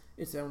is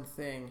its own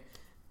thing.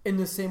 In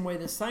the same way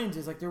that Signs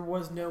is. Like, there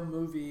was no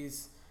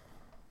movies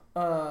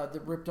that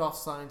ripped off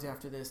Signs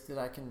after this that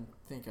I can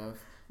think of.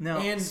 No,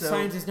 and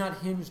Signs is not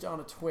hinged on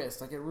a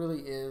twist. Like, it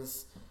really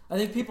is. I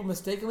think people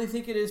mistakenly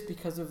think it is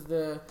because of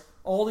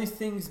all these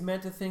things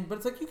meant to think. But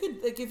it's like, you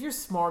could, like, if you're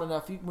smart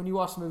enough, when you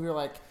watch the movie, you're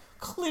like,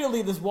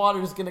 clearly this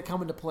water is going to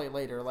come into play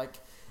later. Like,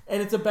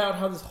 and it's about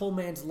how this whole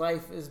man's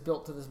life is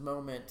built to this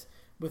moment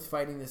with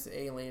fighting this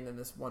alien in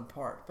this one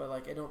part. But,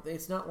 like,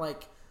 it's not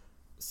like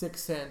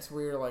Sixth Sense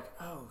where you're like,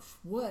 oh,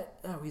 what?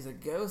 Oh, he's a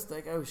ghost?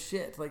 Like, oh,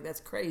 shit. Like, that's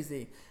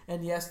crazy.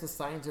 And yes, the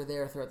signs are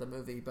there throughout the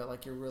movie, but,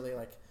 like, you're really,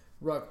 like,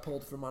 rug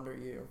pulled from under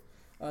you.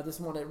 This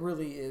one, it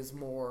really is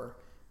more...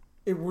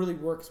 It really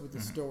works with the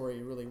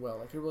story really well.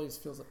 Like, it really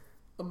just feels like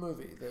a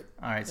movie.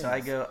 All right, so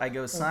I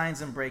go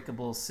Signs,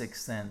 Unbreakable,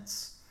 Sixth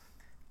Sense.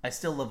 I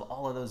still love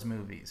all of those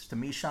movies. To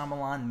me,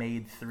 Shyamalan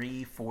made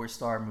 3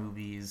 4-star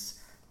movies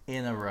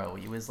in a row.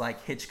 He was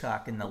like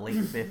Hitchcock in the late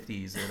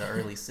 50s or the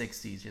early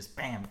 60s. Just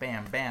bam,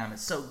 bam, bam.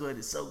 It's so good,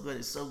 it's so good,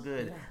 it's so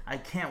good. Yeah. I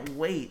can't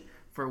wait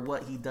for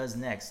what he does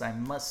next. I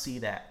must see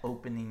that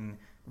opening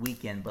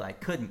weekend, but I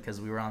couldn't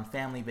because we were on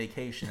family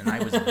vacation, and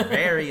I was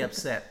very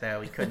upset that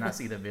we could not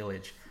see The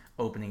Village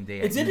opening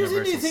day at Universal City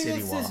Walk. It's interesting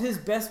you think this is his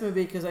best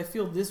movie because I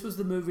feel this was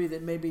the movie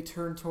that maybe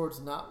turned towards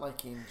not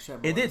liking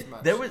Shyamalan. It did. As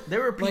much.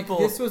 There were people.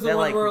 Like, this was the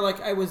one where, like,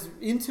 I was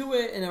into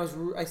it and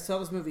I saw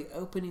this movie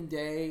opening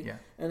day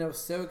and I was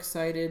so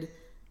excited.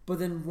 But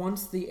then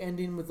once the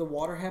ending with the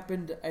water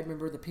happened, I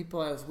remember the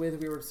people I was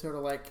with, we were sort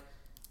of like,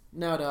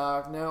 no,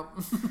 dog, no.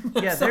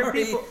 Yeah, there are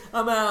people.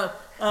 I'm out.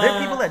 There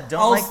are people that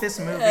don't like this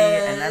movie,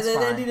 and that's fine.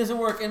 The ending doesn't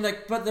work, and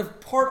like, but the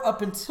part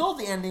up until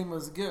the ending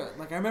was good.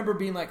 Like, I remember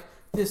being like,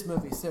 this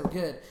movie's so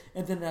good,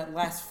 and then that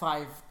last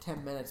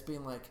 5-10 minutes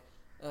being like,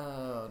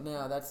 oh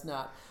no, that's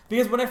not.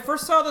 Because when I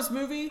first saw this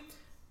movie,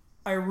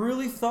 I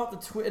really thought the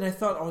twist, and I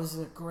thought, oh, this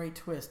is a great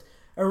twist.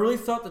 I really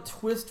thought the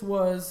twist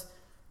was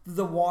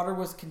the water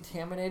was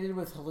contaminated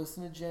with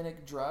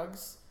hallucinogenic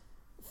drugs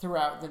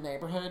throughout the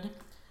neighborhood.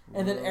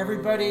 And then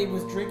everybody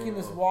was drinking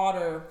this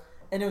water,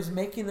 and it was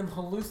making them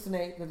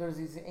hallucinate that there's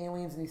these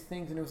aliens and these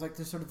things, and it was like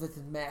there's sort of like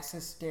this mass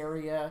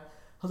hysteria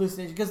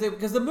hallucination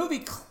because the movie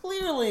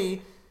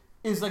clearly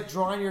is like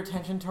drawing your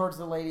attention towards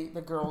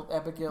the girl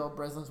Abigail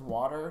Breslin's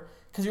water,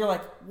 because you're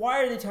like,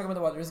 why are they talking about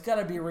the water? There's got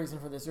to be a reason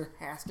for this. There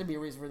has to be a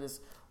reason for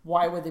this.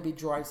 Why would they be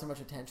drawing so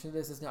much attention to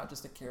this? It's not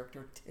just a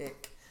character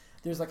tick.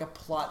 There's like a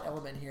plot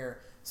element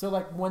here. So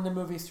like when the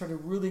movie started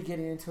really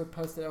getting into it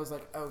post, I was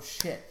like, oh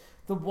shit.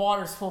 The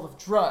water's full of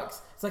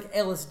drugs. It's like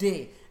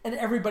LSD. And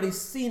everybody's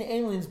seeing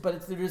aliens,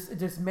 but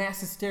there's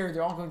mass hysteria.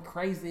 They're all going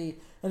crazy,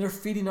 and they're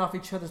feeding off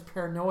each other's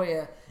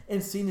paranoia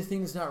and seeing the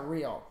thing's not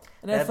real.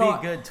 And That'd be a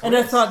good twist. And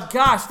I thought,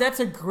 gosh, that's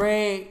a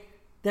great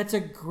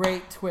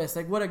twist.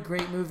 Like, what a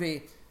great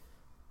movie.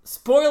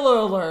 Spoiler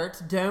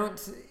alert,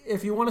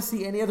 if you want to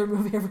see any other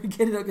movie ever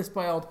again, don't get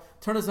spoiled,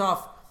 turn us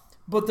off.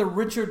 But the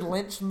Richard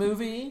Lynch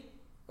movie,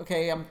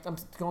 okay, I'm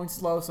going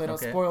slow so I don't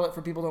spoil it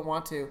for people who don't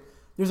want to.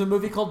 There's a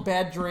movie called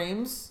Bad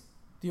Dreams.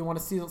 Do you want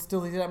to still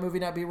see that movie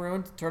not be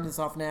ruined? Turn this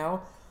off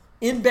now.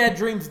 In Bad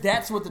Dreams,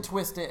 that's what the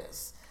twist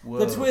is.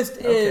 Whoa. The twist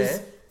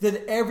is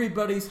that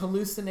everybody's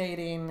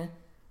hallucinating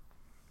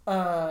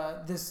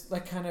this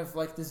like kind of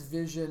like this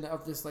vision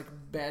of this like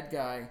bad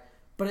guy,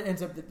 but it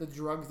ends up that the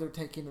drugs they're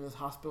taking in this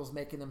hospital is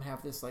making them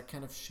have this like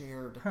kind of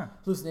shared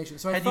hallucination.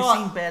 So Had you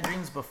seen Bad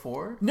Dreams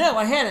before? No,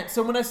 I hadn't.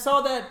 So when I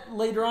saw that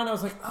later on, I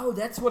was like, oh,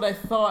 that's what I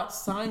thought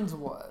Signs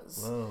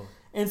was. Whoa.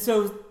 And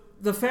so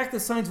the fact that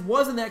Signs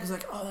wasn't that, because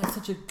like, oh, that's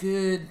such a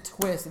good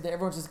twist that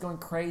everyone's just going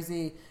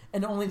crazy,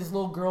 and only this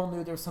little girl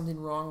knew there was something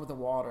wrong with the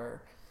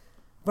water.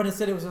 But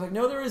instead it was like,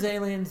 no, there is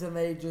aliens, and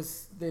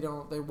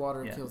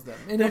water kills them.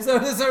 And so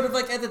it was sort of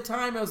like, at the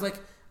time, I was like,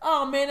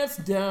 oh man, that's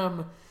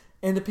dumb.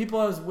 And the people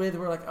I was with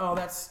were like, oh,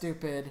 that's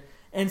stupid.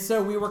 And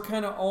so we were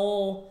kind of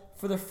all,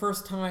 for the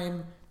first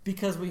time,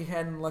 because we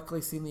hadn't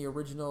luckily seen the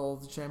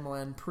original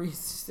Shyamalan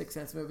pre-Sixth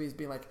Sense movies,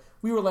 being like,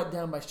 we were let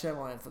down by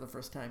Shyamalan for the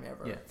first time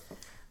ever. Yeah.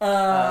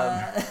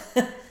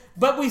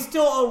 But we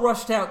still all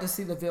rushed out to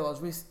see The Village.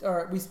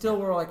 We still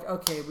were like,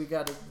 okay, we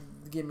got to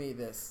give me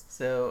this.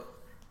 So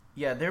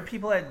Yeah, there are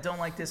people that don't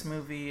like this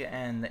movie,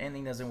 and the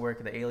ending doesn't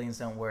work, the aliens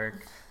don't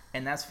work,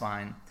 and that's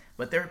fine.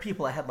 But there are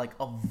people that had like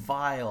a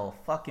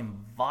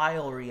fucking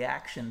vile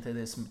reaction to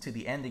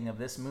the ending of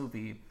this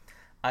movie,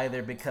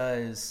 either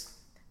because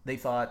they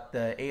thought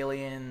the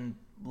alien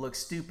looked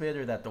stupid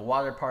or that the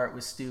water part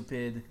was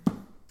stupid.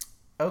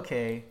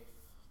 Okay,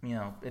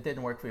 it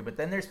didn't work for you. But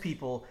then there's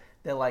people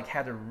that like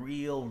had a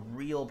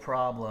real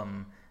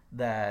problem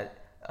that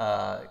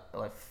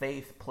like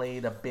faith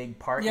played a big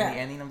part in the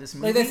ending of this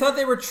movie. Like they thought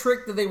they were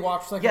tricked that they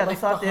watched like they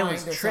thought they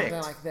was or tricked.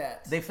 something like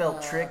that. They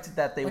felt tricked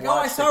that they like,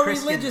 watched I saw a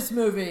Christian, religious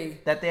movie.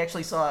 That they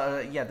actually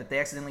saw that they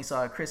accidentally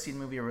saw a Christian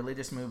movie, a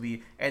religious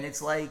movie, and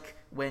it's like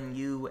when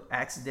you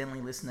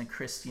accidentally listen to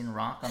Christian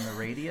rock on the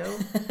radio,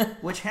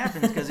 which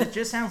happens because it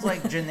just sounds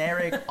like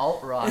generic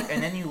alt rock,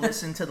 and then you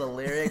listen to the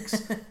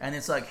lyrics and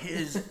it's like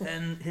his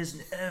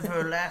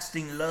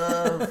everlasting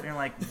love, and you're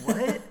like,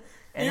 what?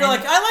 And you're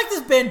like, I like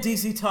this band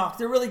DC Talk.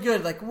 They're really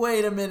good. Like,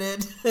 wait a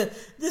minute.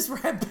 This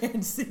rap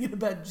band's singing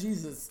about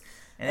Jesus.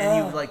 And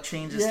then you like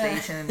change the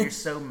station and you're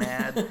so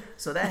mad.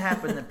 So that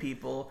happened to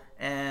people.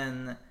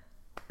 And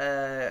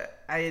I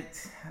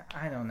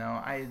don't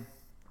know. I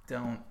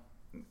don't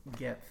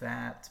get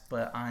that.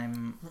 But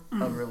I'm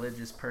a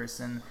religious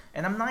person.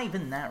 And I'm not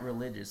even that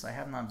religious. I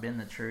have not been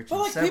to church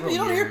in several years. You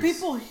don't hear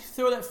people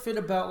throw that fit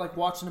about like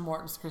watching a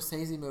Martin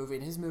Scorsese movie.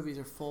 And his movies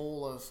are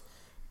full of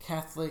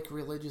Catholic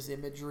religious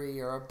imagery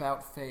or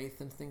about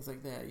faith and things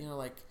like that,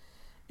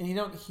 and you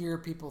don't hear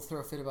people throw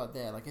a fit about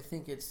that. Like, I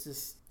think it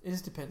just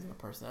depends on the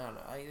person. I don't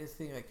know. I just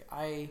think like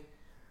I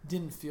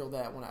didn't feel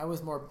that when I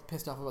was more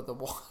pissed off about the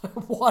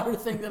water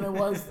thing than I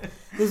was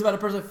about a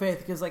person of faith,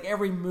 because like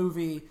every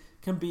movie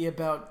can be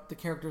about the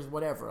characters,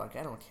 whatever. Like,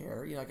 I don't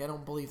care. Like, I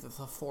don't believe that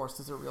the Force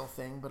is a real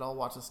thing, but I'll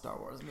watch a Star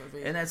Wars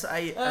movie. And that's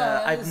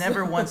I've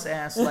never once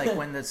asked, like,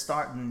 when the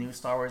new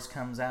Star Wars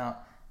comes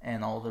out.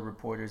 And all the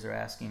reporters are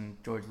asking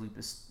George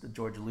Lopez.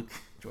 George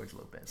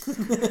Lopez,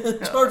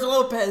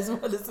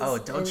 what is this? Oh,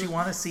 don't you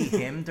want to see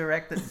him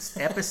direct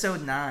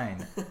Episode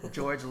 9?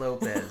 George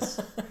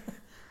Lopez.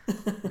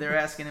 They're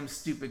asking him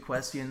stupid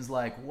questions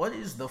like, what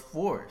is the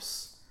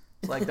Force?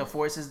 It's like, the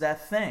Force is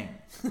that thing.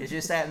 It's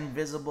just that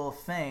invisible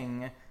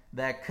thing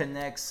that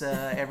connects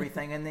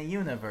everything in the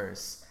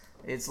universe.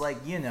 It's like,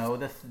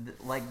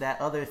 like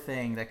that other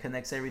thing that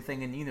connects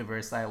everything in the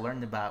universe that I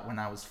learned about when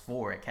I was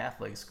 4 at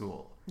Catholic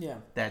school. Yeah.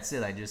 That's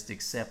it. I just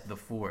accept the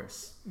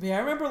Force. Yeah, I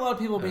remember a lot of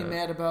people being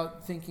mad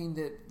about thinking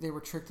that they were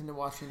tricked into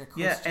watching a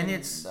Christian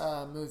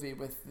movie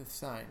with the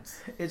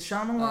signs. It's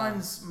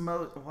Shyamalan's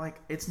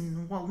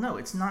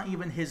it's not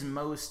even his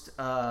most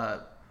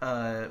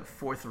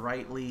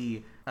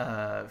forthrightly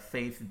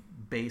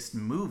faith-based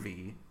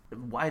movie.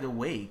 Wide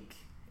Awake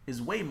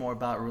is way more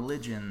about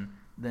religion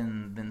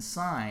than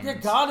Signs. Yeah,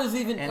 God is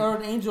or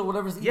an angel,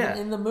 whatever's even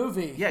in the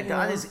movie. Yeah,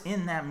 God is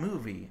in that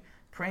movie.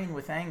 Praying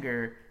with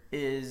Anger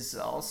is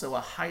also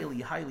a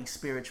highly, highly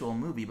spiritual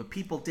movie, but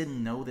people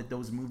didn't know that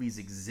those movies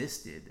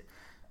existed.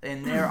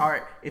 And there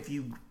are, if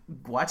you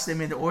watch them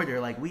in order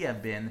like we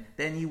have been,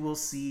 then you will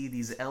see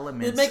these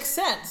elements. It makes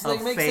sense.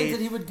 It makes sense that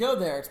he would go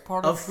there. It's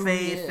part of who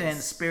faith he is. And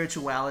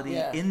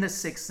spirituality in The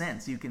Sixth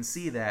Sense. You can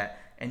see that,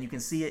 and you can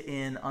see it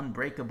in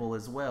Unbreakable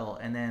as well.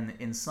 And then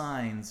in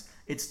Signs,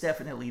 it's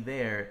definitely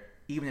there,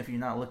 even if you're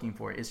not looking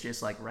for it. It's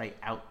just like right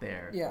out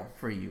there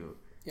for you.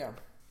 Yeah.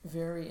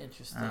 Very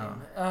interesting.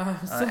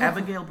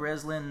 Abigail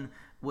Breslin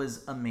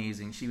was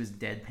amazing. She was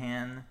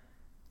deadpan.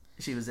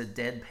 She was a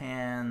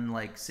deadpan,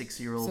 like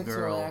 6-year-old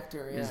girl.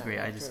 Actor, it was great.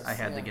 I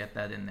had to get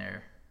that in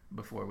there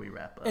before we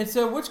wrap up. And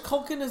so, which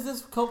Culkin is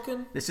this?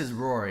 Culkin? This is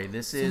Rory.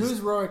 Who's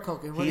Rory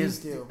Culkin? What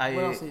does he do? What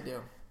else does he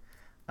do?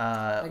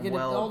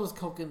 All those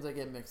Culkins I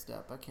get mixed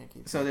up. I can't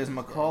keep. So there's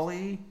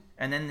Macaulay,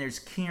 and then there's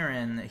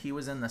Kieran. He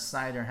was in the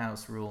Cider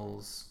House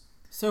Rules.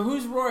 So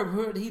who's Rory?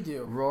 Who did he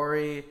do?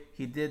 Rory,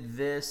 he did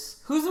this.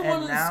 Who's the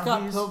one in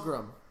Scott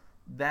Pilgrim?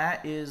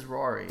 That is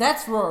Rory.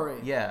 That's Rory.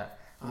 Yeah.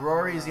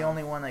 Rory is the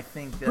only one I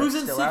think that's who's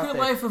in still Secret out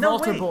there. Life of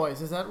Altar Boys?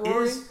 Is that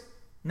Rory?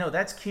 No,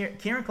 that's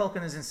Kieran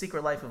Culkin is in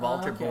Secret Life of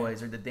Altar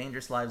Boys, or The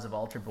Dangerous Lives of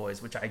Altar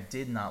Boys, which I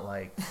did not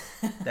like.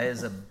 That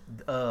is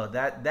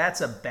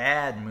that's a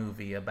bad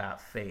movie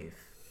about faith.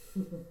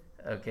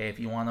 Okay, if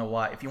you want to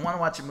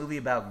watch a movie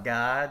about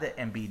God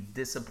and be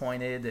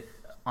disappointed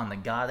on the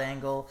God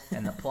angle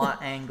and the plot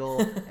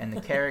angle and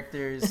the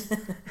characters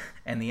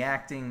and the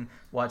acting,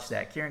 watch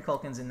that. Kieran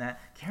Culkin's in that.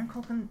 Kieran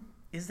Culkin,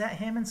 is that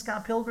him and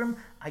Scott Pilgrim?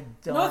 I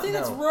don't know. No, I think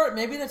that's Rory.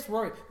 Maybe that's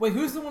Rory. Wait,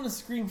 who's the one in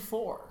Scream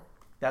 4?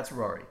 That's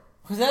Rory.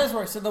 Because that is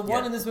Rory. So the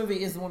one in this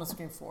movie is the one in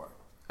Scream 4.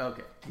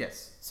 Okay,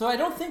 yes. So I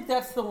don't think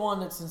that's the one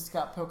that's in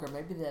Scott Pilgrim.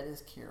 Maybe that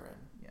is Kieran.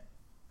 Yeah.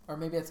 Or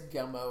maybe that's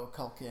Gummo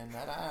Culkin.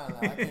 I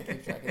don't know. I can't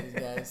keep track of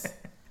these guys.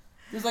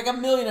 There's like a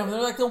million of them.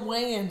 They're like the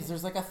Wayans.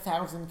 There's like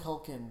 1,000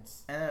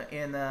 Culkins.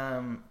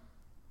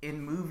 In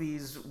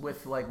movies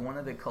with like one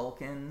of the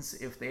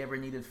Culkins, if they ever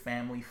needed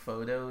family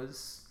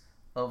photos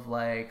of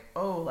like,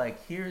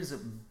 here's a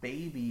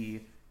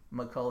baby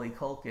Macaulay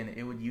Culkin,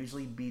 it would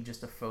usually be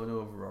just a photo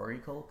of Rory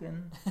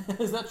Culkin.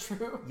 Is that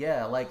true?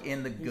 Yeah, like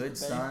in The Good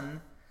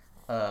Son.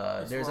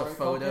 There's a Rory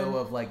photo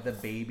Culkin? of like the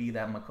baby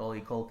that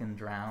Macaulay Culkin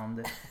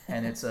drowned,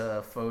 and it's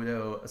a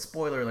photo.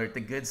 Spoiler alert: The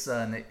Good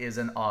Son is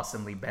an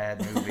awesomely bad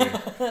movie.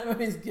 That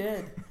movie's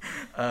good.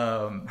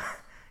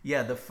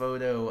 Yeah, the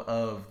photo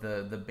of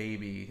the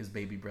baby, his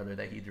baby brother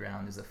that he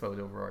drowned, is a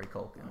photo of Rory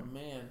Culkin. Oh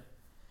man.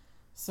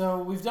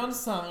 So we've done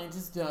Signs,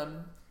 it's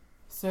done.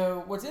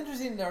 So what's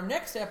interesting, our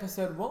next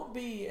episode won't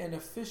be an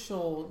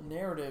official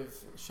narrative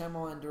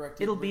Shyamalan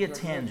directed. It'll be a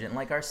tangent,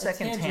 like our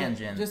second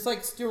tangent. Just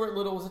like Stuart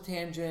Little was a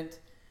tangent.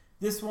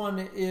 This one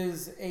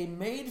is a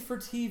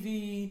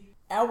made-for-TV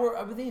hour.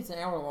 I think it's an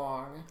hour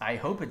long. I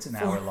hope it's an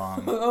hour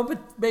long. Oh, but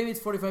maybe it's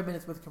 45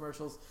 minutes with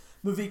commercials.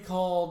 Movie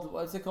called,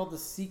 what's it called? The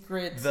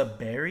Secret. The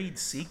Buried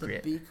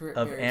Secret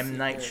of Buried M.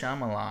 Night Secret.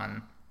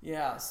 Shyamalan.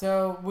 Yeah,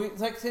 so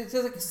like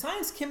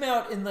Signs came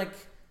out in like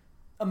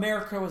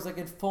America was like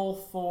in full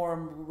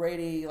form,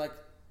 ready like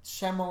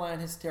Shyamalan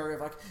hysteria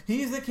of like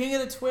he's the king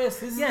of the twist.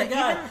 This is the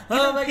guy.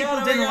 People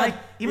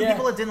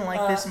that didn't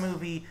like this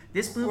movie.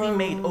 This movie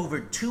made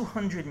over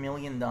 $200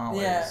 million.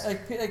 Yeah,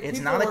 like it's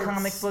not a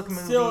comic book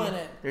movie. Still in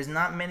it. There's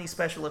not many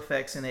special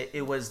effects in it.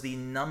 It was the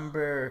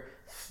number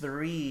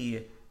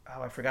 3.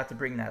 Oh, I forgot to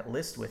bring that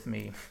list with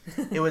me.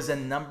 It was a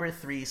number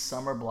 3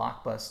 summer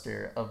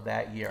blockbuster of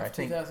that year. I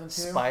think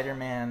 2002?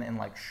 Spider-Man and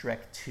like Shrek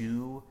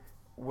 2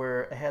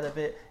 were ahead of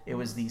it. It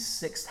was the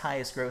 6th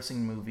highest grossing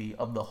movie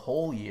of the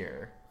whole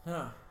year.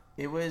 Huh.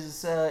 It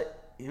was a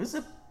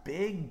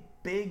big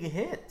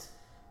hit.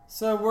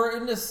 So we're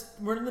in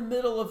the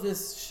middle of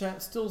this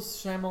still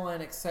Shyamalan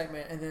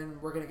excitement, and then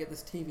we're gonna get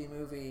this TV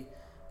movie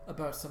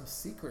about some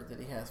secret that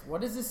he has.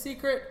 What is the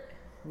secret?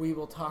 We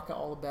will talk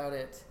all about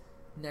it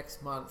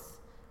next month.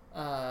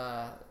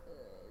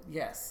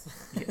 Yes.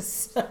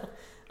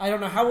 I don't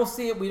know how we'll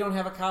see it. We don't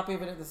have a copy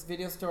of it at this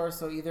video store,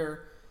 so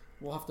either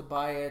we'll have to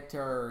buy it,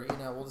 or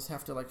we'll just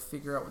have to like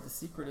figure out what the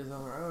secret is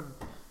on our own.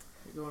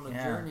 Go on a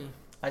journey.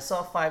 I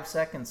saw 5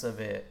 seconds of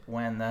it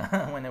when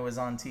when it was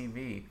on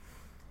TV,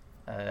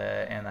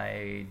 and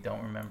I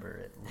don't remember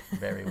it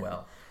very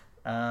well.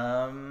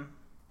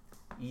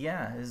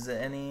 Is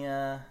there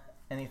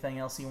anything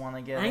else you want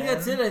to get? I think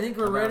that's it. I think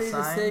we're ready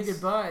Signs? to say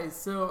goodbye.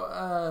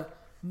 So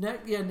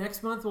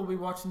next month we'll be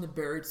watching The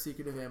Buried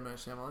Secret of M. Night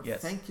Shyamalan.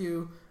 Yes. Thank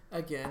you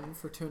again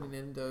for tuning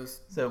in,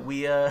 those So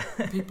we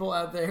people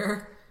out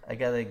there. I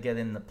gotta get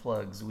in the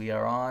plugs. We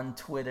are on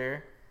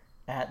Twitter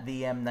at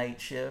the M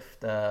Night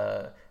Shift.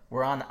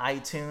 We're on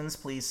iTunes.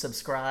 Please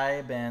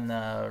subscribe and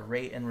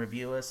rate and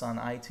review us on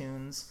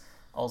iTunes.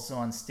 Also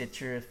on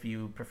Stitcher if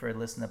you prefer to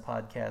listen to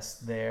podcasts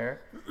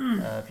there.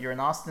 If you're in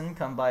Austin,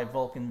 come by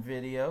Vulcan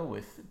Video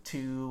with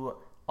 2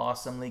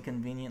 awesomely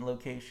convenient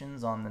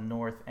locations on the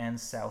north and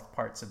south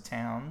parts of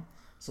town.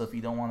 So if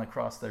you don't want to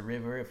cross the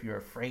river, if you're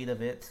afraid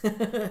of it,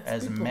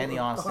 as many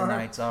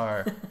Austinites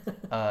are,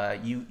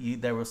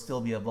 there will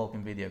still be a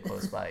Vulcan Video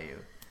close by you.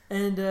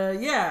 And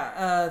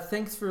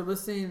thanks for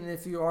listening. And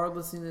if you are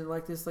listening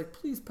like this,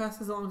 please pass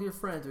this along to your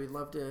friends. We'd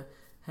love to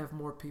have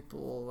more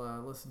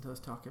people listen to us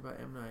talk about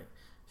M. Night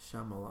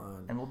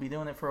Shyamalan. And we'll be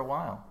doing it for a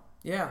while.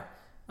 Yeah.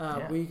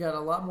 We got a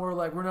lot more.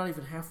 We're not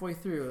even halfway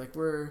through.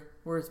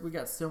 We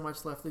got so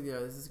much left to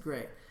go. This is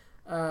great.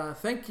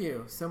 Thank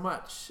you so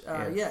much.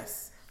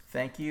 Yes.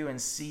 Thank you, and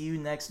see you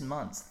next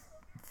month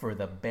for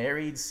The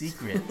Buried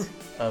Secret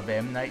of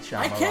M. Night Shyamalan.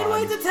 I can't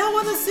wait to tell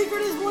what the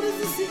secret is. What is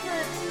the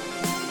secret?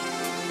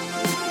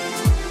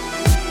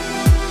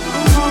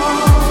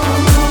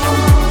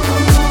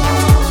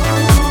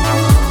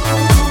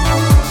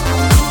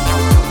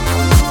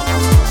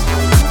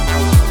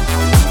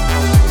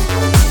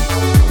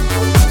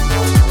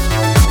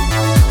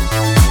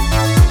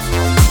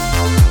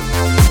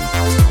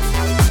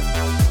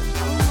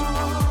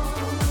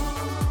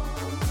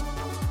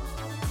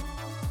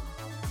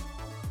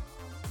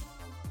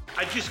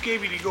 I just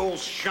gave you the old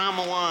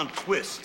Shyamalan twist.